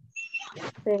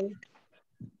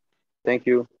 Thank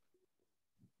you.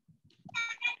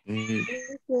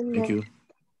 Thank you.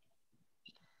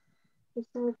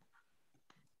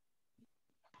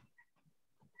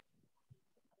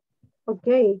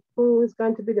 Okay, who is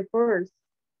going to be the first?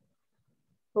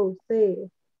 Jose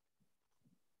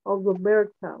or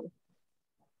Roberto?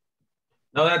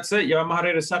 No, that's it. Ya vamos a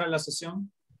regresar a la sesión.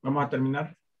 Vamos a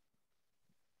terminar.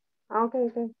 Okay.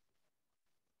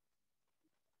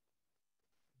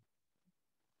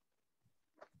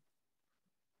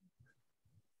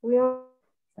 We are.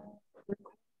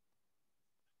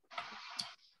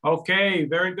 Okay,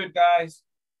 very good, guys.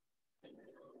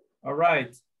 All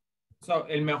right. So,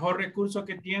 el mejor recurso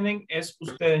que tienen es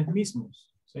ustedes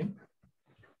mismos, ¿sí?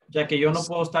 Ya que yo no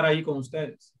puedo estar ahí con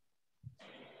ustedes.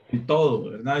 En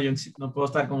todo, ¿verdad? Yo no puedo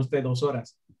estar con ustedes 2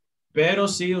 horas. Pero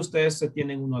sí, ustedes se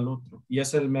tienen uno al otro. Y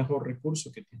es el mejor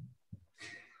recurso que tienen.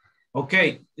 Ok,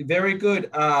 very good.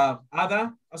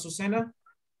 Ada, Azucena.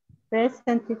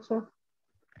 Present, teacher.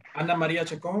 Ana María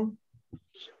Chacón.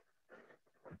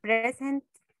 Present.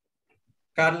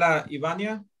 Carla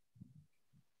Ivania.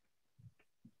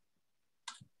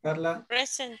 Carla.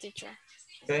 Present, teacher.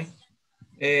 Ok.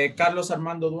 Carlos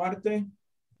Armando Duarte.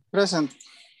 Present.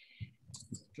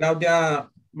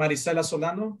 Claudia Marisela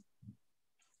Solano.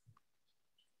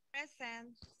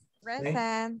 Present.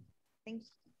 Present. Thank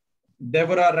you.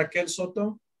 Débora Raquel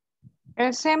Soto.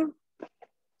 Present.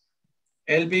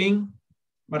 Elvin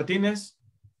Martínez.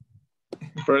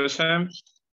 Present.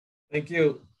 Thank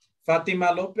you.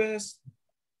 Fátima López.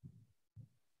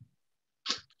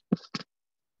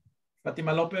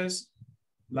 Fátima López.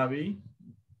 La vi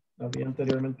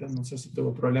anteriormente. No sé si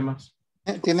tuvo problemas.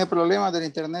 Tiene problemas del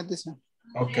internet, dice.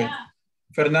 Ok.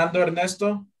 Fernando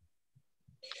Ernesto.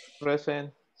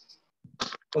 Present.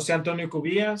 José Antonio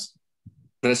Cubillas.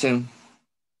 Present.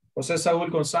 José Saúl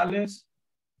González.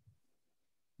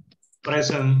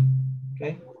 Present.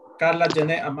 Okay. Carla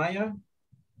Janet Amaya.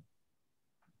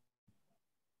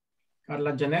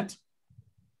 Carla Janet.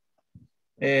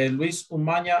 Luis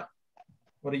Umaña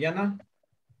Orellana.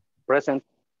 Present.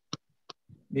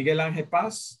 Miguel Ángel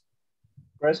Paz.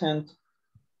 Present.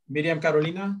 Miriam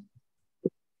Carolina.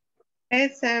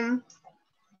 Present.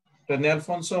 René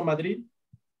Alfonso Madrid.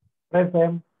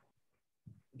 Present.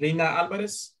 Rina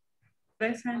Álvarez.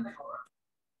 Present.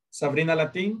 Sabrina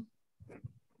Latín.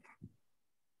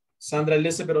 Sandra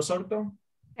Elizabeth Osorto.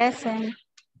 Present.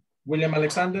 William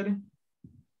Alexander.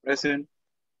 Present.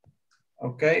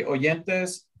 Ok,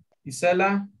 oyentes.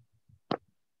 Isela.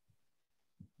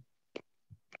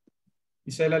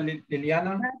 Isela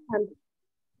Liliana.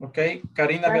 Ok,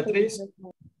 Karina Beatriz.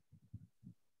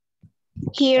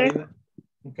 Here. Karina.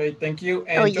 Ok, thank you.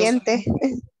 And Oyente.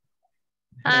 Jocelyn?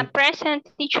 Present,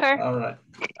 teacher.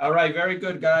 All right, very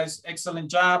good, guys. Excellent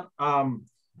job. I'm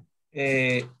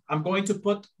going to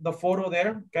put the photo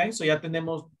there, okay? So ya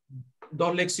tenemos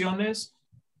 2 lecciones.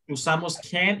 Usamos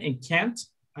can and can't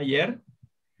ayer.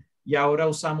 Y ahora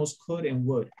usamos could and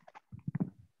would.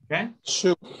 Okay?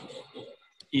 Should.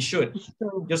 Y should.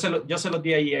 Yo se lo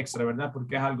di ahí extra, ¿verdad?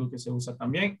 Porque es algo que se usa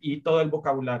también. Y todo el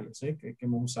vocabulario, ¿sí? Que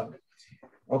hemos usado.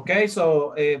 Ok,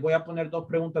 so voy a poner 2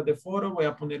 preguntas de foro. Voy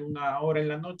a poner una hora en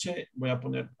la noche. Voy a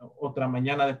poner otra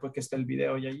mañana después que esté el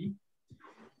video y allí.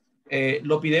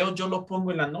 Los videos yo los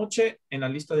pongo en la noche en la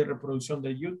lista de reproducción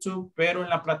de YouTube, pero en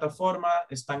la plataforma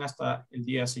están hasta el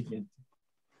día siguiente.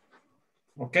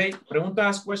 Ok,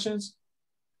 preguntas, questions?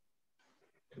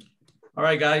 All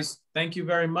right, guys. Thank you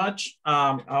very much.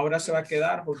 Ahora se va a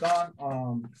quedar, hold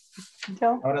on.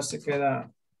 Ahora se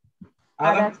queda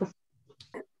Ada.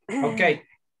 Okay.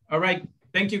 All right.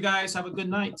 Thank you, guys. Have a good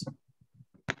night.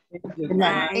 Good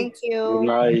night. Thank you. Good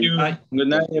night. Bye. Good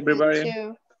night, everybody. Thank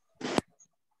you.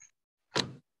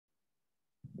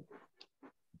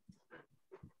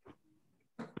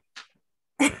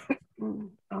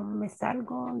 Me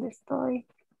salgo, ¿dónde estoy?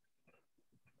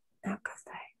 Acá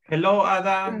está. Hello,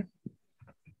 Ada.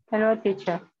 Hello,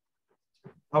 teacher.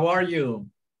 How are you?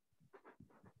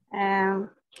 More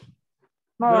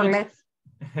or Good. less.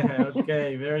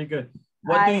 Okay, very good.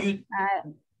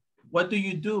 What do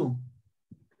you do?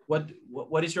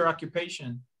 What is your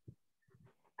occupation?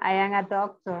 I am a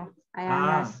doctor. I am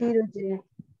Ah. a surgeon.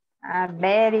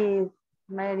 Very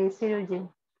surgeon.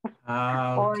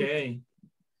 Okay.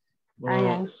 I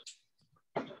am. Well,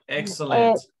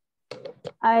 excellent.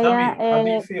 Tell me, how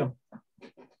do you feel?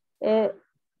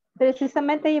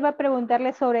 Precisamente iba a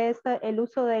preguntarle sobre el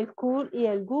uso del could y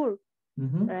el would,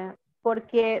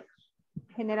 porque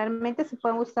generalmente se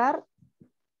pueden usar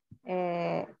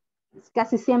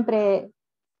casi siempre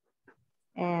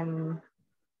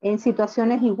en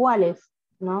situaciones iguales,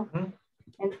 ¿no?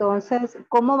 Entonces,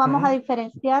 ¿cómo vamos a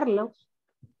diferenciarlos?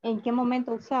 ¿En qué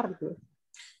momento usarlos?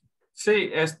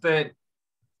 Sí,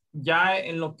 ya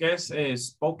en lo que es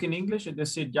spoken English, es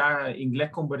decir, ya inglés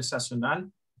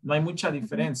conversacional, no hay mucha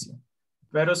diferencia.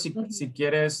 Pero si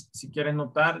quieres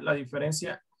notar la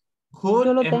diferencia,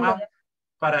 could es más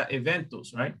para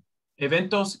eventos, right?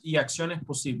 Eventos y acciones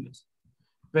posibles.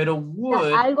 Pero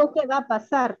would... Algo que va a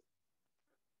pasar.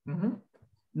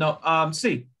 No,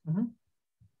 sí.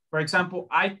 For example,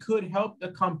 I could help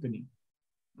the company,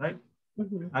 right?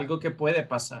 Algo que puede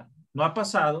pasar. No ha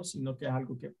pasado, sino que es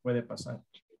algo que puede pasar.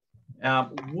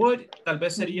 Would tal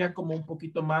vez sería como un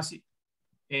poquito más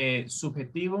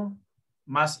subjetivo,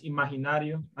 más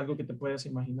imaginario, algo que te puedes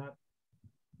imaginar.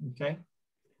 Okay.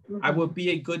 I would be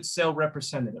a good sales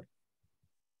representative.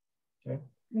 Okay.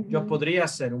 Yo podría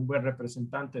ser un buen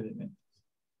representante de ventas.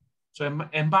 So,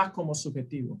 es más como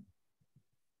subjetivo.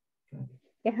 Okay.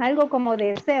 Es algo como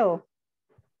deseo.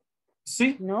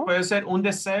 Sí, ¿no? Puede ser un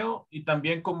deseo y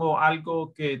también como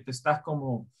algo que te estás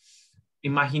como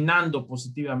imaginando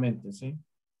positivamente, ¿sí?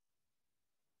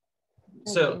 Okay.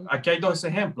 So, aquí hay dos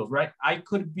ejemplos, right? I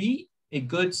could be a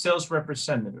good sales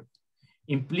representative.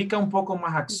 Implica un poco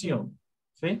más acción,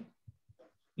 ¿sí?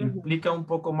 Implica un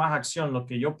poco más acción lo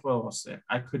que yo puedo hacer.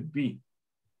 I could be.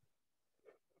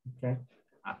 Okay.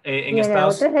 Y el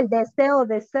otro es el deseo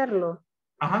de serlo.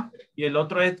 Ajá. Y el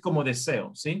otro es como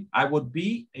deseo, ¿sí? I would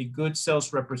be a good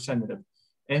sales representative.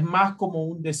 Es más como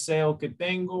un deseo que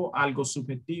tengo, algo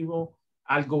subjetivo,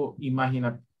 algo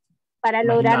imaginativo. Para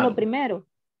lograrlo primero,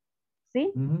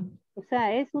 ¿sí? O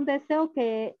sea, es un deseo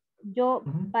que yo,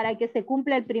 para que se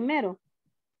cumpla el primero,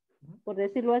 por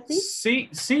decirlo así. Sí,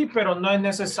 sí, pero no es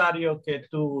necesario que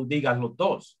tú digas los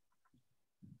dos.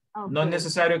 Okay. No es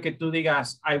necesario que tú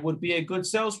digas, I would be a good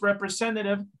sales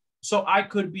representative, so I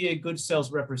could be a good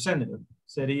sales representative.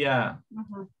 Sería,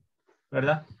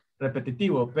 ¿verdad?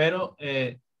 Repetitivo, pero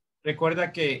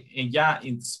recuerda que ya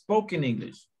en spoken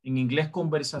English, en inglés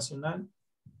conversacional,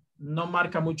 no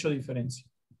marca mucho diferencia.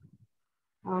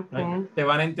 Okay. Right? Te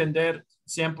van a entender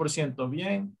 100%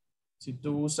 bien si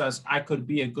tú usas I could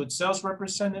be a good sales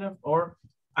representative or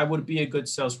I would be a good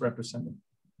sales representative.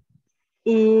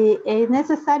 Y es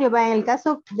necesario, en el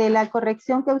caso de la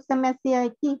corrección que usted me hacía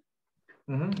aquí,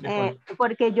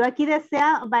 porque yo aquí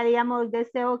deseo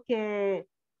que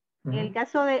en el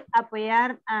caso de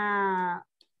apoyar a,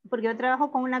 porque yo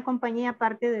trabajo con una compañía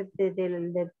aparte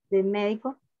de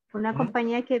médico, una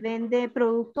compañía que vende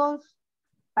productos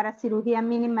para cirugía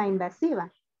mínima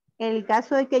invasiva. En el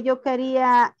caso de que yo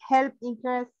quería help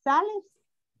increase sales,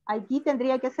 aquí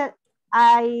tendría que ser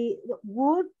I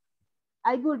would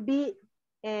be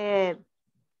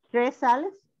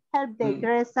sales, help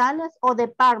the sales o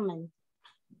department.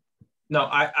 No,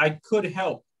 I could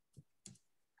help.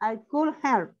 I could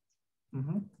help.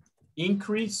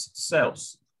 Increase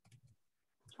sales.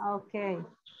 Okay.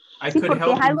 I sí, could porque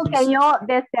help es algo que yo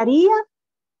desearía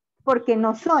porque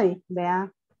no soy,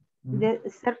 vea, de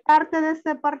ser parte de ese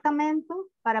departamento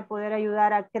para poder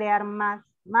ayudar a crear más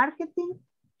marketing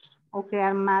o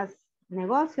crear más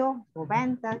negocio o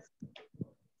ventas.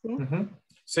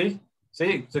 Sí,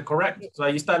 sí, correcto. So,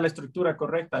 ahí está la estructura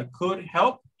correcta. I could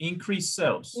help increase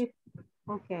sales.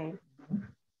 Okay.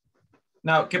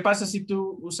 Now, ¿qué pasa si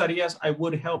tú usarías I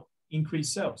would help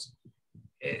increase sales?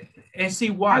 Es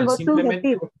igual, algo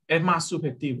simplemente subjetivo. Es más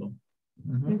subjetivo.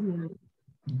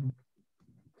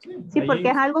 Sí, ahí, porque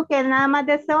es algo que nada más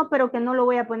deseo, pero que no lo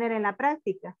voy a poner en la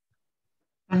práctica.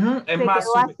 Es se más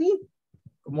quedó así.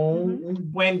 Como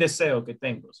un buen deseo que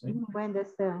tengo. ¿Sí? Un buen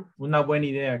deseo. Una buena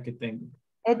idea que tengo.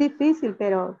 Es difícil,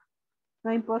 pero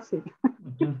no imposible.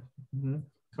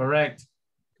 Correct.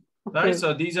 Okay. Right,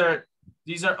 so these are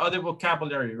other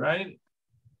vocabulary, right?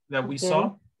 That we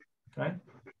saw. Okay.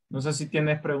 No sé si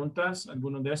tienes preguntas,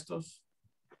 alguno de estos.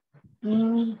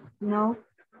 No.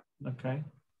 Okay.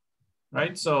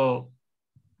 Right, so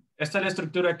esta es la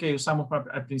estructura que usamos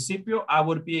al principio. I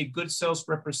would be a good sales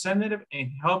representative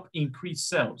and help increase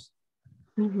sales.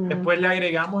 Después le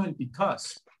agregamos el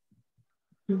because.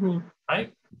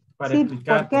 Right? Para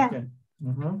explicar por qué.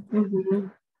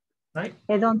 Right?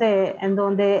 Es en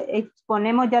donde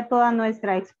exponemos ya toda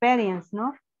nuestra experience,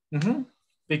 ¿no?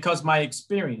 Because my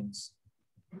experience.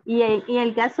 Y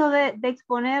el caso de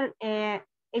exponer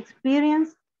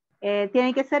experience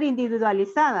tiene que ser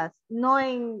individualizadas, no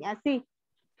en así.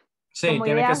 Sí, como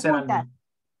tiene que ser juntas,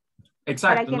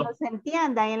 exacto. Para que nos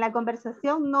entiendan en la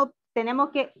conversación, no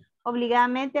tenemos que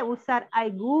obligadamente usar I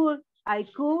would,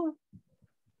 I could,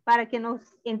 para que nos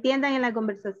entiendan en la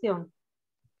conversación.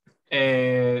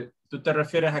 ¿Tú te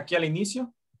refieres aquí al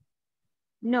inicio?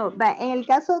 No, en el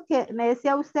caso que me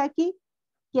decía usted aquí,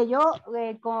 que yo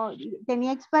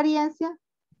tenía experiencia,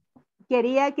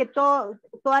 quería que todas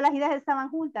las ideas estaban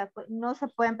juntas, pues no se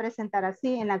pueden presentar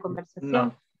así en la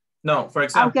conversación. No, por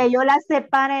ejemplo. Aunque yo las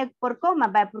separe por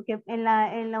coma, porque en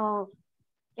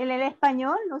el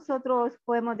español nosotros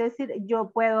podemos decir,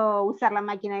 yo puedo usar la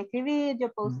máquina de escribir,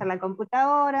 yo puedo usar la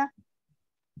computadora.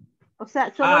 O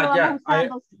sea, solo lo vamos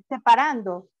usando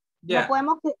separando. No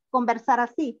podemos conversar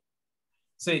así.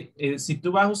 Sí, si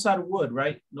tú vas a usar would,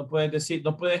 right, no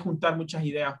puedes juntar muchas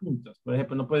ideas juntas. Por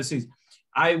ejemplo, no puedes decir,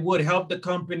 I would help the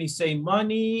company save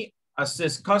money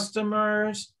assist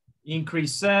customers,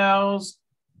 increase sales.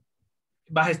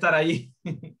 Vas a estar ahí,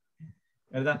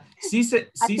 ¿verdad? Sí se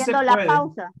Haciendo la puede.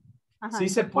 pausa. Ajá, Sí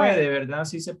se puede, ¿verdad?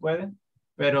 Sí se puede,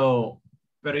 pero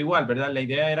igual, ¿verdad? La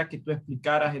idea era que tú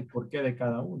explicaras el porqué de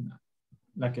cada una,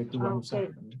 la que tú vas a usar.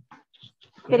 Okay.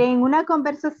 Pero en una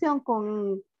conversación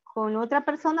con otra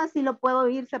persona sí lo puedo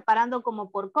ir separando como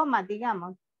por comas,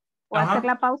 digamos. O Ajá. hacer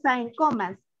la pausa en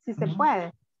comas, si se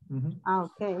puede. Ah,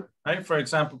 ok. Right? For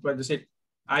example, puedes decir,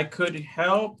 I could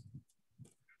help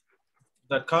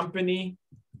the company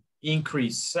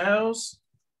increase sales,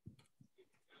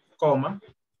 comma,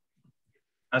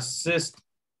 assist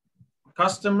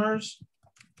customers,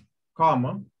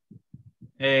 comma,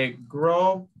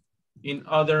 grow in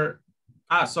other.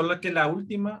 Solo que la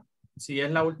última, si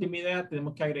es la última idea,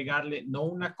 tenemos que agregarle no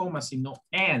una coma, sino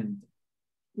and.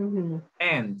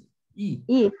 And. Y.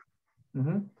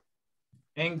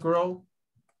 And grow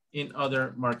in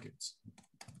other markets.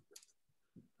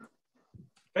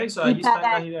 Okay, so ahí están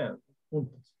las ideas.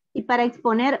 Y para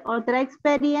exponer otra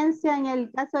experiencia, en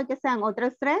el caso de que sean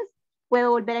otras 3,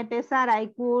 puedo volver a empezar a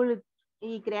cool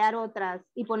y crear otras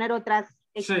y poner otras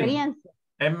experiencias.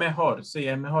 Sí,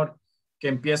 es mejor que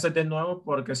empieces de nuevo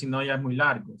porque si no ya es muy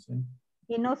largo. ¿Sí?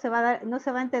 Y no se va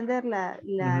a entender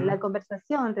la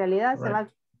conversación, en realidad se va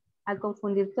a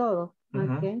confundir todo.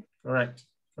 Okay. Correcto.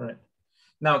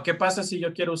 Now, ¿qué pasa si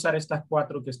yo quiero usar estas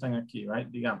 4 que están aquí, right?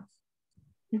 Digamos.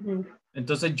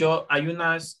 Entonces hay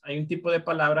un tipo de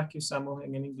palabras que usamos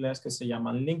en el inglés que se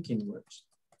llaman linking words.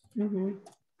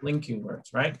 Linking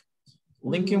words, right?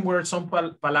 Linking words son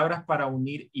palabras para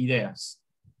unir ideas.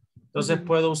 Entonces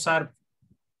puedo usar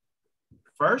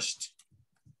first,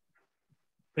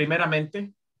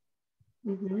 primeramente,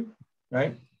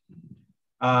 right?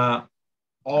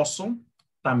 Also,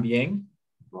 también.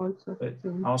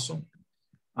 Also.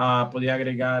 Podría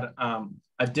agregar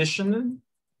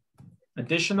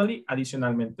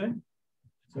adicionalmente.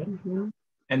 ¿Sí?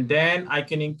 And then I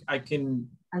can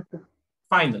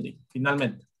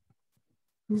finalmente.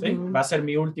 ¿Sí? Va a ser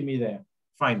mi última idea.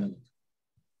 Finally.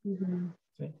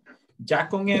 ¿Sí? Ya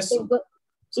con eso.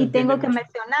 Y tengo que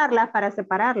mencionarlas para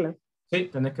separarlas. Sí,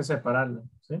 tienes que separarlas.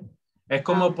 ¿Sí? Es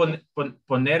como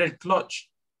poner el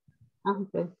clutch.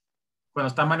 Okay. Cuando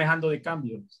estás manejando de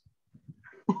cambios.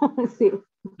 Sí.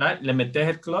 Right? Le metes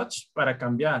el clutch para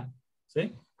cambiar.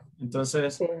 ¿Sí?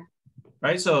 Entonces,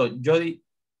 right? So,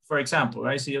 for example,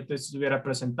 right? Si yo te estuviera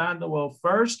presentando, well,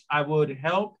 first I would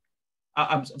help.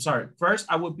 I'm sorry.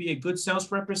 First, I would be a good sales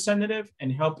representative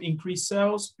and help increase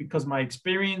sales because my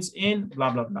experience in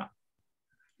blah, blah, blah.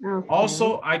 Okay.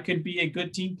 Also, I could be a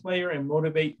good team player and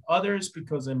motivate others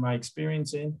because of my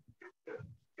experience in.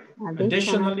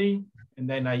 Additionally, and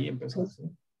then ahí empezamos. ¿Sí?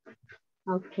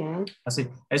 Okay. Así.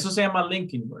 Eso se llama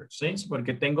linking words, ¿sí?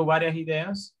 Porque tengo varias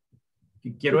ideas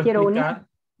que quiero explicar.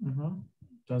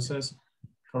 Entonces,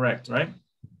 correct, right?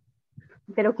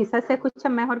 Pero quizás se escucha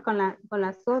mejor con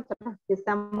las otras que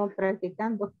estamos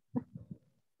practicando.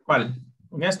 ¿Cuál?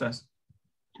 ¿Con estas?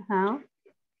 Ajá.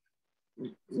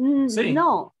 Sí.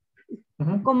 No.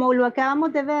 Como lo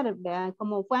acabamos de ver, ¿verdad?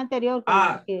 Como fue anterior.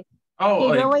 Que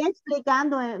yo voy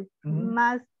explicando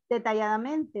más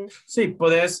detalladamente. Sí,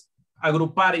 puedes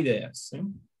agrupar ideas. ¿Sí?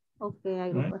 Ok,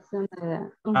 agrupación de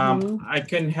ideas. I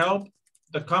can help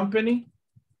the company,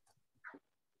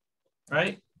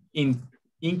 right?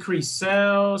 Increase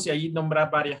sales y allí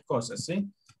nombrar varias cosas,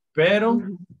 ¿sí? Pero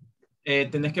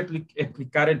tenés que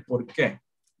explicar el porqué,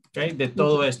 ¿ok? De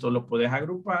todo esto lo puedes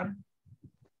agrupar,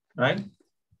 right?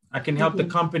 I can help the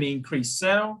company increase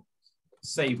sales,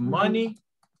 save money,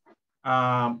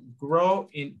 grow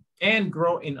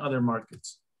in other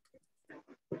markets.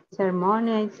 Save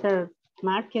money, save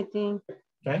marketing.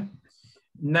 Okay.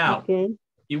 Now,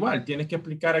 igual tienes que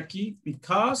explicar aquí,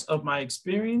 because of my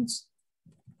experience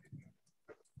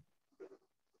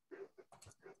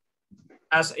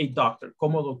as a doctor,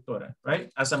 como doctora,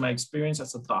 right? As my experience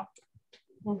as a doctor,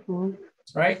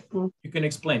 right? You can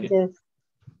explain it. Yes.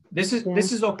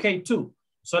 This is okay too.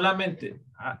 Solamente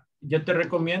yo te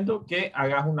recomiendo que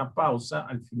hagas una pausa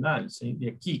al final, ¿sí? De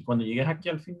aquí, cuando llegues aquí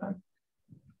al final,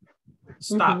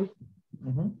 stop.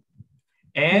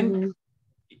 And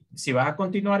si vas a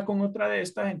continuar con otra de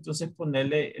estas, entonces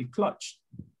ponerle el clutch.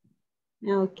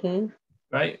 Ok.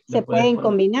 Right? Se pueden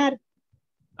combinar.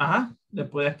 Ajá. Le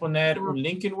puedes poner un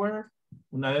linking word,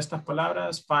 una de estas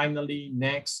palabras, finally,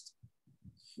 next.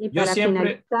 Y yo para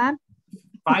siempre, finalizar.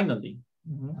 Finally.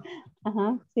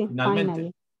 Ajá, sí,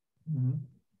 finalmente.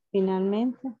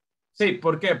 Finalmente. Sí,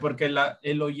 ¿por qué? Porque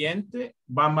el oyente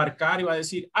va a marcar y va a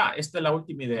decir, esta es la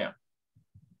última idea.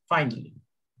 Finally.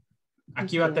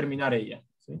 Aquí va a terminar ella.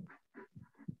 ¿Sí?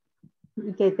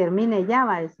 Y que termine ya,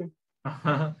 va a decir.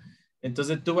 Ajá.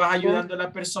 Entonces tú vas ayudando a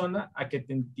la persona a que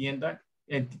te entienda,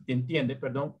 te entiende,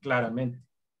 perdón, claramente.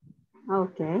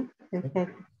 Ok,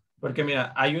 perfecto. Porque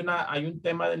mira, hay un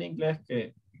tema del inglés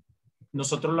que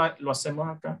nosotros lo hacemos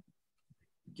acá,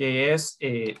 que es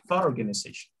thought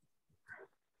organization.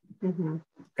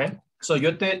 Okay. So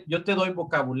yo te doy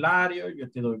vocabulario,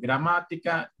 yo te doy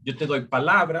gramática, yo te doy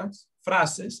palabras,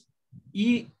 frases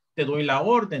y te doy la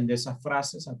orden de esas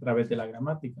frases a través de la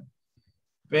gramática.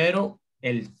 Pero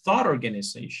el thought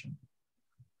organization,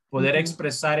 poder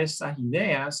expresar esas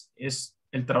ideas es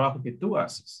el trabajo que tú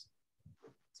haces.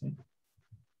 ¿Sí?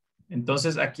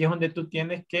 Entonces aquí es donde tú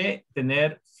tienes que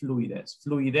tener fluidez.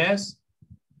 Fluidez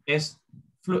es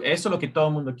eso es lo que todo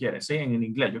el mundo quiere, ¿sí? En el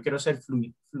inglés. Yo quiero ser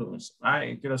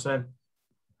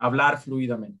hablar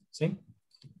fluidamente, ¿sí?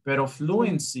 Pero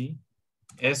fluency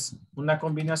es una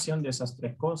combinación de esas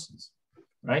tres cosas,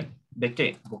 right? ¿De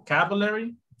qué?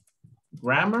 Vocabulary,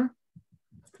 grammar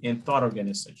y thought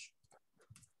organization.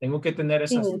 Tengo que tener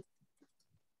esas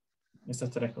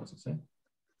tres cosas, ¿sí?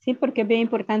 Sí, porque es bien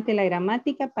importante la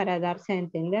gramática para darse a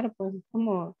entender, pues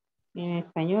como en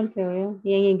español, creo yo.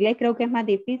 Y en inglés creo que es más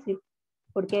difícil,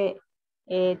 porque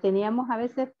teníamos a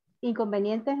veces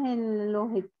inconvenientes en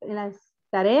las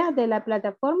tareas de la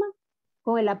plataforma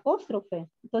con el apóstrofe.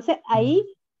 Entonces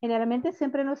ahí generalmente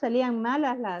siempre nos salían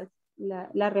malas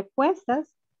las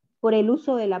respuestas por el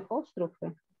uso del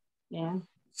apóstrofe. ¿Yeah?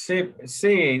 Sí,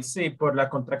 por las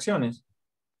contracciones.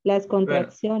 Las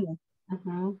contracciones.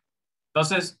 Ajá.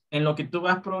 Entonces, en lo que tú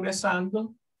vas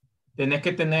progresando, tenés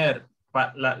que tener,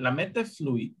 la meta es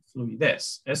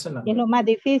fluidez. Esa es la meta. Es lo más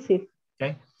difícil.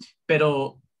 Okay.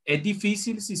 Pero es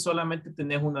difícil si solamente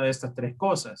tenés una de estas tres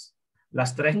cosas.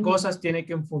 Las tres cosas tienen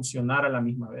que funcionar a la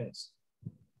misma vez.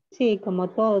 Sí, como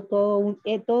todo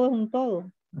es un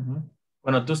todo.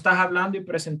 Cuando tú estás hablando y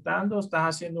presentando,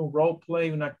 estás haciendo un role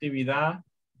play, una actividad,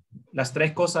 las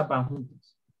tres cosas van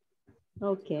juntas.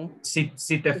 Okay.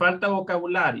 Si te falta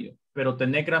vocabulario, pero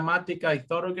tenés gramática y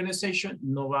thought organization,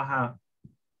 no vas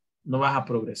a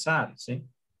progresar, ¿sí?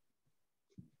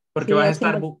 Porque vas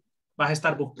a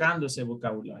estar buscando ese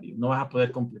vocabulario, no vas a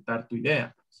poder completar tu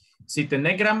idea. Si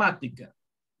tenés gramática,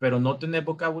 pero no tenés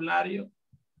vocabulario,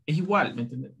 es igual, ¿me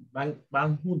entiendes?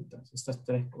 Van juntas estas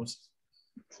tres cosas.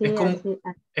 Sí,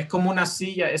 es como una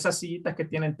silla, esas sillitas que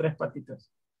tienen tres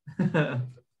patitas.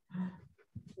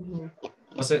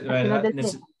 Entonces, ¿verdad?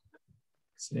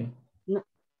 Sí.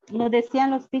 Nos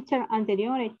decían los teachers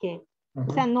anteriores que,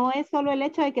 o sea, no es solo el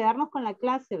hecho de quedarnos con la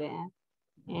clase, ¿verdad?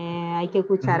 Hay que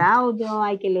escuchar audio,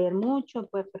 hay que leer mucho,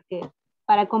 pues, porque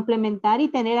para complementar y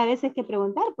tener a veces que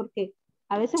preguntar, porque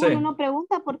a veces uno no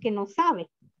pregunta porque no sabe,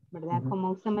 ¿verdad?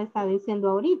 Como usted me está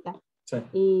diciendo ahorita. Sí.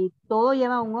 Y todo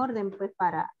lleva un orden, pues,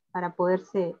 para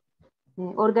poderse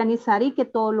organizar y que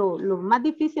todo lo más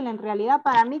difícil en realidad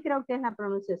para mí creo que es la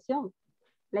pronunciación.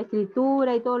 La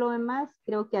escritura y todo lo demás,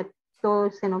 creo que a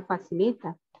todos se nos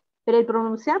facilita. Pero el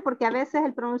pronunciar, porque a veces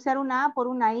el pronunciar una A por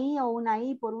una I o una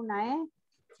I por una E,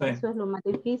 eso es lo más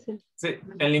difícil. Sí,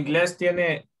 el inglés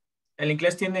tiene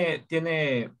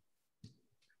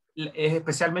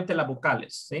especialmente las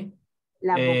vocales, ¿sí?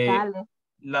 Las vocales.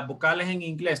 Las vocales en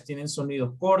inglés tienen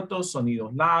sonidos cortos,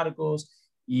 sonidos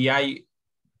largos, y hay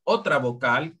otra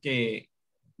vocal que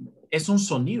es un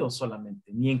sonido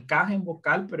solamente, ni encaja en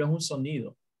vocal, pero es un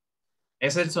sonido.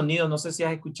 Es el sonido, no sé si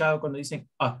has escuchado cuando dicen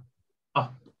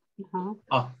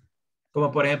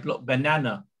como por ejemplo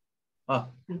banana,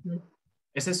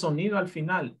 ese sonido al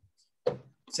final,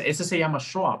 ese se llama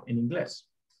shrub en inglés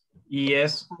y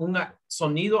es un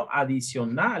sonido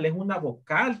adicional, es una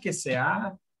vocal que se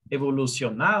ha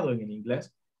evolucionado en el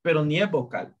inglés, pero ni es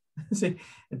vocal. ¿Sí?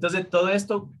 Entonces todo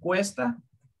esto cuesta,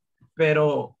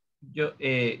 pero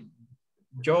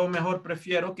yo mejor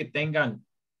prefiero que tengan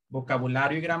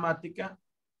vocabulario y gramática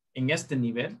en este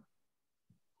nivel,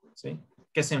 ¿sí?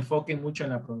 Que se enfoquen mucho en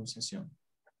la pronunciación.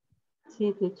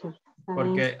 Sí, teacher.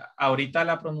 Porque ahorita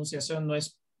la pronunciación no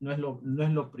es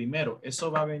lo primero,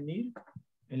 eso va a venir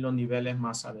en los niveles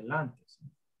más adelante.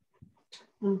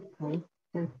 Okay,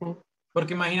 perfecto.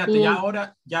 Porque imagínate, ya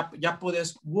ahora ya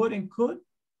puedes would and could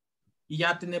y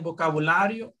ya tienes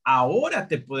vocabulario, ahora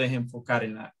te puedes enfocar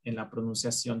en la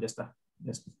pronunciación de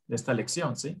esta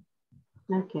lección, ¿sí?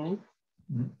 Okay.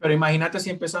 Pero imagínate si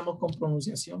empezamos con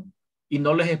pronunciación y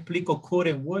no les explico could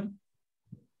and would.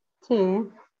 Sí.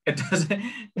 Entonces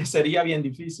sería bien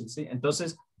difícil, ¿sí?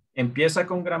 Entonces empieza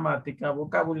con gramática,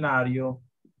 vocabulario,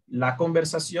 la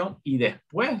conversación y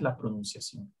después la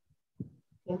pronunciación.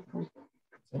 Perfecto.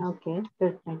 ¿Sí? Ok,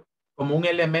 perfecto. Como un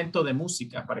elemento de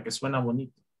música para que suene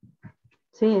bonito.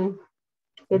 Sí,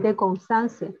 es de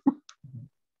constancia.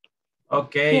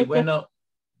 Ok, Sí, bueno,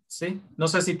 sí. No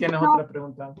sé si tienes otra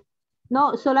pregunta.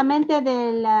 No, solamente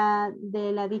de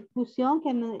la discusión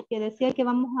que decía que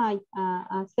vamos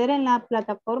a hacer en la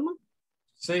plataforma.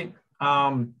 Sí,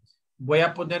 voy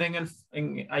a poner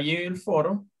allí en el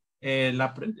foro el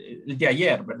de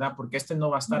ayer, ¿verdad? Porque este no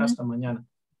va a estar hasta mañana.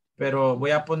 Pero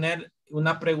voy a poner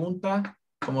una pregunta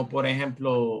como por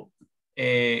ejemplo,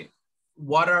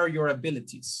 what are your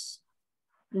abilities?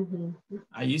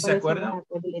 Allí se acuerdan.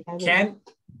 Can,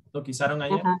 lo que usaron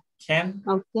ayer. Can.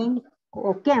 O can't.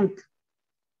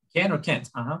 Can or can't.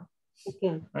 Ajá.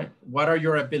 Okay. Right. What are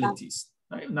your abilities?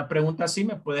 Right. Una pregunta así,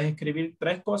 me puedes escribir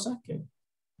 3 cosas que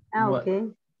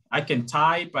Okay. I can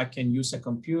type, I can use a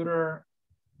computer.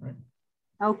 Right.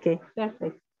 Okay,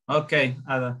 perfect. Okay,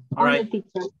 Ada. All right.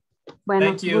 Bueno,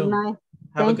 Thank you. good night.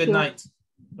 Have a good night.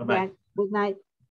 Bye-bye. Yeah, good night.